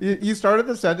out. You started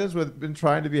the sentence with "been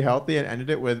trying to be healthy" and ended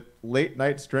it with "late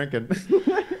nights drinking."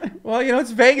 Well, you know,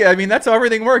 it's Vegas. I mean, that's how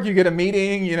everything works. You get a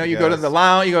meeting, you know, you go to the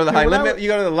lounge, you go to the high limit, you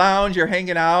go to the lounge, you're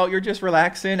hanging out, you're just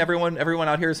relaxing. Everyone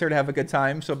out here is here to have a good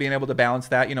time. So being able to balance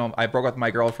that, you know, I broke up with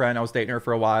my girlfriend. I was dating her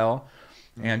for a while,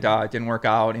 and it didn't work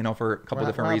out, you know, for a couple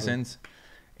different reasons.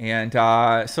 And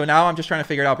so now I'm just trying to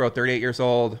figure it out, bro. 38 years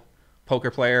old.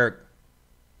 Poker player.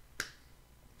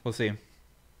 We'll see.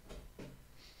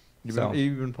 You've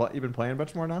been playing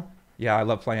much more now? Yeah, I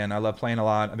love playing. I love playing a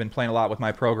lot. I've been playing a lot with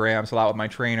my programs, a lot with my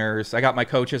trainers. I got my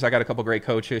coaches. I got a couple great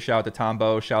coaches. Shout out to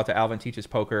Tombo. Shout out to Alvin Teaches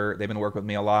Poker. They've been working with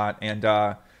me a lot. And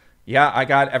yeah, I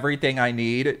got everything I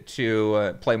need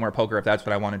to play more poker if that's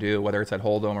what I want to do, whether it's at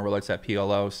Hold'em or whether it's at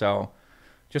PLO. So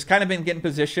just kind of been getting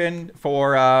positioned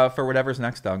for whatever's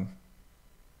next, Doug.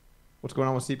 What's going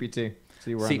on with CPT?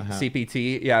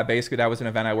 CPT, yeah, basically that was an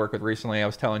event I worked with recently. I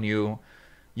was telling you,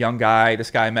 young guy,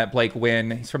 this guy met Blake Wynn.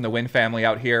 He's from the Wynn family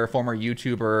out here, former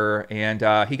YouTuber,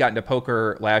 and he got into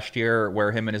poker last year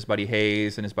where him and his buddy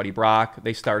Hayes and his buddy Brock,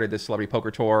 they started this celebrity poker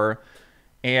tour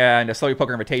and a celebrity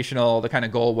poker invitational. The kind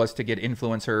of goal was to get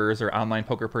influencers or online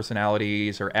poker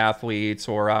personalities or athletes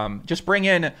or just bring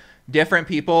in different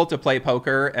people to play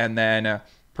poker and then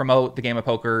promote the game of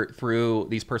poker through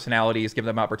these personalities, give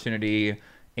them opportunity.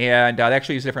 And they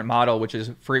actually use a different model, which is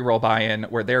free roll buy-in,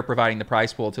 where they're providing the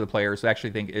prize pool to the players. So I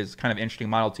actually think is kind of an interesting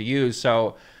model to use.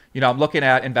 So, you know, I'm looking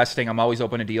at investing. I'm always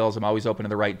open to deals. I'm always open to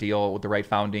the right deal with the right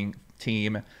founding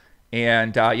team.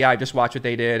 And yeah, I just watched what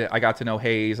they did. I got to know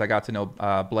Hayes. I got to know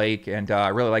Blake. And I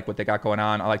really like what they got going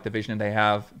on. I like the vision they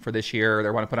have for this year. They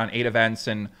want to put on 8 events.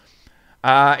 And,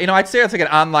 you know, I'd say it's like an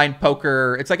online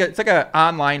poker. It's like an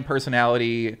online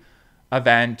personality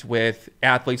event with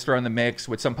athletes thrown in the mix,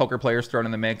 with some poker players thrown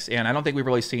in the mix, and I don't think we've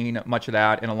really seen much of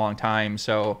that in a long time.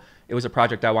 So it was a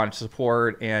project I wanted to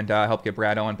support and help get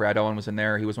Brad Owen. Brad Owen was in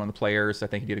there. He was one of the players. I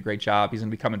think he did a great job. He's going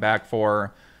to be coming back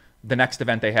for the next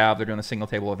event they have. They're doing a single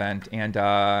table event, and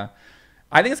I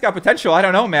think it's got potential. I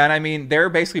don't know, man. I mean, they're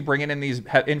basically bringing in these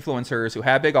influencers who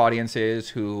have big audiences,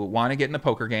 who want to get in the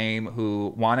poker game,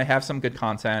 who want to have some good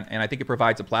content, and I think it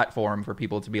provides a platform for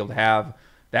people to be able to have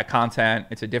that content.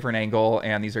 It's a different angle,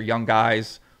 and these are young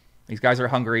guys. These guys are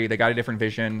hungry. They got a different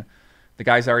vision. The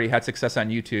guys already had success on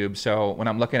YouTube. So when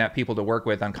I'm looking at people to work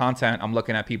with on content, I'm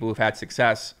looking at people who've had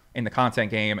success in the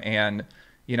content game. And,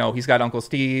 you know, he's got Uncle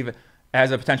Steve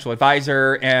as a potential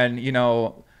advisor. And, you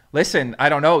know, listen, I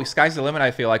don't know. Sky's the limit,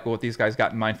 I feel like, what these guys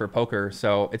got in mind for poker.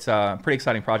 So it's a pretty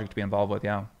exciting project to be involved with,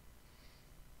 yeah.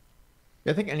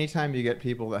 I think anytime you get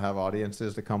people that have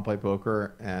audiences to come play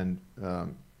poker and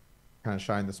kind of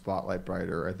shine the spotlight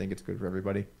brighter, I think it's good for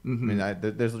everybody. Mm-hmm. I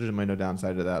mean, there's legitimately no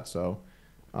downside to that. So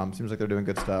seems like they're doing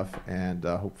good stuff, and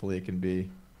hopefully it can be, you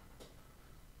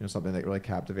know, something that really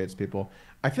captivates people.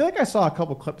 I feel like I saw a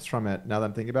couple clips from it now that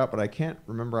I'm thinking about, but I can't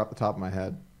remember off the top of my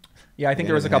head. Yeah, I think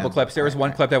there was a couple clips. There was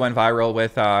one clip that went viral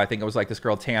with, I think it was like this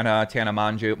girl, Tana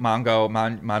Mongo, I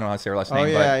don't know how to say her last name. Oh,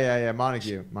 yeah,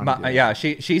 Montague. Yeah,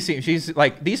 she's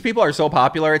like, these people are so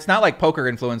popular. It's not like poker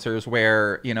influencers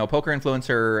where, you know, poker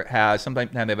influencer has,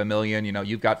 sometimes they have 1 million, you know,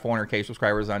 you've got 400K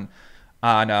subscribers on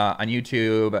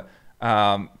YouTube.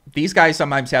 These guys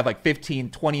sometimes have like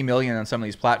 15, 20 million on some of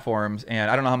these platforms.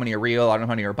 And I don't know how many are real. I don't know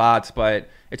how many are bots, but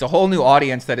it's a whole new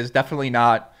audience that is definitely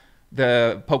not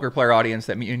the poker player audience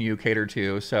that me and you cater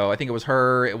to. So I think it was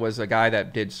her. It was a guy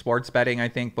that did sports betting, I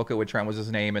think. Book It with Trent was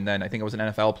his name. And then I think it was an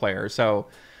NFL player. So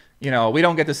we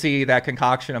don't get to see that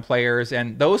concoction of players,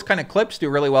 and those kind of clips do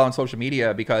really well on social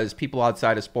media because people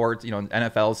outside of sports,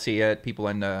 NFL see it, people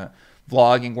in the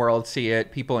vlogging world see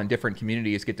it, people in different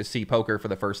communities get to see poker for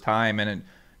the first time, and it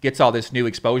gets all this new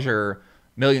exposure,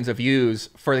 millions of views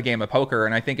for the game of poker.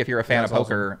 And I think if you're a fan of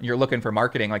poker, and you're looking for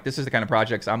marketing, like this is the kind of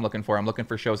projects I'm looking for. I'm looking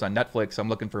for shows on Netflix. I'm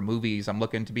looking for movies. I'm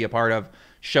looking to be a part of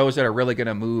shows that are really going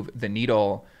to move the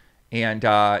needle. And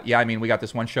yeah, I mean, we got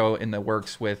this one show in the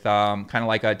works with kind of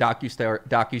like a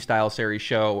docu-style series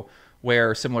show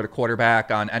where similar to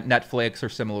Quarterback on Netflix or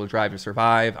similar to Drive to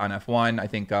Survive on F1. I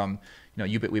think,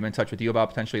 we've been in touch with you about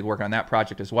potentially working on that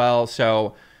project as well.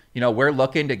 So, we're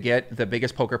looking to get the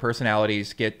biggest poker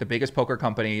personalities, get the biggest poker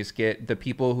companies, get the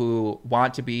people who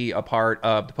want to be a part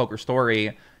of the poker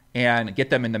story and get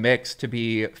them in the mix to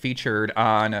be featured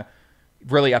on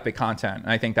really epic content.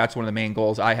 And I think that's one of the main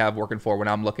goals I have working for when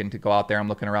I'm looking to go out there. I'm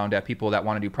looking around at people that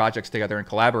want to do projects together and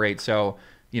collaborate. So,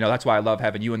 that's why I love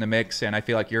having you in the mix. And I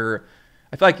feel like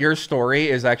your story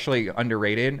is actually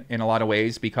underrated in a lot of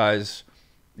ways because,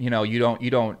 you can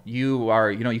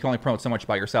only promote so much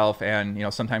by yourself.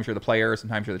 And, sometimes you're the player,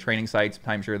 sometimes you're the training site,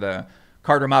 sometimes you're the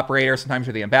card room operator, sometimes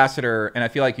you're the ambassador. And I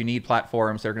feel like you need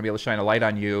platforms that are going to be able to shine a light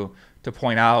on you to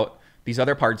point out these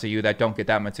other parts of you that don't get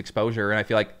that much exposure. And I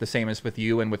feel like the same is with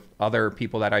you and with other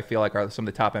people that I feel like are some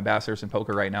of the top ambassadors in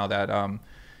poker right now that, I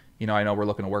know we're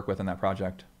looking to work with in that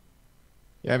project.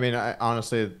 Yeah, I mean,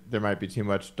 honestly, there might be too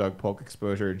much Doug Polk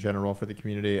exposure in general for the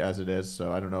community as it is.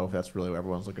 So I don't know if that's really what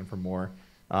everyone's looking for more.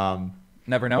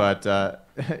 Never know. But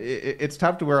it's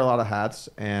tough to wear a lot of hats,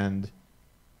 and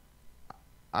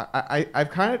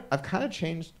I've kind of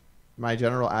changed my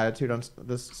general attitude on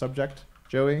this subject,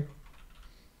 Joey.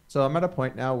 So I'm at a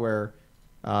point now where,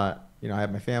 I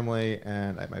have my family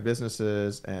and I have my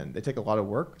businesses, and they take a lot of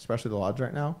work, especially the lodge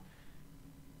right now.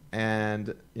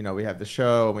 And, we have the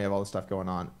show and we have all this stuff going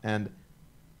on. And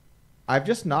I've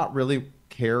just not really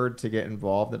cared to get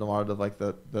involved in a lot of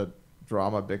the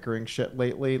drama bickering shit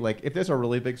lately. Like if there's a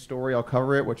really big story, I'll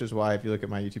cover it, which is why if you look at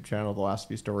my YouTube channel, the last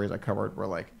few stories I covered were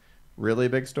like really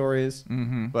big stories.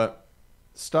 Mm-hmm. But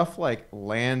stuff like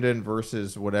Landon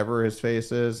versus whatever his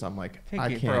face is, I'm like,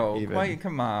 I can't even.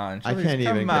 Come on. I can't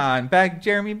even. Come on.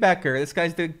 Jeremy Becker. This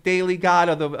guy's the daily god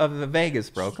of the Vegas,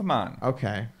 bro. Come on.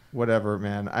 Okay. Whatever,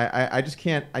 man. I just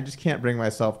can't bring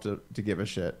myself to give a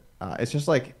shit. It's just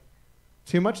like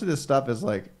too much of this stuff is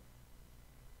like,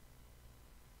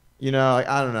 like,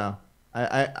 I don't know.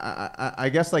 I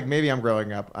guess like maybe I'm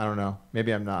growing up. I don't know.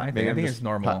 Maybe I'm not. I think it's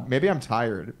normal. Maybe I'm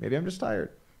tired. Maybe I'm just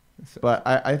tired. But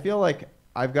I feel like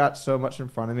I've got so much in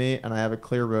front of me, and I have a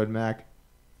clear roadmap,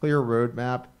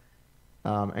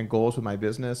 and goals with my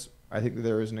business. I think that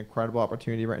there is an incredible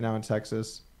opportunity right now in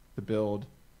Texas to build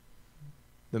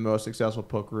the most successful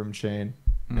poker room chain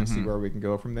and see where we can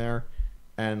go from there.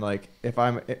 And like, if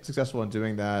I'm successful in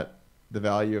doing that, the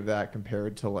value of that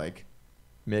compared to like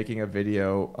making a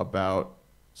video about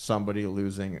somebody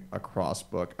losing a cross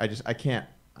book, I can't.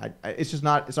 It's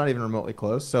not even remotely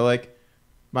close. So like,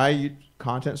 my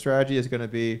content strategy is going to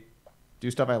be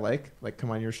do stuff I like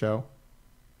come on your show,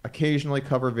 occasionally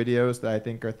cover videos that I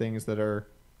think are things that are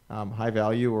high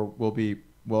value or will be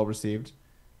well received,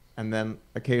 and then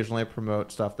occasionally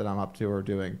promote stuff that I'm up to or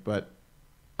doing. But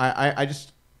I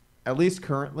just, at least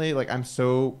currently, like I'm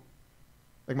so,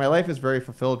 like my life is very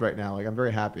fulfilled right now. Like I'm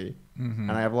very happy, and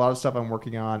I have a lot of stuff I'm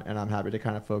working on, and I'm happy to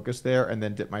kind of focus there and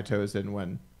then dip my toes in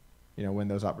when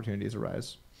those opportunities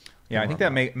arise. Yeah, I think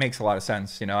that makes a lot of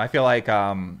sense. I feel like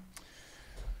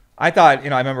I thought,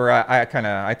 I remember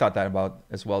I thought that about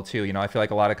as well too. I feel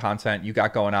like a lot of content you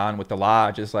got going on with the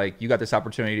lodge is like you got this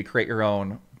opportunity to create your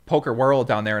own poker world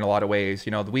down there in a lot of ways.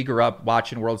 We grew up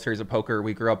watching World Series of Poker.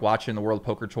 We grew up watching the World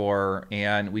Poker Tour,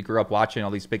 and we grew up watching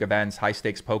all these big events, high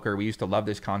stakes poker. We used to love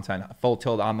this content, Full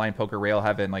Tilt, Online Poker, Rail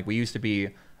Heaven. Like we used to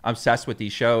be obsessed with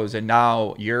these shows, and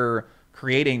now you're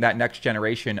creating that next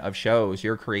generation of shows.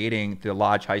 You're creating the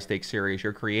Lodge High Stakes series.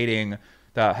 You're creating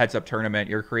the Heads Up tournament.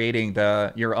 You're creating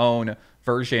your own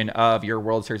version of your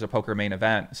World Series of Poker main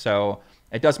event. So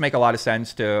it does make a lot of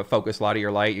sense to focus a lot of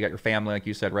your light. You got your family, like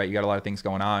you said, right? You got a lot of things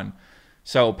going on.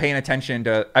 So paying attention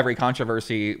to every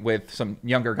controversy with some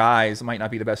younger guys might not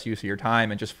be the best use of your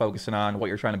time, and just focusing on what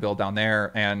you're trying to build down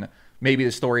there. And maybe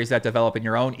the stories that develop in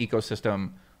your own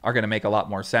ecosystem are going to make a lot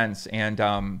more sense. And,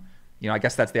 I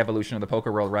guess that's the evolution of the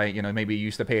poker world, right? Maybe you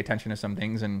used to pay attention to some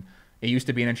things and it used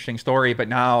to be an interesting story, but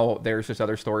now there's just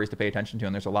other stories to pay attention to,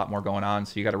 and there's a lot more going on.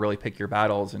 So you got to really pick your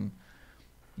battles, and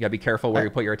you got to be careful where you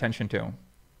put your attention to.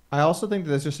 I also think that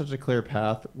there's just such a clear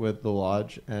path with the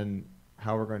lodge and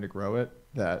how we're going to grow it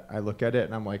that I look at it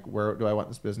and I'm like, where do I want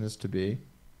this business to be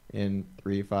in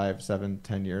 3, 5, 7,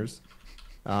 10 years?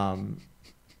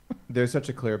 there's such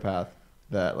a clear path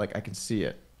that like I can see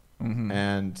it.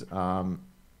 And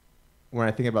when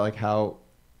I think about like how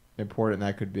important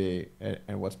that could be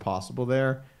and what's possible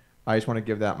there, I just want to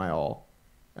give that my all.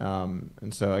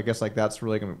 And so I guess like that's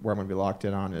really where I'm going to be locked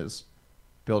in on, is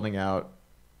building out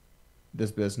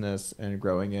this business and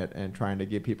growing it and trying to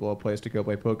give people a place to go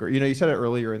play poker. You know, you said it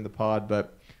earlier in the pod,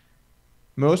 but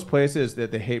most places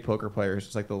that they hate poker players,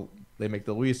 it's like they make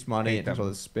the least money and all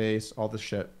the space, all this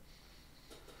shit.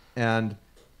 And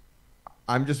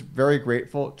I'm just very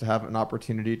grateful to have an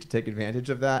opportunity to take advantage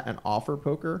of that and offer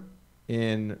poker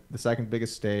in the second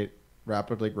biggest state,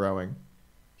 rapidly growing,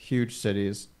 huge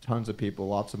cities, tons of people,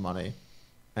 lots of money.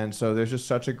 And so there's just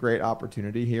such a great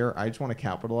opportunity here. I just want to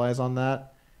capitalize on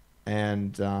that.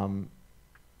 And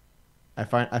I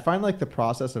find like the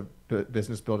process of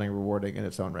business building rewarding in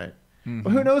its own right. But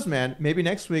who knows, man? Maybe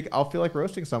next week I'll feel like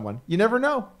roasting someone. You never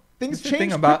know. Things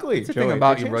change quickly. It's the thing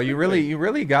about you, bro. You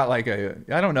really got like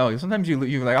I don't know. Sometimes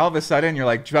you like all of a sudden you're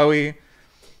like, Joey,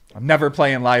 I'm never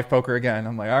playing live poker again.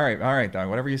 I'm like, all right, dog,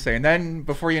 whatever you say. And then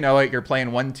before you know it, you're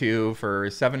playing 1-2 for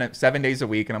seven days a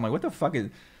week. And I'm like, what the fuck is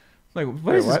like,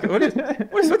 what is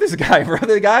with this guy, bro?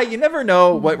 The guy, you never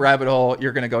know what rabbit hole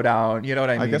you're gonna go down. You know what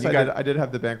I mean? I guess I did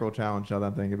have the bankroll challenge now that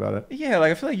I'm thinking about it. Yeah,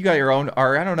 like I feel like you got your own,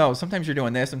 or I don't know. Sometimes you're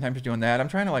doing this, sometimes you're doing that. I'm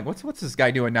trying to like, what's this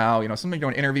guy doing now? You know, sometimes you're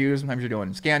doing interviews, sometimes you're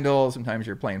doing scandals, sometimes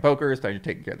you're playing poker, sometimes you're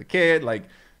taking care of the kid, like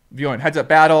viewing heads up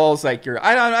battles. Like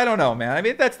I don't know, man. I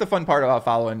mean, that's the fun part about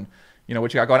following, you know,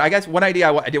 what you got going. I guess one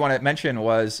idea I did want to mention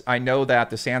was I know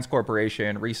that the Sands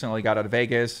Corporation recently got out of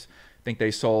Vegas. I think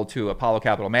they sold to Apollo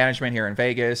Capital Management here in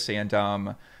Vegas, and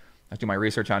I do my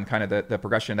research on kind of the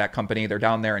progression of that company. They're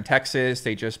down there in Texas.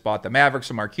 They just bought the Mavericks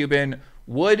from Mark Cuban.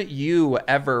 Would you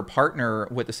ever partner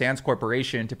with the Sands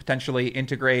Corporation to potentially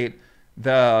integrate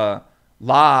the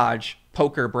Lodge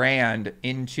poker brand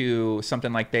into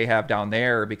something like they have down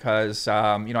there? Because, you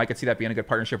know, I could see that being a good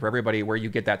partnership for everybody, where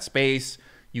you get that space,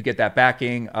 you get that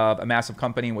backing of a massive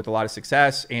company with a lot of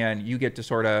success, and you get to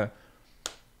sort of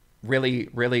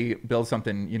really build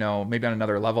something, you know, maybe on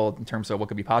another level in terms of what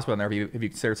could be possible in there. Have you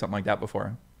considered something like that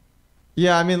before?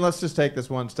 Yeah, I mean, let's just take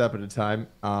this one step at a time.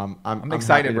 I'm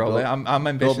excited, bro. I'm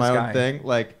ambitious build my guy. own thing.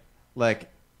 Like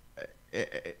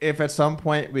if at some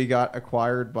point we got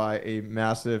acquired by a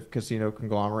massive casino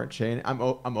conglomerate chain, I'm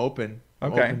open.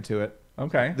 I'm open to it.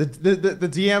 Okay. The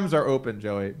DMs are open,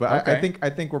 Joey. But Okay.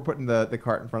 I think we're putting the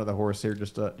cart in front of the horse here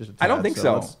just a tad. I don't think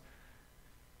so.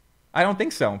 I don't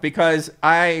think so, because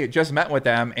I just met with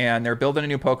them and they're building a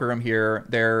new poker room here.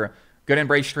 They're going to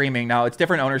embrace streaming. Now, it's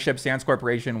different ownership. Sands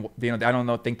Corporation, you know, I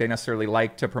don't think they necessarily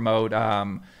like to promote,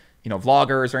 you know,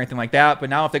 vloggers or anything like that. But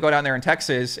now if they go down there in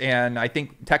Texas, and I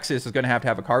think Texas is going to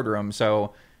have a card room.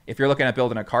 So if you're looking at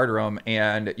building a card room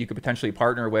and you could potentially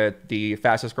partner with the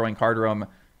fastest growing card room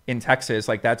in Texas,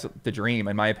 like that's the dream,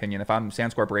 in my opinion. If I'm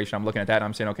Sands Corporation, I'm looking at that and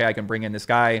I'm saying, okay, I can bring in this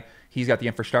guy. He's got the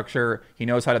infrastructure. He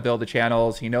knows how to build the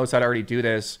channels. He knows how to already do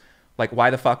this. Like, why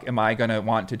the fuck am I going to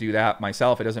want to do that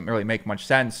myself? It doesn't really make much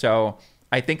sense. So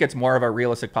I think it's more of a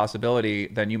realistic possibility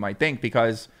than you might think,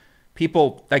 because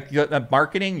people, like the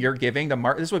marketing you're giving,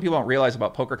 this is what people don't realize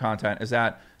about poker content, is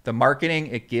that the marketing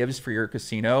it gives for your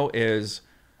casino is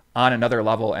on another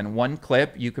level. And one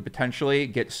clip you could potentially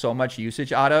get so much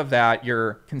usage out of that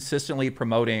you're consistently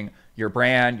promoting your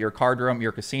brand, your card room,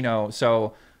 your casino.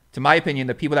 So to my opinion,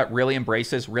 the people that really embrace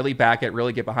this, really back it,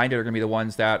 really get behind it, are going to be the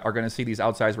ones that are going to see these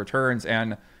outsized returns.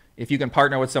 And if you can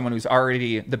partner with someone who's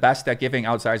already the best at giving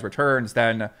outsized returns,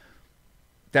 then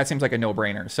that seems like a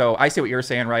no-brainer. So I see what you're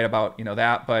saying, right, about, you know,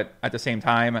 that, but at the same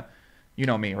time, you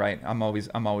know me, right? I'm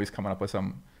always coming up with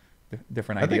some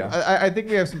different idea. I think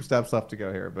we have some steps left to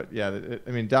go here, but yeah,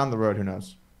 I mean, down the road, who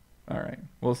knows? All right,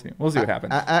 we'll see what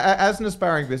happens. As an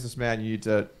aspiring businessman, you need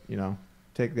to, you know,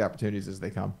 take the opportunities as they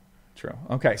come. True.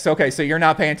 Okay, so you're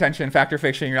not paying attention, Fact or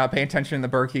Fiction. You're not paying attention to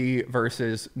the Berkey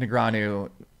versus Negreanu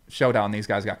showdown these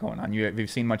guys got going on. Have you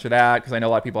seen much of that? Because I know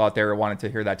a lot of people out there wanted to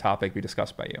hear that topic be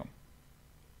discussed by you.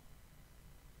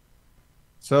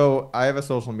 So I have a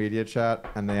social media chat,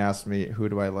 and they asked me, who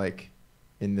do I like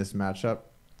in this matchup?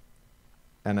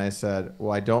 And I said,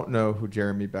 well, I don't know who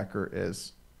Jeremy Becker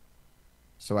is,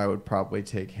 so I would probably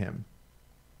take him.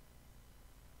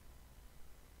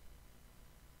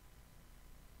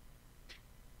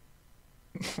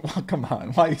 Well, come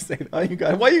on. Why you say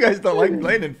that? Why you guys don't like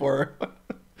Landon for?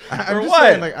 I'm or just what?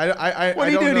 saying, like, I what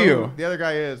do you don't do know to you? who the other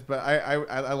guy is, but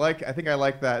I think I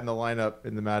like that in the lineup,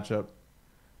 in the matchup.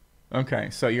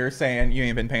 Okay, so you're saying you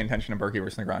ain't been paying attention to Berkey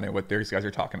versus Negreanu, what these guys are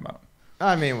talking about.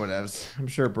 I mean, whatevs. I'm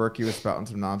sure Berkey was spouting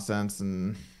some nonsense,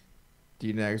 and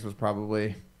D-Negs was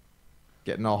probably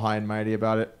getting all high and mighty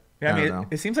about it. Yeah, I don't mean, know.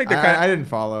 it seems like they're kind of. I didn't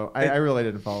follow. I really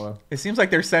didn't follow. It seems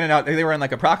like they're sending out. They were in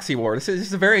like a proxy war. This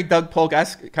is a very Doug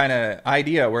Polk-esque kind of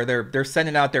idea where they're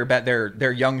sending out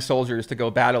their young soldiers to go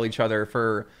battle each other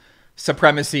for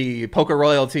supremacy, poker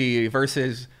royalty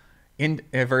versus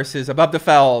above the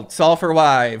feld, Sol for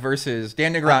Y versus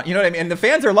Dan Negreanu. You know what I mean? And the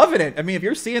fans are loving it. I mean, if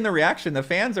you're seeing the reaction, the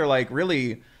fans are like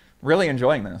really, really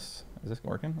enjoying this. Is this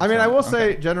working? I mean, I will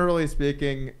say, generally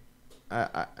speaking,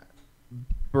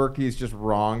 Berkey's just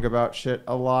wrong about shit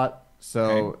a lot.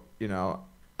 So, you know,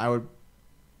 I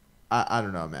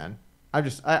don't know, man.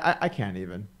 I can't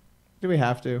even. Do we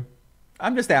have to?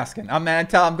 I'm just asking. I'm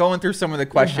going through some of the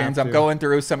questions. I'm going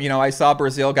through some, you know, I saw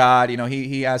Brazil God, you know,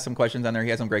 he has some questions on there. He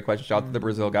has some great questions. Shout out to the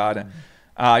Brazil God.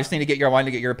 I just wanted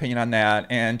to get your opinion on that.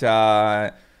 And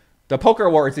the Poker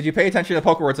Awards, did you pay attention to the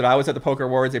Poker Awards? I was at the Poker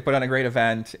Awards. They put on a great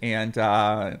event. And,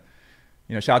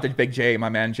 you know, shout out to Big J, my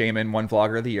man Jamin, won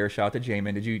Vlogger of the Year. Shout out to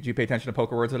Jamin. Did you pay attention to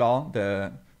Poker Awards at all?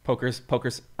 The poker's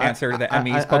answer to the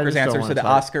Emmys, poker's answers to the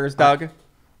Oscars, Doug?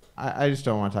 I just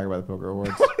don't want to talk about the Poker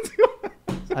Awards.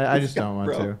 I just don't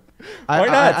want to. Why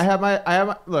not? I have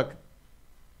my look.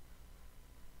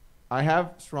 I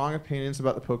have strong opinions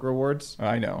about the Poker Awards.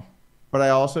 I know, but I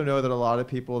also know that a lot of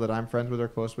people that I'm friends with or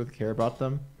close with care about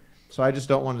them. So I just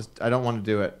don't want to. I don't want to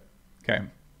do it. Okay.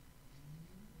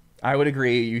 I would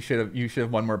agree. You should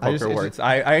have won more Poker Awards.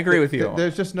 I agree with you.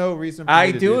 There's just no reason.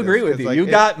 I do agree with you. Like, you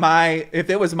got my. If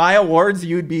it was my awards,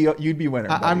 you'd be winner.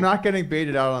 I'm not getting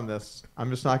baited out on this. I'm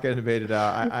just not getting baited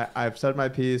out. I've said my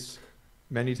piece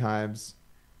many times.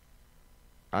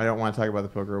 I don't want to talk about the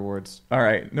Poker Awards. All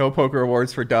right, no Poker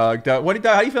Awards for Doug. Doug,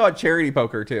 how do you feel about charity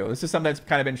poker too? This is something that's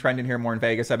kind of been trending here more in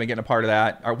Vegas. I've been getting a part of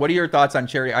that. What are your thoughts on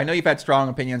charity? I know you've had strong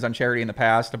opinions on charity in the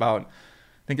past about.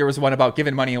 I think there was one about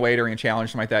giving money away during a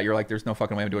challenge, something like that. You're like, there's no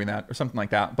fucking way I'm doing that, or something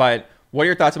like that. But what are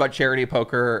your thoughts about charity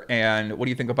poker, and what do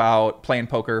you think about playing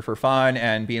poker for fun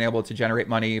and being able to generate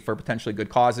money for potentially good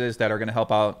causes that are going to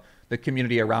help out the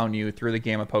community around you through the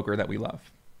game of poker that we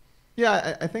love?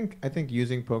 Yeah, I think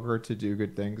using poker to do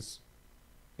good things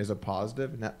is a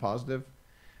positive, net positive.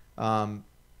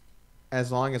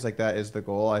 As long as like that is the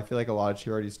goal. I feel like a lot of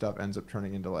charity stuff ends up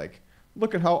turning into like,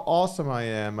 look at how awesome I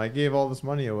am. I gave all this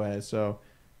money away. So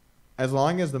as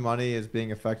long as the money is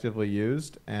being effectively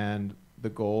used and the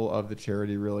goal of the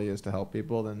charity really is to help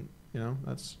people, then, you know,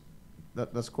 that's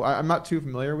cool. I'm not too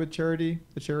familiar with charity.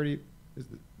 The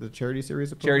charity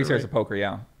series of poker. Charity series of poker,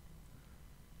 yeah.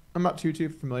 I'm not too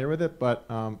familiar with it, but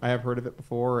I have heard of it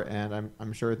before, and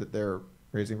I'm sure that they're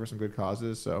raising for some good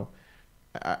causes. So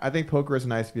I think poker is a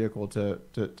nice vehicle to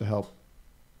help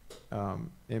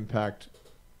impact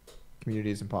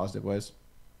communities in positive ways.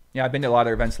 Yeah, I've been to a lot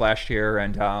of events last year,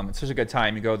 and it's such a good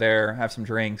time. You go there, have some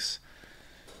drinks,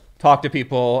 talk to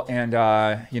people, and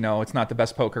you know, it's not the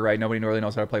best poker, right? Nobody really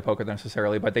knows how to play poker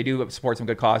necessarily, but they do support some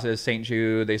good causes. St.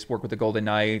 Jude, they work with the Golden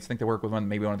Knights. I think they work with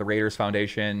maybe one of the Raiders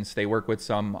foundations. They work with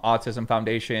some autism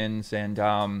foundations, and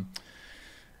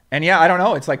yeah, I don't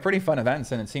know. It's like pretty fun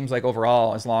events, and it seems like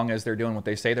overall, as long as they're doing what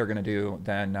they say they're going to do,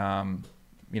 then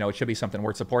you know, it should be something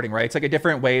worth supporting, right? It's like a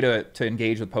different way to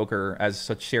engage with poker as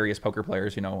such serious poker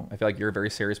players. You know, I feel like you're a very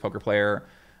serious poker player.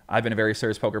 I've been a very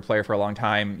serious poker player for a long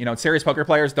time. You know, serious poker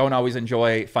players don't always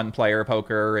enjoy fun player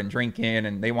poker and drinking,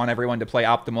 and they want everyone to play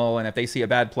optimal. And if they see a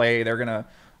bad play, they're going to,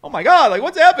 oh my God, like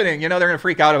what's happening? You know, they're going to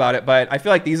freak out about it. But I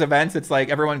feel like these events, it's like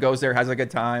everyone goes there, has a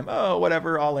good time. Oh,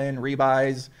 whatever, all in,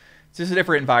 rebuys. It's just a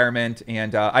different environment.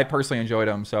 And I personally enjoyed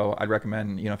them. So I'd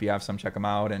recommend, you know, if you have some, check them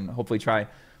out and hopefully try.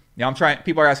 You know,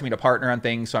 people are asking me to partner on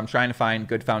things. So I'm trying to find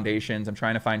good foundations. I'm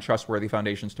trying to find trustworthy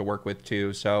foundations to work with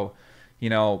too. So, you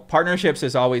know, partnerships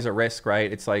is always a risk, right?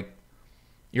 It's like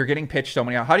you're getting pitched so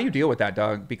many. How do you deal with that,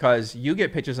 Doug? Because you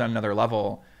get pitches on another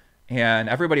level and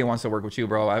everybody wants to work with you,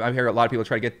 bro. I hear a lot of people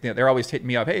try to get, they're always hitting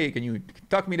me up. Hey, can you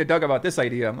talk me to Doug about this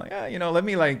idea? I'm like, you know, let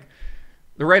me like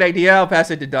the right idea. I'll pass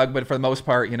it to Doug. But for the most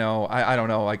part, you know, I don't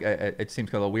know, like it seems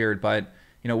a little weird, but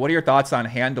you know, what are your thoughts on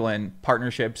handling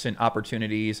partnerships and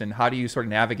opportunities, and how do you sort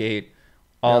of navigate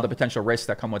all the potential risks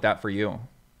that come with that for you?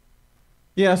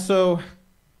 Yeah, so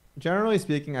generally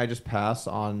speaking, I just pass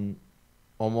on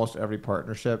almost every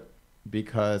partnership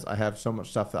because I have so much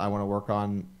stuff that I want to work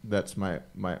on that's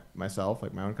myself,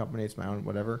 like my own company, it's my own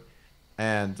whatever.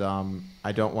 And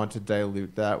I don't want to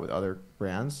dilute that with other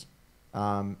brands.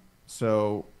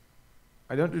 So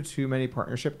I don't do too many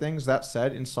partnership things. That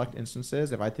said, in select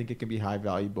instances, if I think it can be high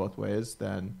value both ways,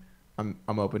 then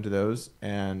I'm open to those,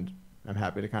 and I'm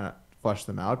happy to kind of flush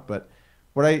them out. But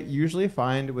what I usually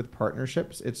find with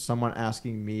partnerships, it's someone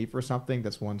asking me for something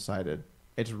that's one-sided.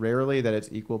 It's rarely that it's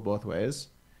equal both ways.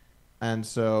 And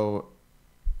so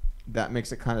that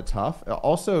makes it kind of tough.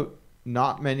 Also,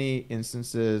 not many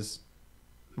instances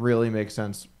really make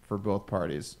sense for both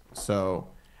parties. So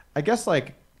I guess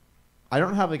like I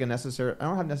don't have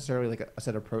necessarily like a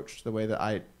set approach the way that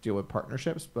I deal with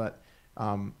partnerships, but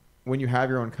when you have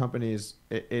your own companies,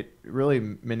 it really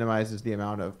minimizes the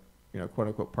amount of, quote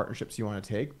unquote partnerships you want to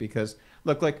take, because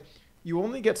look, like you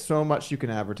only get so much you can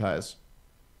advertise.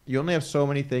 You only have so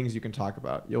many things you can talk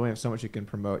about. You only have so much you can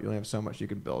promote. You only have so much you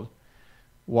can build.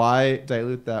 Why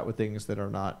dilute that with things that are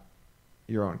not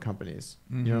your own companies?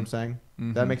 You know what I'm saying?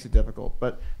 That makes it difficult.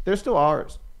 But there still are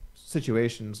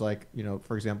situations like,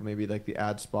 for example, maybe like the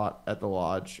ad spot at the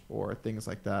lodge or things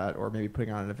like that, or maybe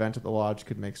putting on an event at the lodge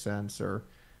could make sense, or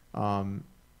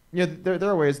there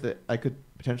are ways that I could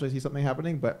potentially see something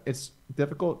happening, but it's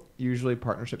difficult. Usually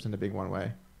partnerships end up being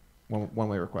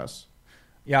one-way requests.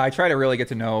 Yeah, I try to really get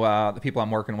to know the people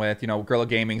I'm working with. Guerrilla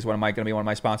Gaming is going to be one of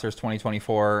my sponsors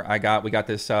 2024. We got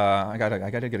this. I got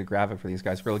to get a graphic for these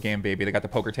guys. Guerrilla Game Baby. They got the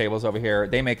poker tables over here.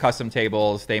 They make custom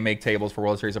tables. They make tables for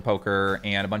World Series of Poker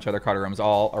and a bunch of other card rooms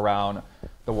all around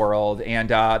the world. And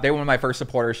they were one of my first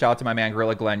supporters. Shout out to my man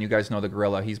Gorilla Glenn. You guys know the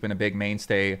Gorilla. He's been a big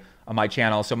mainstay on my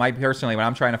channel. So personally, when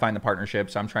I'm trying to find the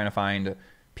partnerships, I'm trying to find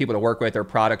people to work with, or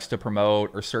products to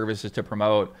promote, or services to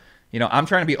promote. I'm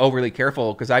trying to be overly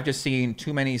careful because I've just seen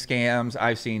too many scams.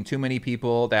 I've seen too many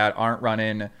people that aren't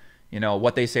running,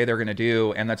 what they say they're going to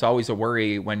do. And that's always a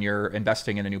worry when you're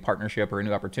investing in a new partnership or a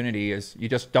new opportunity, is you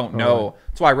just don't know.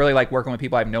 That's why I really like working with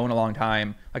people I've known a long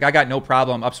time. Like I got no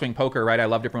problem Upswing Poker, right? I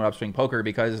love to promote Upswing Poker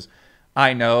because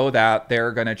I know that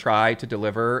they're going to try to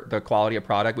deliver the quality of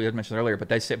product we had mentioned earlier, but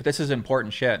this is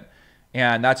important shit.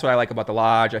 And that's what I like about the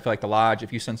lodge. I feel like the lodge,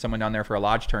 if you send someone down there for a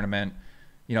lodge tournament,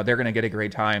 they're going to get a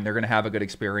great time. They're going to have a good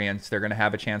experience. They're going to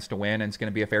have a chance to win, and it's going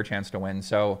to be a fair chance to win.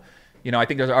 So, I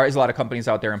think there's a lot of companies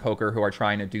out there in poker who are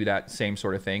trying to do that same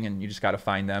sort of thing, and you just got to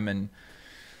find them. And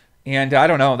I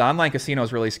don't know. The online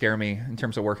casinos really scare me in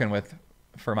terms of working with,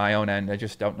 for my own end. I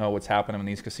just don't know what's happening in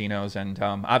these casinos. And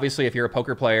obviously, if you're a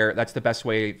poker player, that's the best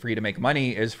way for you to make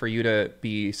money, is for you to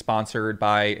be sponsored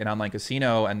by an online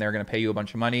casino, and they're going to pay you a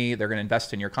bunch of money. They're going to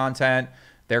invest in your content.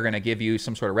 They're going to give you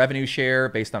some sort of revenue share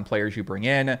based on players you bring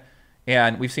in.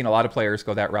 And we've seen a lot of players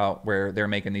go that route where they're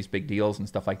making these big deals and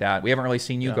stuff like that. We haven't really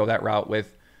seen you go that route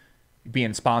with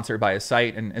being sponsored by a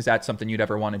site. And is that something you'd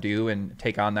ever want to do and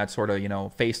take on that sort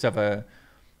of, face of a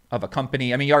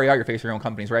company? I mean, you already are your face of your own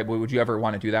companies, right? But would you ever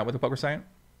want to do that with a poker site?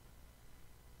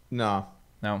 No.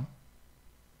 No?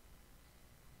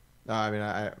 No, I mean,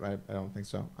 I don't think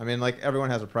so. I mean, like, everyone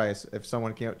has a price. If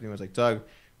someone came up to me and was like, Doug,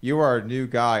 you are a new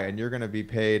guy and you're going to be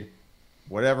paid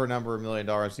whatever number of $1 million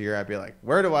a year, I'd be like,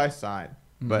 where do I sign?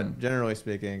 But generally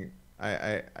speaking,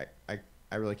 I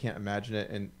really can't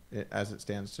imagine it as it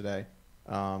stands today.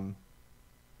 Yeah,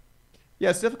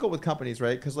 it's difficult with companies,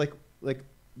 right? Because like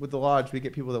with the lodge, we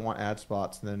get people that want ad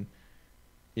spots, and then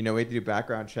we have to do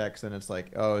background checks, and it's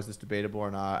like, oh, is this debatable or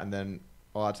not? And then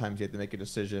a lot of times you have to make a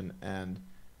decision, and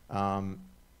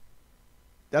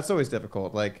that's always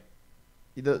difficult. Like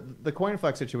the coin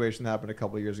flex situation that happened a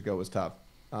couple of years ago was tough.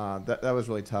 That was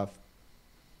really tough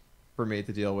for me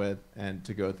to deal with and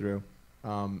to go through,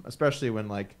 especially when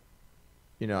I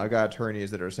got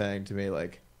attorneys that are saying to me,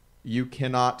 like, you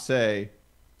cannot say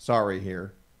sorry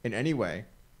here in any way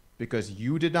because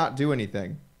you did not do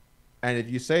anything, and if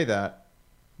you say that,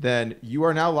 then you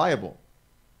are now liable.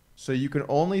 So you can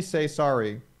only say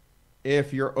sorry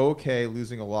if you're okay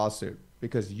losing a lawsuit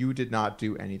because you did not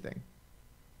do anything.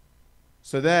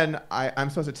 So then I'm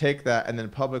supposed to take that and then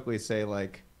publicly say,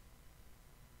 like,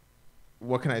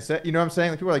 what can I say? You know what I'm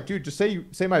saying? Like, people are like, dude, just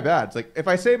say my bad. It's like, if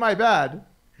I say my bad,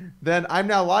 then I'm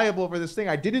now liable for this thing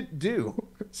I didn't do.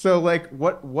 So like,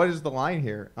 what is the line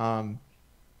here? And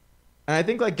I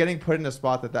think like getting put in a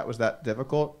spot that was that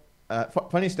difficult.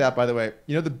 Funny stat, by the way,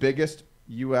 the biggest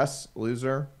U.S.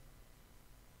 loser,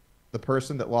 the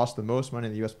person that lost the most money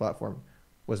in the U.S. platform,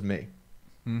 was me.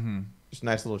 Just a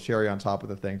nice little cherry on top of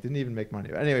the thing. Didn't even make money.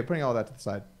 But anyway, putting all that to the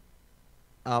side.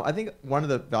 I think one of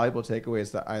the valuable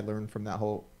takeaways that I learned from that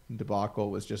whole debacle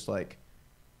was just like,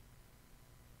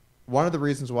 one of the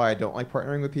reasons why I don't like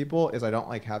partnering with people is I don't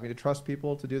like having to trust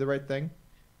people to do the right thing.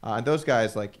 And those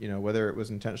guys, like, whether it was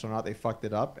intentional or not, they fucked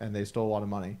it up and they stole a lot of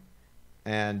money.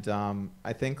 And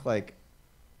I think like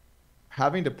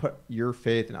having to put your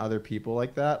faith in other people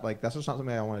like that, like that's just not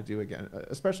something I want to do again,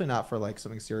 especially not for like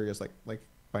something serious like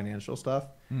financial stuff.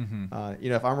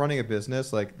 If I'm running a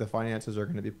business, like the finances are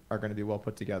going to be well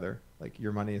put together. Like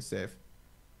your money is safe.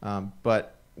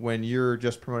 But when you're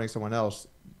just promoting someone else,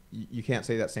 you can't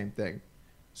say that same thing.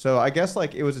 So I guess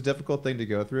like it was a difficult thing to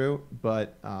go through,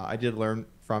 but I did learn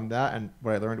from that. And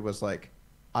what I learned was like,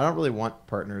 I don't really want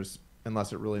partners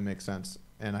unless it really makes sense.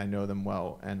 and I know them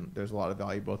well, and there's a lot of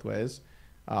value both ways.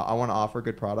 I want to offer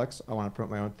good products. I want to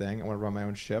promote my own thing. I want to run my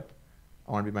own ship.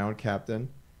 I want to be my own captain,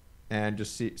 and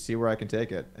just see where I can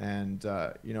take it. And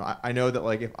you know, I know that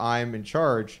like if I'm in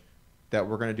charge, that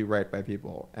we're going to do right by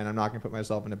people, and I'm not going to put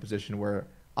myself in a position where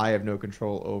I have no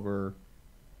control over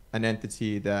an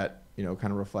entity that, you know,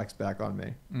 kind of reflects back on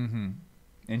me. Mm-hmm.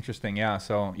 Interesting. Yeah.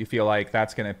 So you feel like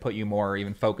that's going to put you more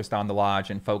even focused on the lodge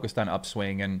and focused on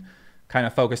Upswing and kind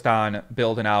of focused on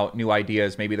building out new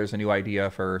ideas. Maybe there's a new idea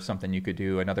for something you could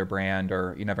do, another brand,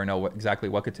 or you never know exactly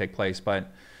what could take place.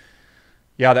 But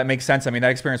yeah, that makes sense. I mean,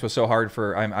 that experience was so hard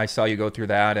I saw you go through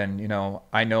that, and, you know,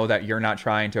 I know that you're not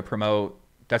trying to promote.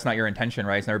 That's not your intention,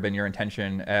 right? It's never been your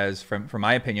intention, as from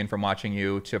my opinion, from watching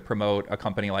you, to promote a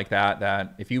company like that.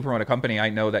 That if you promote a company, I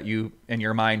know that you, in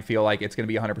your mind, feel like it's going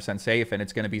to be 100% safe and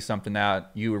it's going to be something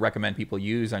that you recommend people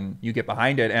use and you get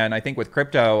behind it. And I think with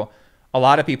crypto, a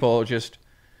lot of people just,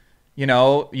 you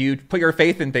know, you put your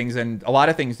faith in things, and a lot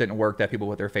of things didn't work that people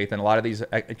put their faith in. A lot of these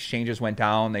exchanges went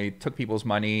down. They took people's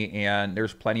money, and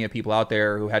there's plenty of people out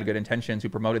there who had good intentions, who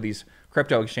promoted these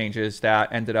crypto exchanges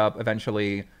that ended up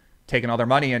eventually taking all their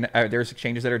money, and there's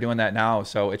exchanges that are doing that now.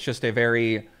 So it's just a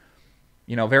very,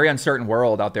 you know, very uncertain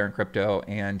world out there in crypto,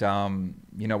 and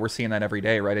you know, we're seeing that every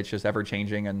day, right? It's just ever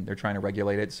changing, and they're trying to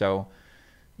regulate it. So,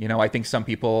 you know, I think some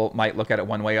people might look at it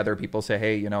one way, other people say,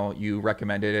 hey, you know, you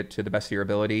recommended it to the best of your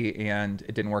ability and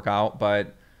it didn't work out,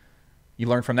 but you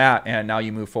learn from that, and now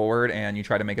you move forward and you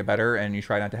try to make it better, and you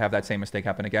try not to have that same mistake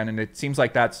happen again. And it seems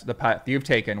like that's the path you've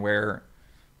taken, where,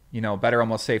 you know, better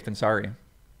almost safe than sorry.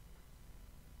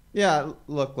 Yeah,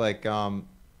 look, like, you know,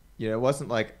 it wasn't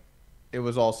like it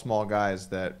was all small guys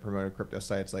that promoted crypto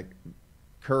sites. Like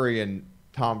Curry and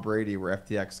Tom Brady were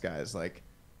FTX guys. Like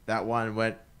that one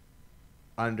went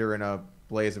under in a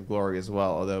blaze of glory as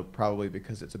well. Although probably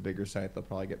because it's a bigger site, they'll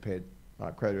probably get paid.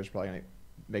 Creditors probably gonna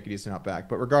make a decent amount back.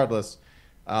 But regardless,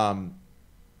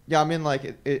 yeah, I mean,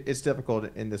 like it's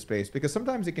difficult in this space because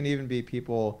sometimes it can even be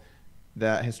people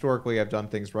that historically have done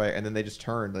things right, and then they just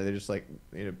turn. They just like,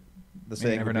 you know, the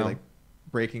saying would be like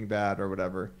Breaking Bad or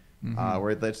whatever, where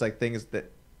it's like things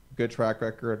that good track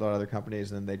record, a lot of other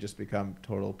companies, and then they just become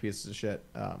total pieces of shit.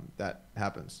 That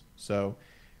happens. So,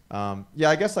 yeah,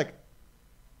 I guess like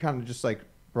kind of just like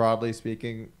broadly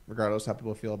speaking, regardless how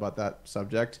people feel about that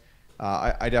subject,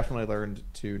 I definitely learned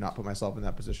to not put myself in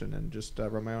that position and just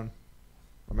run my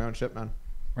own ship, man.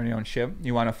 Run your own ship.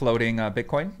 You want a floating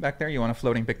Bitcoin back there? You want a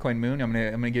floating Bitcoin moon? I'm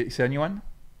gonna send you one.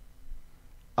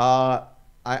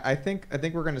 I think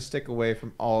we're going to stick away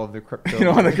from all of the crypto. You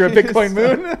don't want the Bitcoin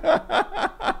moon?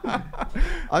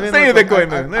 I mean, say the Bitcoin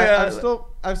moon.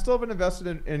 I've still been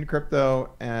invested in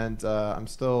crypto, and I'm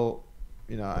still,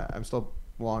 you know, I'm still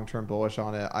long-term bullish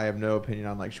on it. I have no opinion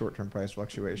on like short-term price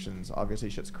fluctuations. Obviously,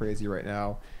 shit's crazy right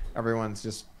now. Everyone's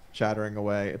just chattering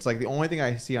away. It's like the only thing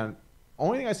I see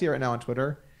right now on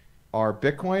Twitter are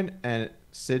Bitcoin and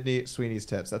Sydney Sweeney's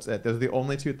tits. That's it. Those are the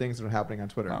only two things that are happening on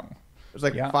Twitter. Oh. There's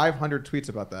like 500 tweets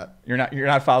about that. You're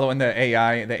not following the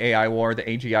AI war, the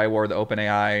AGI war, the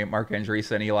OpenAI, Mark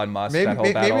Andreessen, Elon Musk, that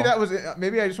whole battle.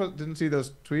 Maybe I just didn't see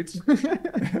those tweets.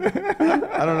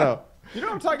 I don't know. You know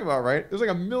what I'm talking about, right? There's like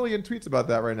a million tweets about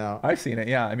that right now. I've seen it.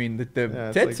 Yeah, I mean the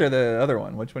tits like, or the other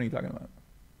one. Which one are you talking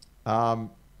about?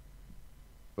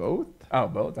 Both. Oh,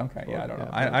 both. Okay. Yeah, I don't know.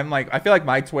 I'm like, I feel like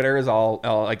my Twitter is all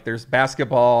like there's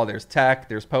basketball, there's tech,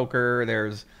 there's poker,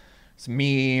 there's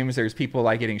memes, there's people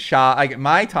like getting shot. Like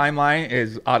my timeline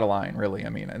is out of line, really. I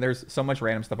mean, there's so much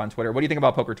random stuff on Twitter. What do you think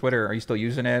about poker Twitter? Are you still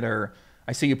using it? Or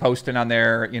I see you posting on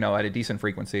there, you know, at a decent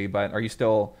frequency, but are you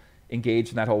still engaged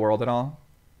in that whole world at all?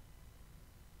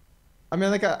 I mean,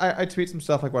 like I tweet some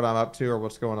stuff like what I'm up to or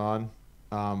what's going on,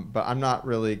 but I'm not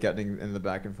really getting in the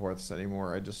back and forths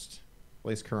anymore. I just, at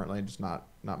least currently, just not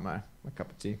my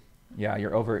cup of tea. Yeah,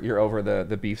 you're over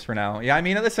the beefs for now. Yeah, I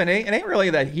mean, listen, it ain't really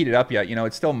that heated up yet. You know,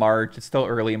 it's still March. It's still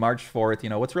early, March 4th. You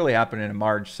know, what's really happening in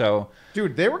March? So,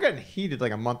 dude, they were getting heated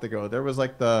like a month ago. There was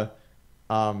like the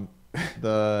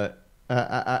Garrett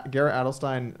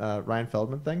Adelstein, Ryan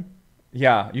Feldman thing.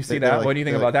 Yeah, you see that? Like, what do you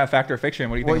think about that? Fact or fiction?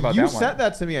 What do you think about that one? You sent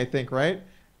that to me, I think, right?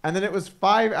 And then it was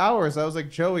 5 hours. I was like,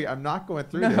 Joey, I'm not going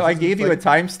through this. No, I gave you a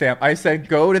timestamp. I said,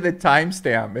 go to the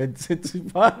timestamp. It's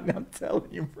fine. I'm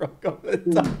telling you, bro. Go to the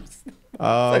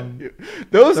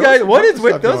timestamp. Those guys, what is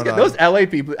with those guys? Those LA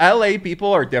people? LA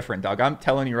people are different, dog. I'm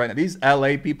telling you right now. These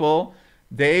LA people,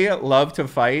 they love to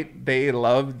fight. They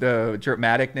love the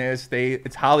dramaticness.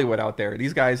 It's Hollywood out there.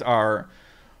 These guys are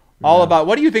all about.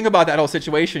 What do you think about that whole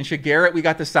situation? Should Garrett, we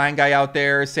got the sign guy out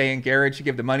there saying Garrett should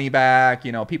give the money back.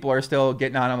 You know, people are still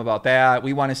getting on him about that.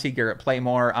 We want to see Garrett play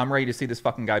more. I'm ready to see this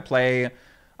fucking guy play.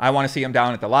 I want to see him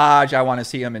down at the lodge. I want to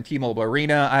see him in T-Mobile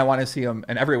Arena. I want to see him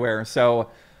and everywhere.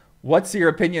 So what's your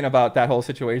opinion about that whole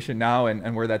situation now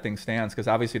and where that thing stands? Because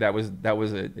obviously that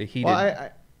was a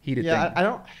heated thing. I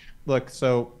don't look.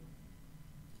 So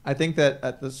I think that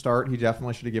at the start he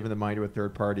definitely should have given the money to a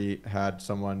third party, had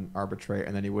someone arbitrate,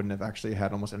 and then he wouldn't have actually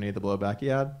had almost any of the blowback he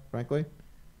had. Frankly,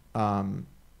 I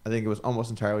think it was almost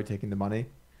entirely taking the money.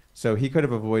 So he could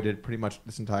have avoided pretty much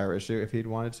this entire issue if he'd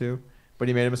wanted to, but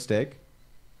he made a mistake.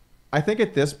 I think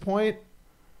at this point,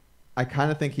 I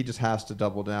kind of think he just has to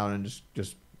double down and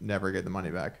just never get the money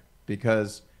back,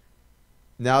 because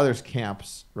now there's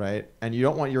camps, right? And you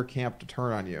don't want your camp to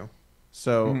turn on you.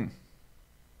 So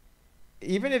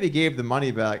even if he gave the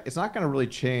money back, it's not going to really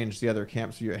change the other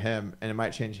camps view of him, and it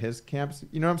might change his camps.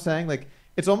 You know what I'm saying? Like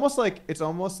it's almost like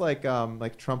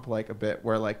Trump, like a bit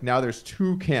where like now there's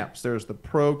two camps. There's the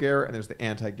pro Garrett and there's the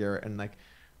anti Garrett, and like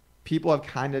people have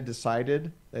kind of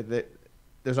decided that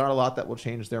there's not a lot that will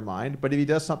change their mind. But if he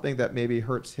does something that maybe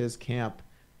hurts his camp,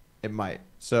 it might.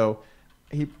 So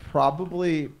he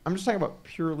probably, I'm just talking about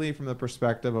purely from the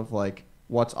perspective of like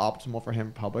what's optimal for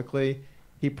him publicly.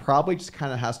 He probably just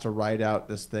kind of has to write out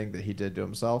this thing that he did to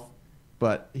himself.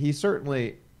 But he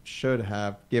certainly should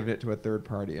have given it to a third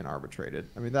party and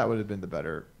arbitrated. I mean, that would have been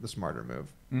the smarter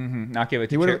move. Not give it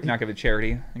to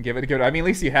charity and give it. I mean, at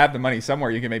least you have the money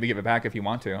somewhere. You can maybe give it back if you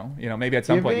want to. You know, maybe at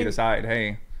some point you decide,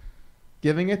 hey.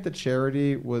 Giving it to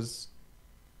charity was,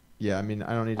 yeah. I mean,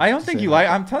 I don't need. I don't think you like.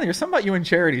 I'm telling you, there's something about you and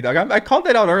charity, Doug. I called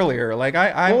that out earlier. Like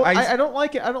I don't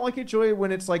like it. I don't like it, Joey,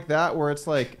 when it's like that, where it's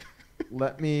like,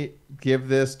 let me give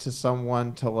this to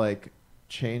someone to like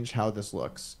change how this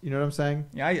looks. You know what I'm saying?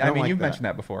 Yeah, I mean, you've mentioned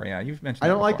that before. Yeah, you've mentioned. I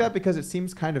don't like that because it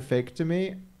seems kind of fake to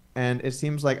me, and it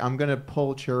seems like I'm gonna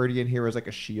pull charity in here as like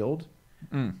a shield,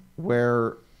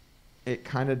 where it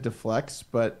kind of deflects,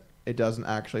 but it doesn't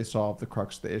actually solve the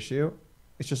crux of the issue.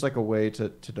 It's just like a way to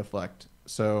deflect.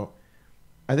 So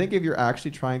I think if you're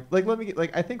actually trying, like,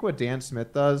 I think what Dan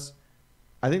Smith does,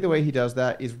 I think the way he does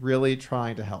that is really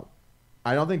trying to help.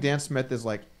 I don't think Dan Smith is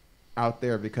like out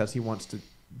there because he wants to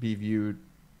be viewed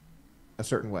a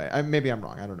certain way. Maybe I'm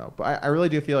wrong. I don't know. But I really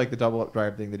do feel like the double up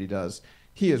drive thing that he does,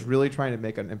 he is really trying to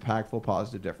make an impactful,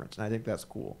 positive difference. And I think that's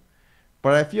cool.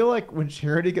 But I feel like when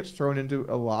charity gets thrown into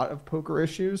a lot of poker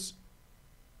issues,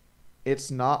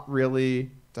 it's not really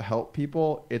to help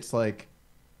people. It's like,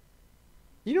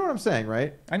 you know what I'm saying,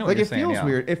 right? I know like what you're saying. It feels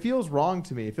weird. It feels wrong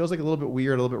to me. It feels like a little bit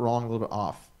weird, a little bit wrong, a little bit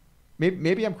off.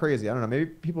 Maybe I'm crazy. I don't know. Maybe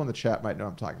people in the chat might know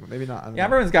what I'm talking about. Maybe not. I don't know.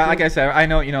 Everyone's got, like I said, I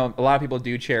know, a lot of people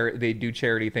do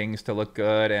charity things to look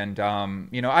good. And,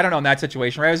 I don't know, in that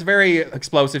situation, right? It was a very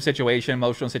explosive situation,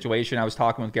 emotional situation. I was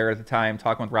talking with Garrett at the time,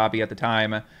 talking with Robbie at the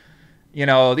time.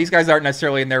 These guys aren't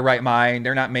necessarily in their right mind.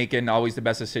 They're not making always the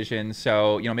best decisions.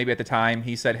 So, maybe at the time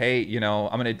he said, hey, I'm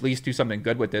going to at least do something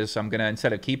good with this. I'm going to,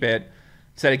 instead of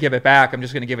give it back, I'm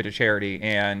just going to give it to charity.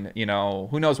 And,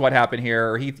 who knows what happened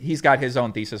here. He's got his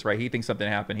own thesis, right? He thinks something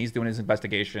happened. He's doing his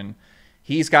investigation.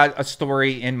 He's got a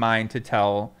story in mind to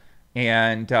tell.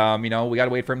 And, we got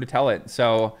to wait for him to tell it.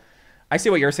 So I see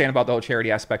what you're saying about the whole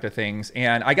charity aspect of things.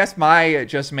 And I guess my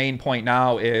just main point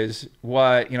now is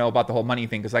what, about the whole money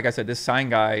thing. Because like I said, this sign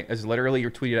guy has literally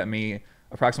tweeted at me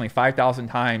approximately 5,000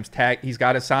 times. He's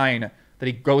got a sign that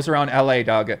he goes around LA,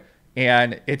 Doug,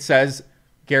 and it says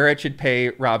Garrett should pay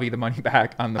Robbie the money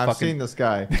back on the I've seen this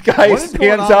guy. The guy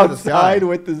stands outside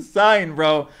with the sign,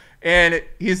 bro. And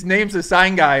his name's the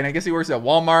sign guy. And I guess he works at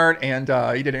Walmart. And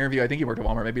he did an interview. I think he worked at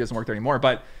Walmart. Maybe he doesn't work there anymore.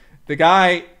 But the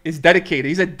guy is dedicated.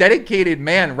 He's a dedicated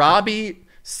man.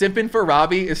 Simping for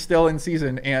Robbie is still in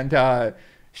season. And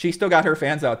she still got her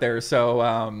fans out there. So,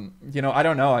 I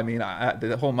don't know. I mean,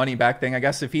 the whole money back thing, I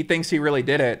guess if he thinks he really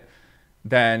did it,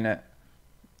 then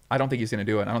I don't think he's going to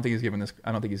do it. I don't think he's giving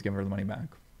her the money back.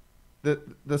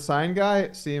 The sign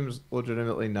guy seems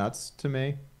legitimately nuts to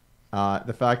me.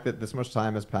 The fact that this much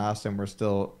time has passed and we're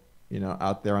still,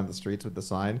 out there on the streets with the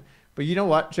sign. But you know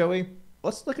what, Joey?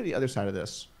 Let's look at the other side of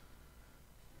this.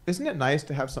 Isn't it nice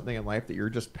to have something in life that you're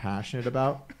just passionate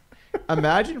about?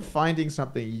 Imagine finding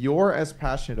something you're as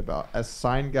passionate about as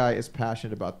Sign Guy is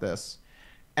passionate about this.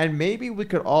 And maybe we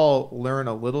could all learn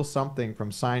a little something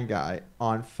from Sign Guy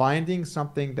on finding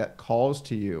something that calls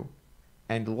to you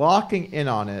and locking in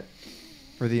on it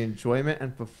for the enjoyment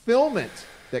and fulfillment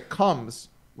that comes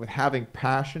with having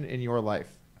passion in your life.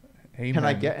 Amen. Can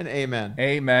I get an amen?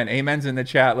 Amen. Amen's in the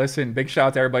chat. Listen, big shout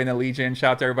out to everybody in the Legion.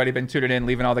 Shout out to everybody been tuning in,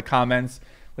 leaving all the comments,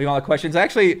 leaving all the questions.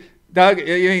 Actually, Doug,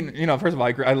 first of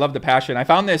all, I love the passion. I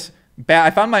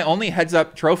found my only heads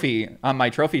up trophy on my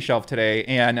trophy shelf today,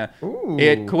 and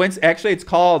it's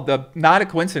called not a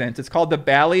coincidence. It's called the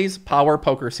Bally's Power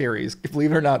Poker Series.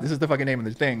 Believe it or not, this is the fucking name of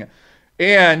the thing.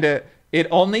 And it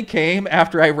only came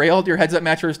after I railed your heads up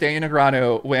matcher Danny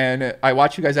Negreanu when I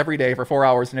watched you guys every day for 4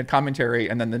 hours and had commentary.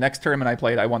 And then the next tournament I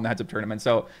played, I won the heads up tournament.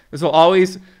 So this will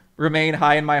always remain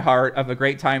high in my heart of a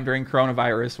great time during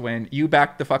coronavirus when you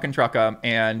backed the fucking truck up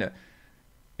and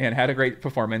had a great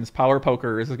performance. Power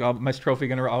poker is my trophy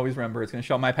going to always remember. It's going to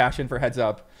show my passion for heads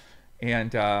up.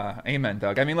 And amen,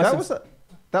 Doug. I mean, listen.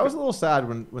 That was a little sad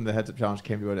when the heads up challenge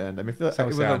came to an end. I mean, it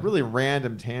was a really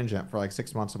random tangent for like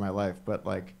 6 months of my life, but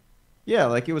like, yeah,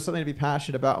 like it was something to be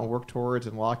passionate about and work towards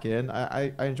and lock in.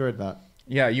 I enjoyed that.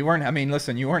 Yeah, you weren't. I mean,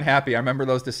 listen, you weren't happy. I remember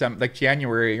those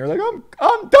January. You're like,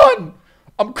 I'm done.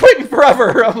 I'm quitting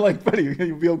forever. I'm like, buddy,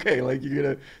 you'll be okay. Like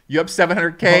you up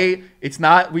 700K. It's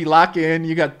not. We lock in.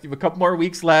 You got a couple more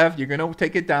weeks left. You're gonna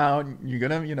take it down. You're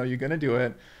gonna do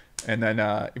it. And then,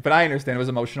 but I understand it was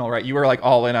emotional, right? You were like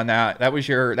all in on that. That was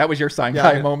your sign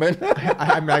moment.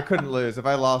 I mean, I couldn't lose. If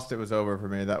I lost, it was over for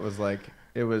me. That was like,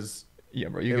 it was. Yeah,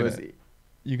 bro.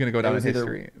 You're gonna go down in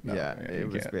history. No, yeah, it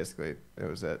was basically it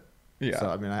was it. Yeah. So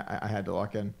I mean, I had to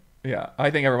lock in. Yeah, I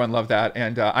think everyone loved that,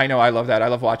 and I know I love that. I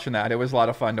love watching that. It was a lot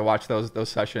of fun to watch those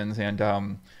sessions, and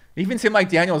it even seemed like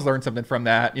Daniel's learned something from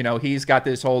that. You know, he's got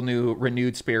this whole new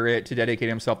renewed spirit to dedicate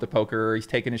himself to poker. He's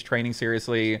taking his training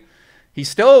seriously. He's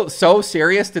still so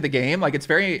serious to the game. Like, it's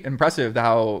very impressive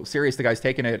how serious the guy's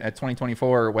taking it at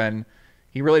 2024 when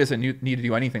he really doesn't need to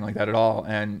do anything like that at all.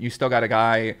 And you still got a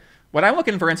guy. When I'm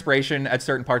looking for inspiration at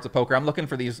certain parts of poker, I'm looking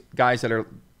for these guys that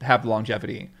have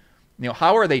longevity. You know,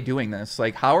 how are they doing this?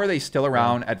 Like, how are they still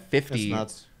around at 50?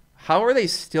 How are they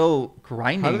still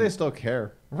grinding? How do they still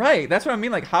care? Right. That's what I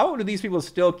mean. Like, how do these people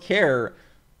still care?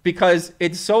 Because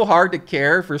it's so hard to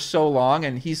care for so long,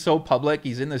 and he's so public.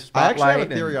 He's in the spotlight. I actually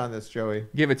have a theory on this, Joey.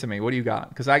 Give it to me. What do you got?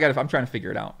 Because I'm trying to figure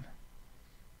it out.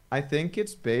 I think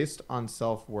it's based on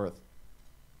self-worth.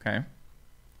 Okay.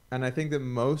 And I think that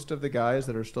most of the guys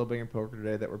that are still big in poker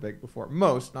today that were big before,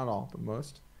 most, not all, but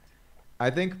most,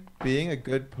 I think being a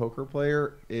good poker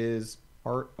player is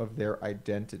part of their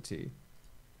identity.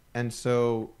 And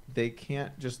so they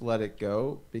can't just let it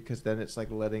go, because then it's like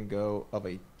letting go of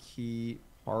a key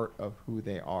part of who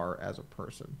they are as a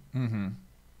person. Mm-hmm.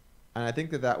 And I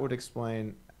think that would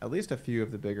explain at least a few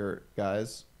of the bigger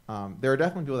guys. There are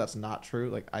definitely people that's not true.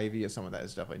 Like Ivy is someone that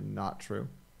is definitely not true.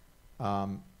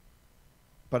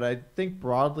 But I think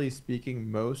broadly speaking,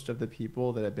 most of the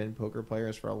people that have been poker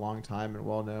players for a long time and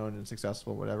well-known and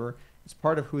successful, whatever, it's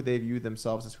part of who they view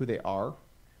themselves as who they are.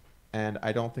 And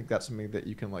I don't think that's something that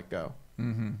you can let go.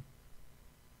 Mm-hmm.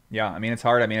 Yeah, I mean, it's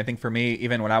hard. I mean, I think for me,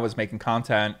 even when I was making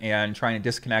content and trying to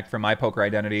disconnect from my poker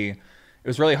identity, it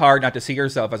was really hard not to see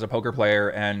yourself as a poker player.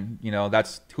 And, you know,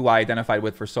 that's who I identified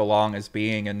with for so long as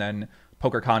being, and then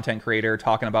poker content creator,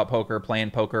 talking about poker,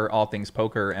 playing poker, all things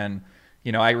poker. And,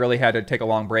 you know, I really had to take a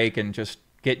long break and just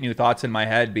get new thoughts in my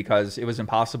head because it was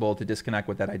impossible to disconnect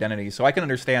with that identity. So I can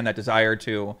understand that desire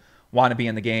to want to be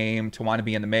in the game, to want to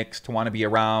be in the mix, to want to be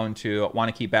around, to want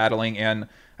to keep battling. And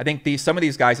I think some of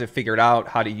these guys have figured out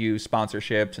how to use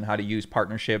sponsorships and how to use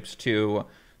partnerships to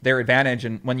their advantage.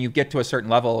 And when you get to a certain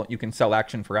level, you can sell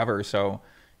action forever. So,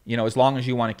 you know, as long as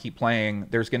you want to keep playing,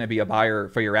 there's going to be a buyer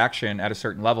for your action at a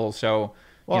certain level. So,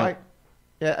 well,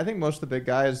 I think most of the big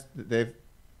guys, they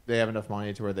have enough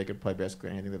money to where they could play basically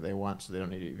anything that they want, so they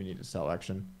don't even need to sell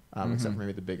action, except for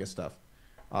maybe the biggest stuff,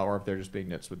 or if they're just being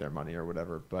nits with their money or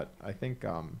whatever. But I think,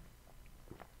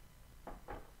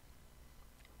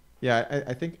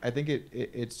 I think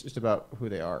it's just about who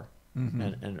they are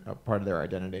and a part of their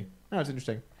identity. No, it's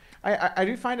interesting. I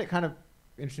do find it kind of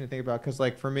interesting to think about, because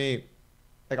like for me,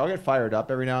 like I'll get fired up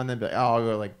every now and then, but I'll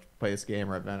go like play this game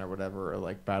or event or whatever, or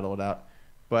like battle it out.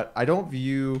 But I don't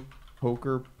view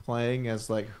poker playing as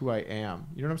like who I am.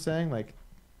 You know what I'm saying? Like,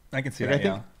 I can see like,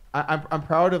 that. I'm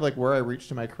proud of like where I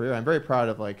reached in my career. I'm very proud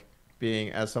of like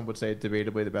being, as some would say,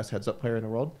 debatably the best heads-up player in the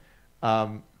world.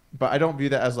 But I don't view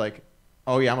that as like,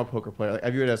 oh yeah, I'm a poker player. Like, I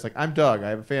view it as like, I'm Doug. I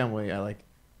have a family.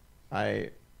 I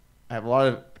have a lot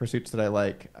of pursuits that I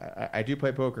like. I do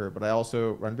play poker, but I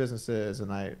also run businesses,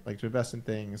 and I like to invest in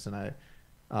things, and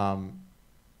I'm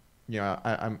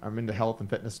into health and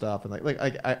fitness stuff, and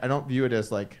I don't view it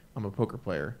as like I'm a poker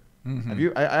player.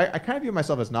 Mm-hmm. I kind of view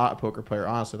myself as not a poker player,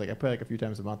 honestly. Like I play like a few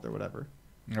times a month or whatever.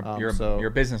 You're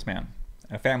a businessman,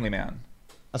 a family man,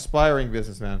 aspiring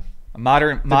businessman, a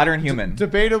modern human,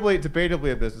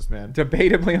 debatably a businessman,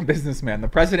 debatably a businessman. The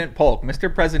President Polk,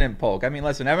 Mr. President Polk. I mean,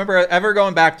 listen, I remember ever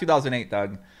going back 2008,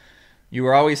 Doug. You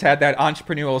were always had that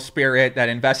entrepreneurial spirit, that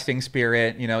investing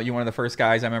spirit. You know, you're one of the first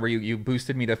guys. I remember you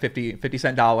boosted me to 50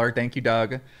 cent dollar. Thank you,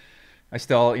 Doug. I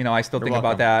still, I still You're think welcome.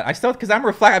 about that. Because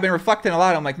I've been reflecting a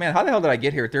lot. I'm like, man, how the hell did I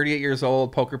get here? 38 years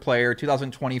old, poker player,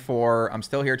 2024. I'm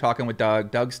still here talking with Doug.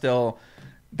 Doug's still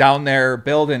down there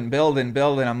building.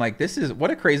 I'm like,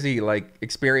 what a crazy like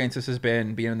experience this has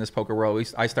been being in this poker world.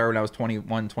 I started when I was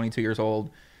 21, 22 years old.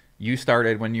 You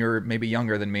started when you were maybe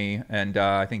younger than me, and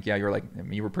I think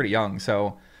you were pretty young.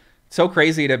 So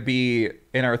crazy to be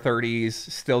in our 30s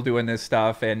still doing this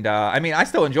stuff. And I mean, I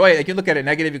still enjoy it. You can look at it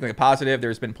negative, you can look at positive.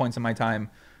 There's been points in my time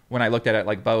when I looked at it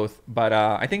like both. But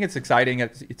I think it's exciting.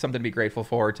 It's something to be grateful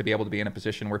for, to be able to be in a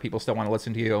position where people still want to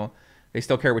listen to you. They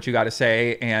still care what you got to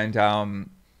say. And,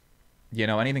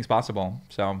 anything's possible.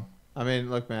 So, I mean,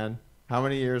 look, man, how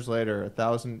many years later,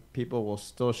 1,000 people will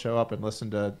still show up and listen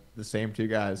to the same two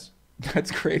guys?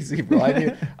 that's crazy,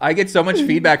 bro. I get so much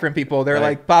feedback from people. They're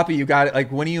like, Poppy, you got it.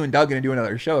 Like, when are you and Doug going to do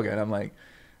another show again? I'm like,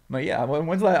 yeah,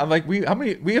 when's that? I'm like, we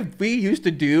used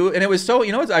to do, and it was so,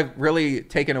 what I've really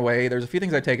taken away. There's a few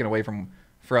things I've taken away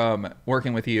from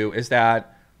working with you, is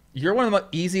that you're one of the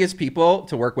easiest people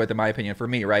to work with, in my opinion, for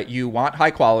me, right? You want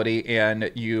high quality and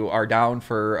you are down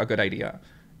for a good idea.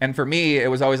 And for me, it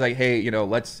was always like, hey,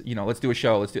 let's do a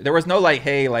show. There was no like,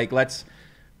 hey, like, let's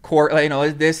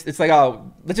it's like,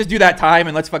 oh, let's just do that time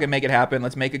and let's fucking make it happen.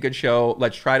 Let's make a good show.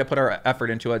 Let's try to put our effort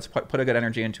into it. Put a good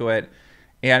energy into it.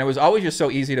 And it was always just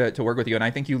so easy to work with you. And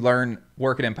I think you learn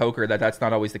working in poker that that's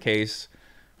not always the case,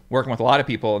 working with a lot of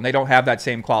people, and they don't have that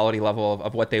same quality level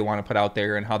of what they want to put out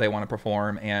there and how they want to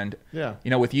perform. And,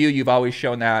 with you, you've always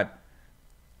shown that,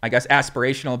 I guess,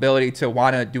 aspirational ability to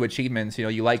want to do achievements.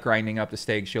 You like grinding up the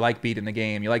stakes. You like beating the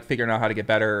game. You like figuring out how to get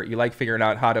better. You like figuring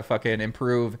out how to fucking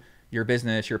improve your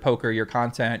business, your poker, your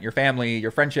content, your family,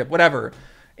 your friendship, whatever.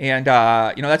 And,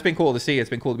 that's been cool to see. It's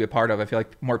been cool to be a part of. I feel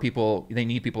like more people, they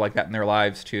need people like that in their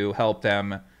lives to help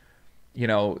them,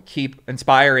 keep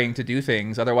inspiring to do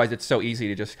things. Otherwise, it's so easy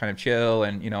to just kind of chill.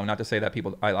 And, not to say that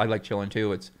I like chilling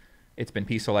too. It's been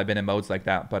peaceful. I've been in modes like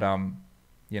that. But, I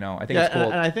think it's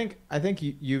cool. And I think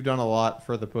you've done a lot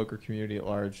for the poker community at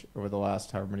large over the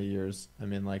last however many years. I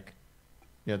mean, like,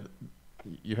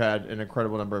 you've had an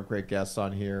incredible number of great guests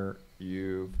on here.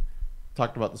 You've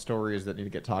talked about the stories that need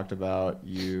to get talked about.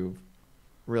 You've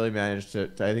really managed to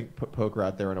I think, put poker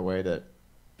out there in a way that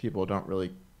people don't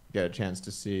really get a chance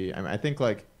to see. I mean, I think,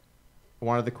 like,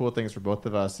 one of the cool things for both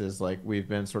of us is, like, we've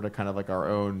been sort of kind of like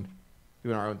doing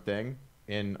our own thing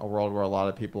in a world where a lot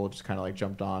of people just kind of like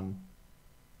jumped on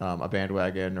a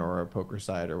bandwagon or a poker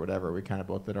site or whatever. We kind of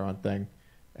both did our own thing.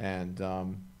 And,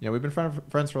 we've been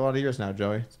friends for a lot of years now,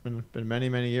 Joey. It's been many,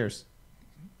 many years.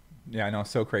 Yeah, I know. It's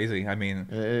so crazy. I mean,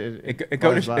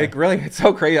 it's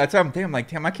so crazy. That's I'm like,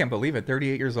 damn, I can't believe it.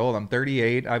 38 years old. I'm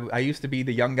 38. I used to be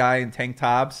the young guy in tank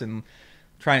tops and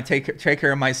trying to take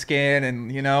care of my skin,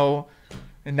 and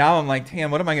and now I'm like, damn,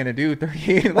 what am I gonna do?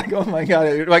 38. Like, oh my god,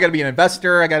 I got to be an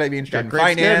investor. I got to be interested in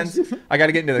finance. I got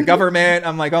to get into the government.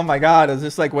 I'm like, oh my god, is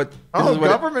this like what? Oh,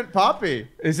 government Poppy.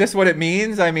 Is this what it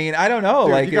means? I mean, I don't know.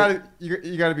 Dude,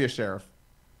 you gotta be a sheriff.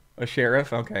 A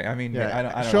sheriff? Okay. I mean, yeah. I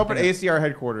don't show up at ACR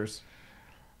headquarters.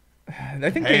 I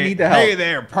think they need the help. Hey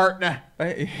there, partner.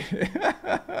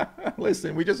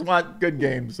 Listen, we just want good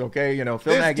games, okay? Phil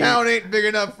this Nagy. Town ain't big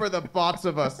enough for the bots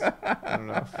of us. I don't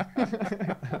know.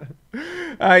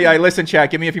 Yeah, listen, chat.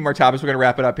 Give me a few more topics. We're gonna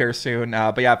wrap it up here soon.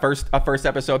 But yeah, first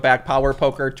episode back, Power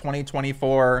Poker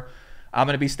 2024. I'm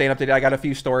going to be staying up to date. I got a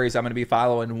few stories I'm going to be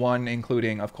following, one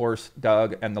including, of course,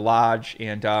 Doug and the Lodge.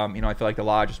 And, I feel like the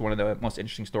Lodge is one of the most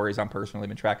interesting stories I'm personally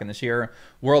been tracking this year.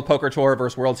 World Poker Tour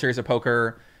versus World Series of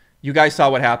Poker. You guys saw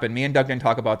what happened. Me and Doug didn't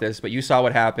talk about this, but you saw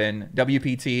what happened.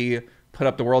 WPT put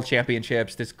up the World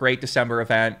Championships, this great December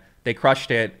event. They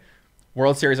crushed it.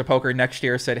 World Series of Poker next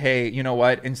year said, hey, you know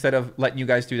what? Instead of letting you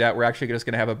guys do that, we're actually just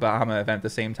going to have a Bahama event at the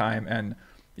same time. And,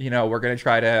 we're going to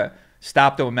try to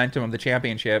stop the momentum of the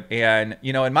championship. And,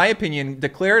 in my opinion,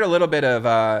 declared a little bit of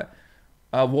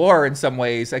a war in some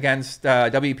ways against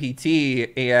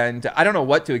WPT. And I don't know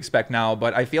what to expect now,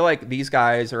 but I feel like these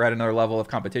guys are at another level of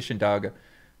competition, Doug.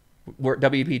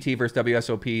 WPT versus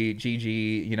WSOP,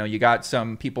 GG. You got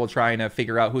some people trying to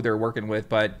figure out who they're working with,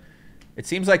 but it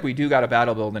seems like we do got a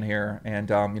battle building here. And,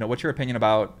 what's your opinion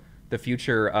about the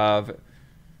future of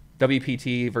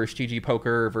WPT versus GG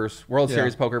Poker versus World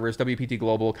Series Poker versus WPT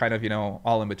Global, kind of,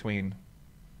 all in between?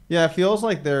 Yeah, it feels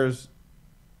like there's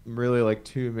really like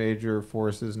two major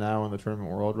forces now in the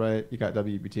tournament world, right? You got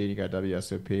WPT and you got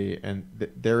WSOP, and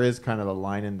there is kind of a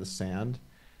line in the sand.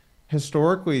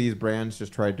 Historically, these brands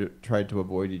just tried to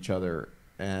avoid each other,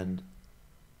 and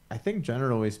I think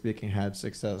generally speaking had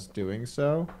success doing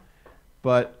so.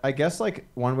 But I guess like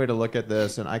one way to look at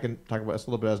this, and I can talk about this a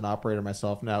little bit as an operator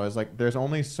myself now, is like there's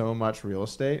only so much real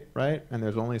estate, right? And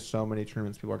there's only so many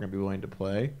tournaments people are going to be willing to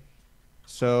play.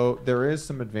 So there is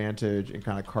some advantage in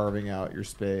kind of carving out your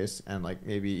space and like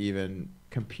maybe even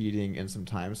competing in some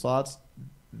time slots.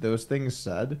 Those things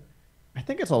said, I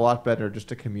think it's a lot better just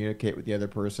to communicate with the other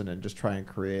person and just try and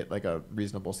create like a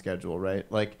reasonable schedule,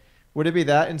 right? Like, would it be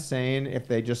that insane if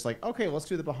they just like, okay, let's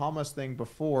do the Bahamas thing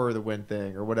before the win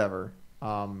thing or whatever?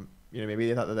 Maybe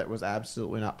they thought that was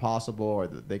absolutely not possible or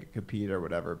that they could compete or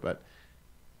whatever. But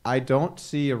I don't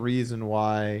see a reason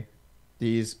why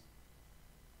these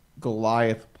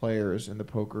Goliath players in the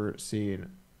poker scene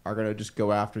are going to just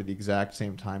go after the exact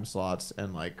same time slots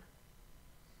and like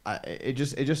it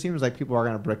just seems like people are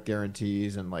going to break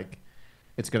guarantees and like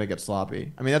it's going to get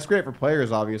sloppy. I mean, that's great for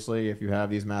players, obviously, if you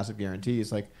have these massive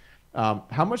guarantees. Like,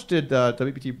 how much did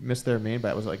WPT miss their main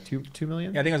bet? Was it like 2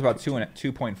 million? Yeah, I think it was about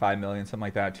 2.5 million, something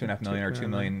like that. 2.5 million or 2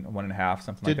 million, 1.5, something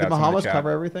like that. Did the Bahamas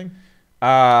cover everything?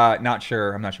 Not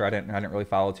sure. I'm not sure. I didn't really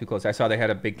follow too close. I saw they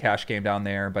had a big cash game down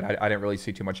there, but I didn't really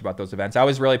see too much about those events. I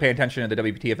was really paying attention to the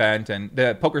WPT event, and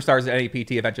the PokerStars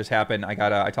NAPT event just happened.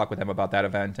 I talked with them about that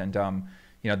event, and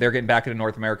they're getting back into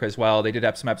North America as well. They did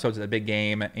have some episodes of the big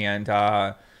game, and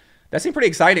that seemed pretty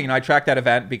exciting. I tracked that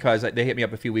event because they hit me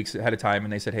up a few weeks ahead of time,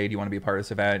 and they said, "Hey, do you want to be a part of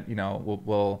this event?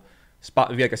 We'll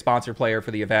be like a sponsor player for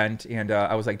the event." And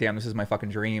I was like, "Damn, this is my fucking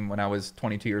dream." When I was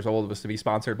 22 years old, was to be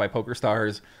sponsored by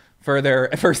PokerStars for their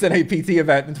first NAPT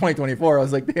event in 2024. I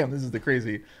was like, "Damn, this is the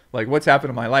crazy. Like, what's happened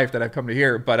in my life that I've come to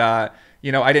here?" But I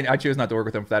chose not to work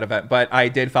with them for that event, but I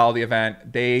did follow the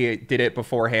event. They did it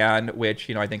beforehand, which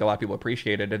I think a lot of people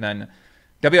appreciated, and then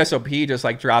WSOP just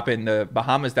like dropping the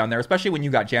Bahamas down there, especially when you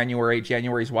got January.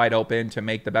 January's wide open to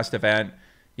make the best event,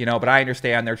 but I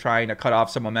understand they're trying to cut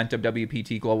off some momentum.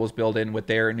 WPT Global's building with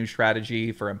their new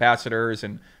strategy for ambassadors,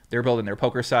 and they're building their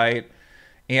poker site.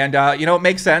 And, it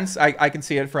makes sense. I can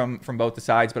see it from both the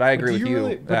sides, but I agree with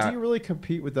you. But do you really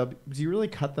compete with them? Do you really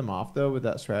cut them off, though, with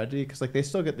that strategy? Because, like, they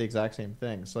still get the exact same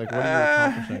thing. So, like, what are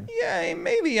you accomplishing? Yeah,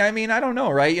 maybe. I mean, I don't know,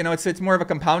 right? It's more of a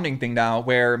compounding thing now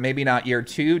where maybe not year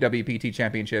 2 WPT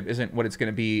championship isn't what it's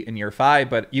going to be in year 5,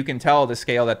 but you can tell the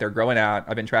scale that they're growing at.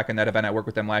 I've been tracking that event. I worked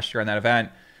with them last year on that event.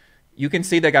 You can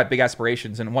see they got big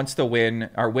aspirations, and once the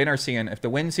if the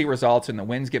wins see results and the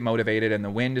wins get motivated and the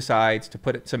win decides to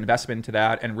put some investment into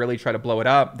that and really try to blow it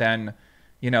up, then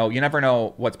you never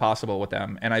know what's possible with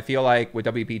them. And I feel like with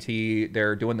WPT,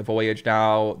 they're doing the voyage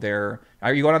now.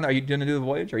 Are you going to do the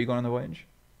voyage? Are you going on the voyage?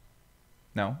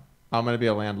 No. I'm going to be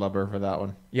a landlubber for that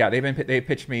one. Yeah, they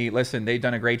pitched me. Listen, they've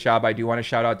done a great job. I do want to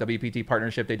shout out WPT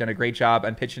Partnership. They've done a great job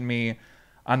on pitching me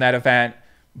on that event,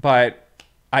 but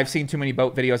I've seen too many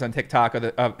boat videos on TikTok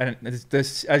and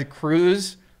this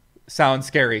cruise sounds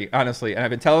scary, honestly. And I've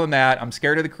been telling them that I'm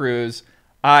scared of the cruise.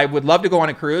 I would love to go on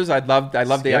a cruise. I love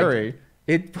scary.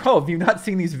 Bro, have you not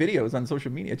seen these videos on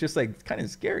social media? It's just like it's kind of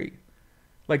scary.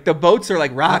 Like the boats are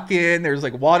like rocking. There's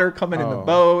like water coming in the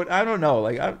boat. I don't know.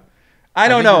 Like I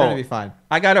don't know. You're gonna be fine.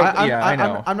 I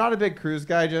know. I'm not a big cruise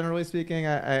guy, generally speaking.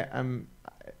 I'm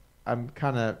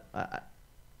kind of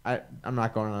I'm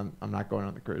not going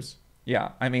on the cruise.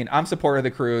 Yeah, I mean, I'm supporter of the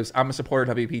cruise. I'm a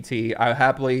supporter of WPT.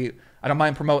 I don't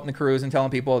mind promoting the cruise and telling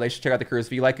people they should check out the cruise.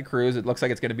 If you like a cruise, it looks like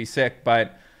it's going to be sick.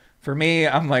 But for me,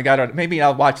 I'm like, maybe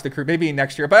I'll watch the cruise maybe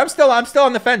next year. But I'm still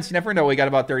on the fence. You never know. We got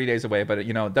about 30 days away. But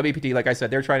WPT, like I said,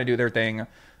 they're trying to do their thing.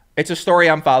 It's a story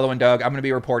I'm following, Doug. I'm going to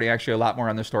be reporting actually a lot more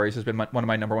on the stories. It's been one of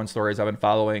my number one stories I've been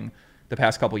following the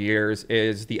past couple years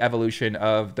is the evolution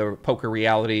of the poker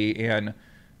reality and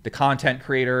the content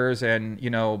creators and,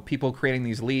 people creating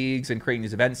these leagues and creating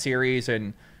these event series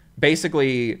and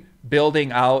basically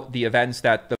building out the events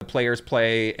that the players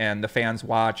play and the fans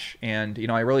watch. And,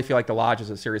 I really feel like the Lodge is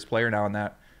a serious player now in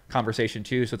that conversation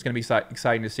too. So it's going to be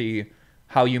exciting to see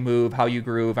how you move, how you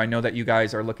groove. I know that you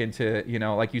guys are looking to,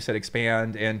 like you said,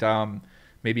 expand and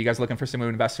maybe you guys are looking for some new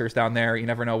investors down there. You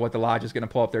never know what the Lodge is going to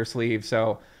pull up their sleeve.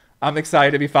 So I'm excited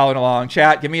to be following along.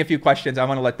 Chat, give me a few questions. I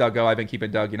want to let Doug go. I've been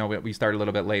keeping Doug. We started a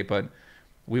little bit late, but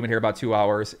we've been here about 2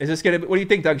 hours. Is this what do you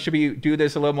think, Doug? Should we do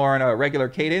this a little more on a regular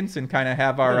cadence and kind of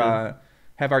have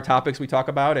our topics we talk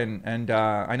about? And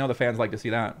I know the fans like to see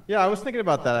that. Yeah, I was thinking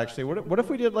about that actually. What if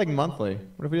we did like monthly?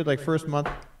 What if we did like first Monday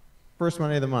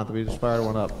of the month? We just fired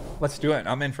one up. Let's do it.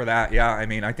 I'm in for that. Yeah, I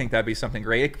mean, I think that'd be something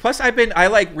great. Plus,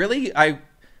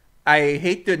 I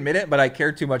hate to admit it, but I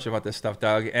care too much about this stuff,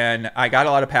 Doug. And I got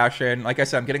a lot of passion. Like I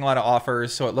said, I'm getting a lot of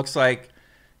offers. So it looks like,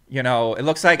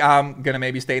 I'm going to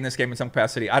maybe stay in this game in some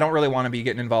capacity. I don't really want to be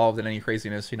getting involved in any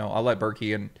craziness. I'll let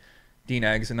Berkey and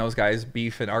D-Negs and those guys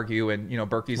beef and argue. And,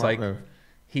 Berkey's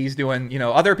he's doing,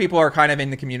 other people are kind of in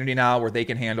the community now where they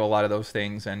can handle a lot of those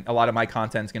things. And a lot of my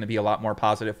content is going to be a lot more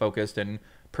positive focused and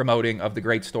promoting of the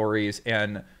great stories.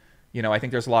 And, I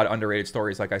think there's a lot of underrated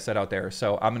stories, like I said, out there.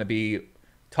 So I'm going to be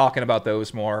talking about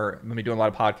those more. I'm going to be doing a lot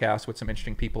of podcasts with some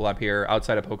interesting people up here,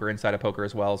 outside of poker, inside of poker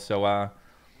as well. So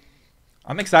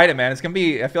I'm excited, man. It's going to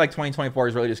be, I feel like 2024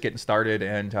 is really just getting started.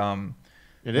 And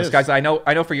it is. Guys, I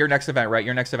know for your next event, right?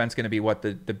 Your next event's going to be what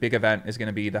the big event is going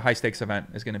to be. The high stakes event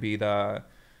is going to be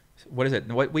what is it?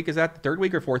 What week is that? The third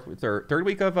week or third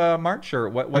week of March, or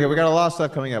what? Okay, we got a lot of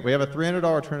stuff coming up. We have a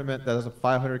 $300 tournament that has a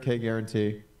 $500K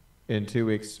guarantee in 2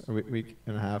 weeks, a week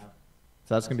and a half.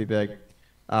 So that's going to be big.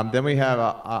 Then we have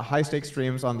high stakes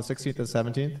streams on the 16th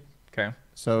and 17th. Okay.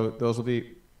 So those will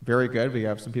be very good. We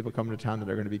have some people coming to town that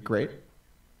are going to be great.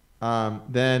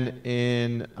 Then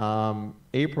in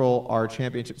April, our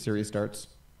championship series starts.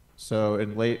 So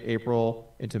in late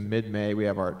April into mid-May, we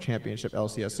have our championship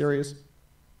LCS series.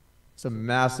 Some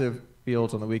massive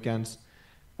fields on the weekends.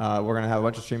 We're going to have a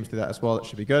bunch of streams through that as well. That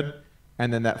should be good.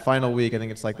 And then that final week, I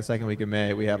think it's like the second week of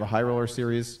May, we have a high roller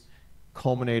series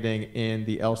culminating in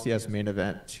the LCS main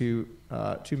event, $2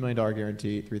 million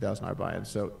guarantee, $3,000 buy-in.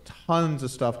 So tons of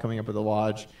stuff coming up at the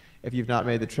lodge. If you've not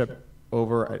made the trip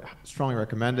over, I strongly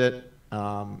recommend it.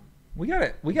 We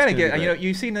gotta get.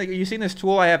 You've seen this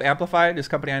tool I have, Amplified. This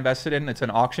company I invested in. It's an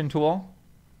auction tool.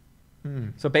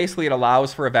 So basically, it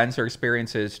allows for events or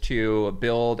experiences to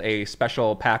build a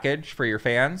special package for your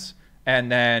fans,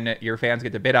 and then your fans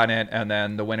get to bid on it, and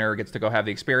then the winner gets to go have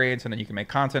the experience, and then you can make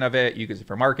content of it. You use it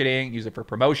for marketing, use it for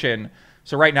promotion.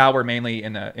 So right now we're mainly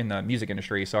in the music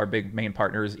industry. So our big main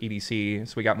partner is EDC.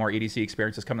 So we got more EDC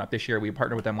experiences coming up this year. We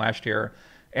partnered with them last year.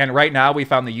 And right now we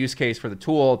found the use case for the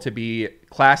tool to be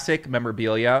classic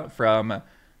memorabilia from,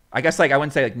 I guess, I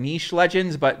wouldn't say niche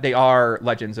legends, but they are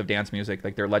legends of dance music.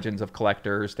 They're legends of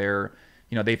collectors.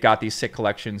 They've got these sick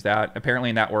collections that apparently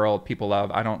in that world people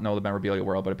love. I don't know the memorabilia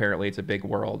world, but apparently it's a big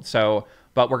world. So,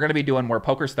 but we're going to be doing more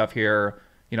poker stuff here.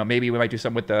 Maybe we might do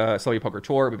something with the Celebrity Poker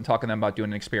Tour. We've been talking to them about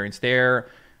doing an experience there.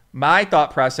 My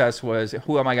thought process was,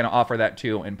 who am I going to offer that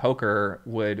to in poker?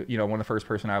 One of the first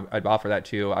person I'd offer that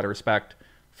to, out of respect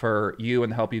for you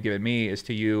and the help you've given me, is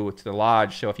to the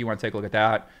lodge. So if you want to take a look at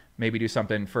that, maybe do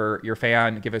something for your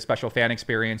fan, give a special fan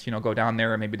experience, go down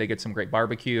there and maybe they get some great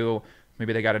barbecue.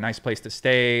 Maybe they got a nice place to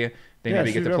stay. They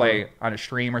maybe get to play on a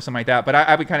stream or something like that. But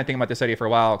I've been kind of thinking about this idea for a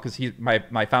while, because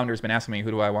my founder's been asking me,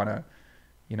 who would I want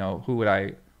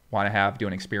to have do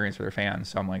an experience for their fans?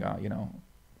 So I'm like,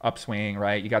 Upswing,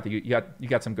 right? You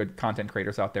got some good content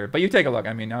creators out there, but you take a look.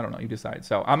 I don't know, you decide.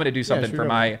 So I'm going to do something for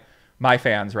my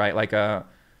fans, right?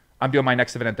 I'm doing my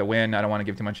next event at the Win. I don't want to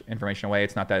give too much information away.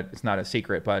 It's not a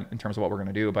secret, but in terms of what we're going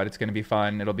to do, but it's going to be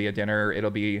fun. It'll be a dinner.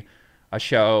 It'll be a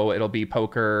show. It'll be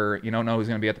poker. You don't know who's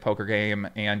going to be at the poker game.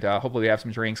 And hopefully we have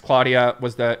some drinks. Claudia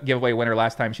was the giveaway winner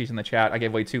last time. She's in the chat. I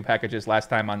gave away 2 packages last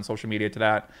time on social media to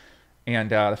that.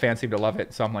 And the fans seem to love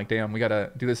it. So I'm like, damn, we got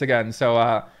to do this again. So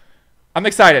I'm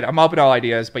excited. I'm open to all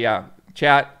ideas. But yeah,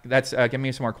 chat, that's give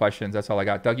me some more questions. That's all I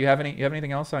got. Doug, you have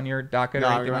anything else on your docket? No,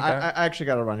 or anything like that? I actually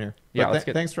got to run here. Yeah,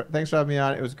 thanks for having me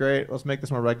on. It was great. Let's make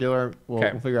this more regular.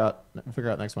 We'll figure out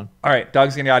next one. All right,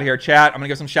 Doug's gonna get out of here. Chat, I'm gonna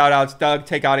give some shout outs. Doug,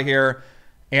 take out of here.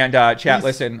 And chat, peace.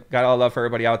 Listen, got all love for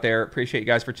everybody out there. Appreciate you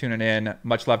guys for tuning in.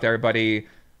 Much love to everybody.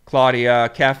 Claudia,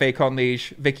 Cafe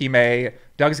Conleash, Vicky May.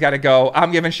 Doug's got to go.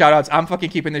 I'm giving shout outs. I'm fucking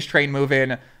keeping this train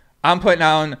moving. I'm putting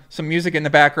on some music in the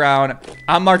background.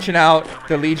 I'm marching out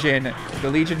the Legion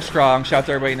strong. Shout out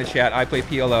to everybody in the chat. I play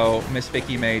PLO, Miss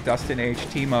Vicky May, Dustin H,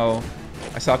 Timo.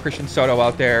 I saw Christian Soto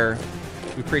out there.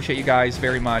 We appreciate you guys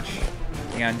very much.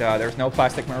 And there's no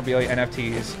plastic memorabilia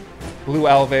NFTs. Blue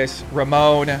Elvis,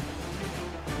 Ramon,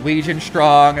 Legion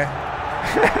strong.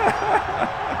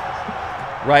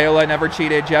 Ryola never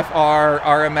cheated. Jeff R,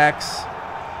 RMX,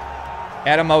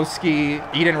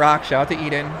 Adamoski, Eden Rock. Shout out to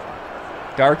Eden.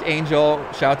 Dark Angel,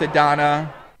 shout out to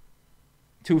Donna.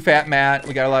 Too Fat Matt.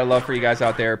 We got a lot of love for you guys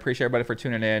out there. Appreciate everybody for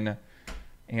tuning in.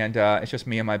 And it's just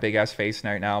me and my big ass face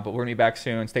right now. But we're gonna be back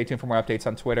soon. Stay tuned for more updates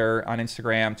on Twitter, on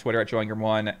Instagram, Twitter at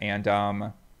JoeIngram1.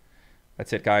 And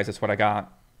that's it, guys. That's what I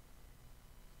got.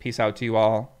 Peace out to you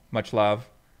all. Much love.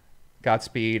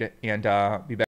 Godspeed. And be back.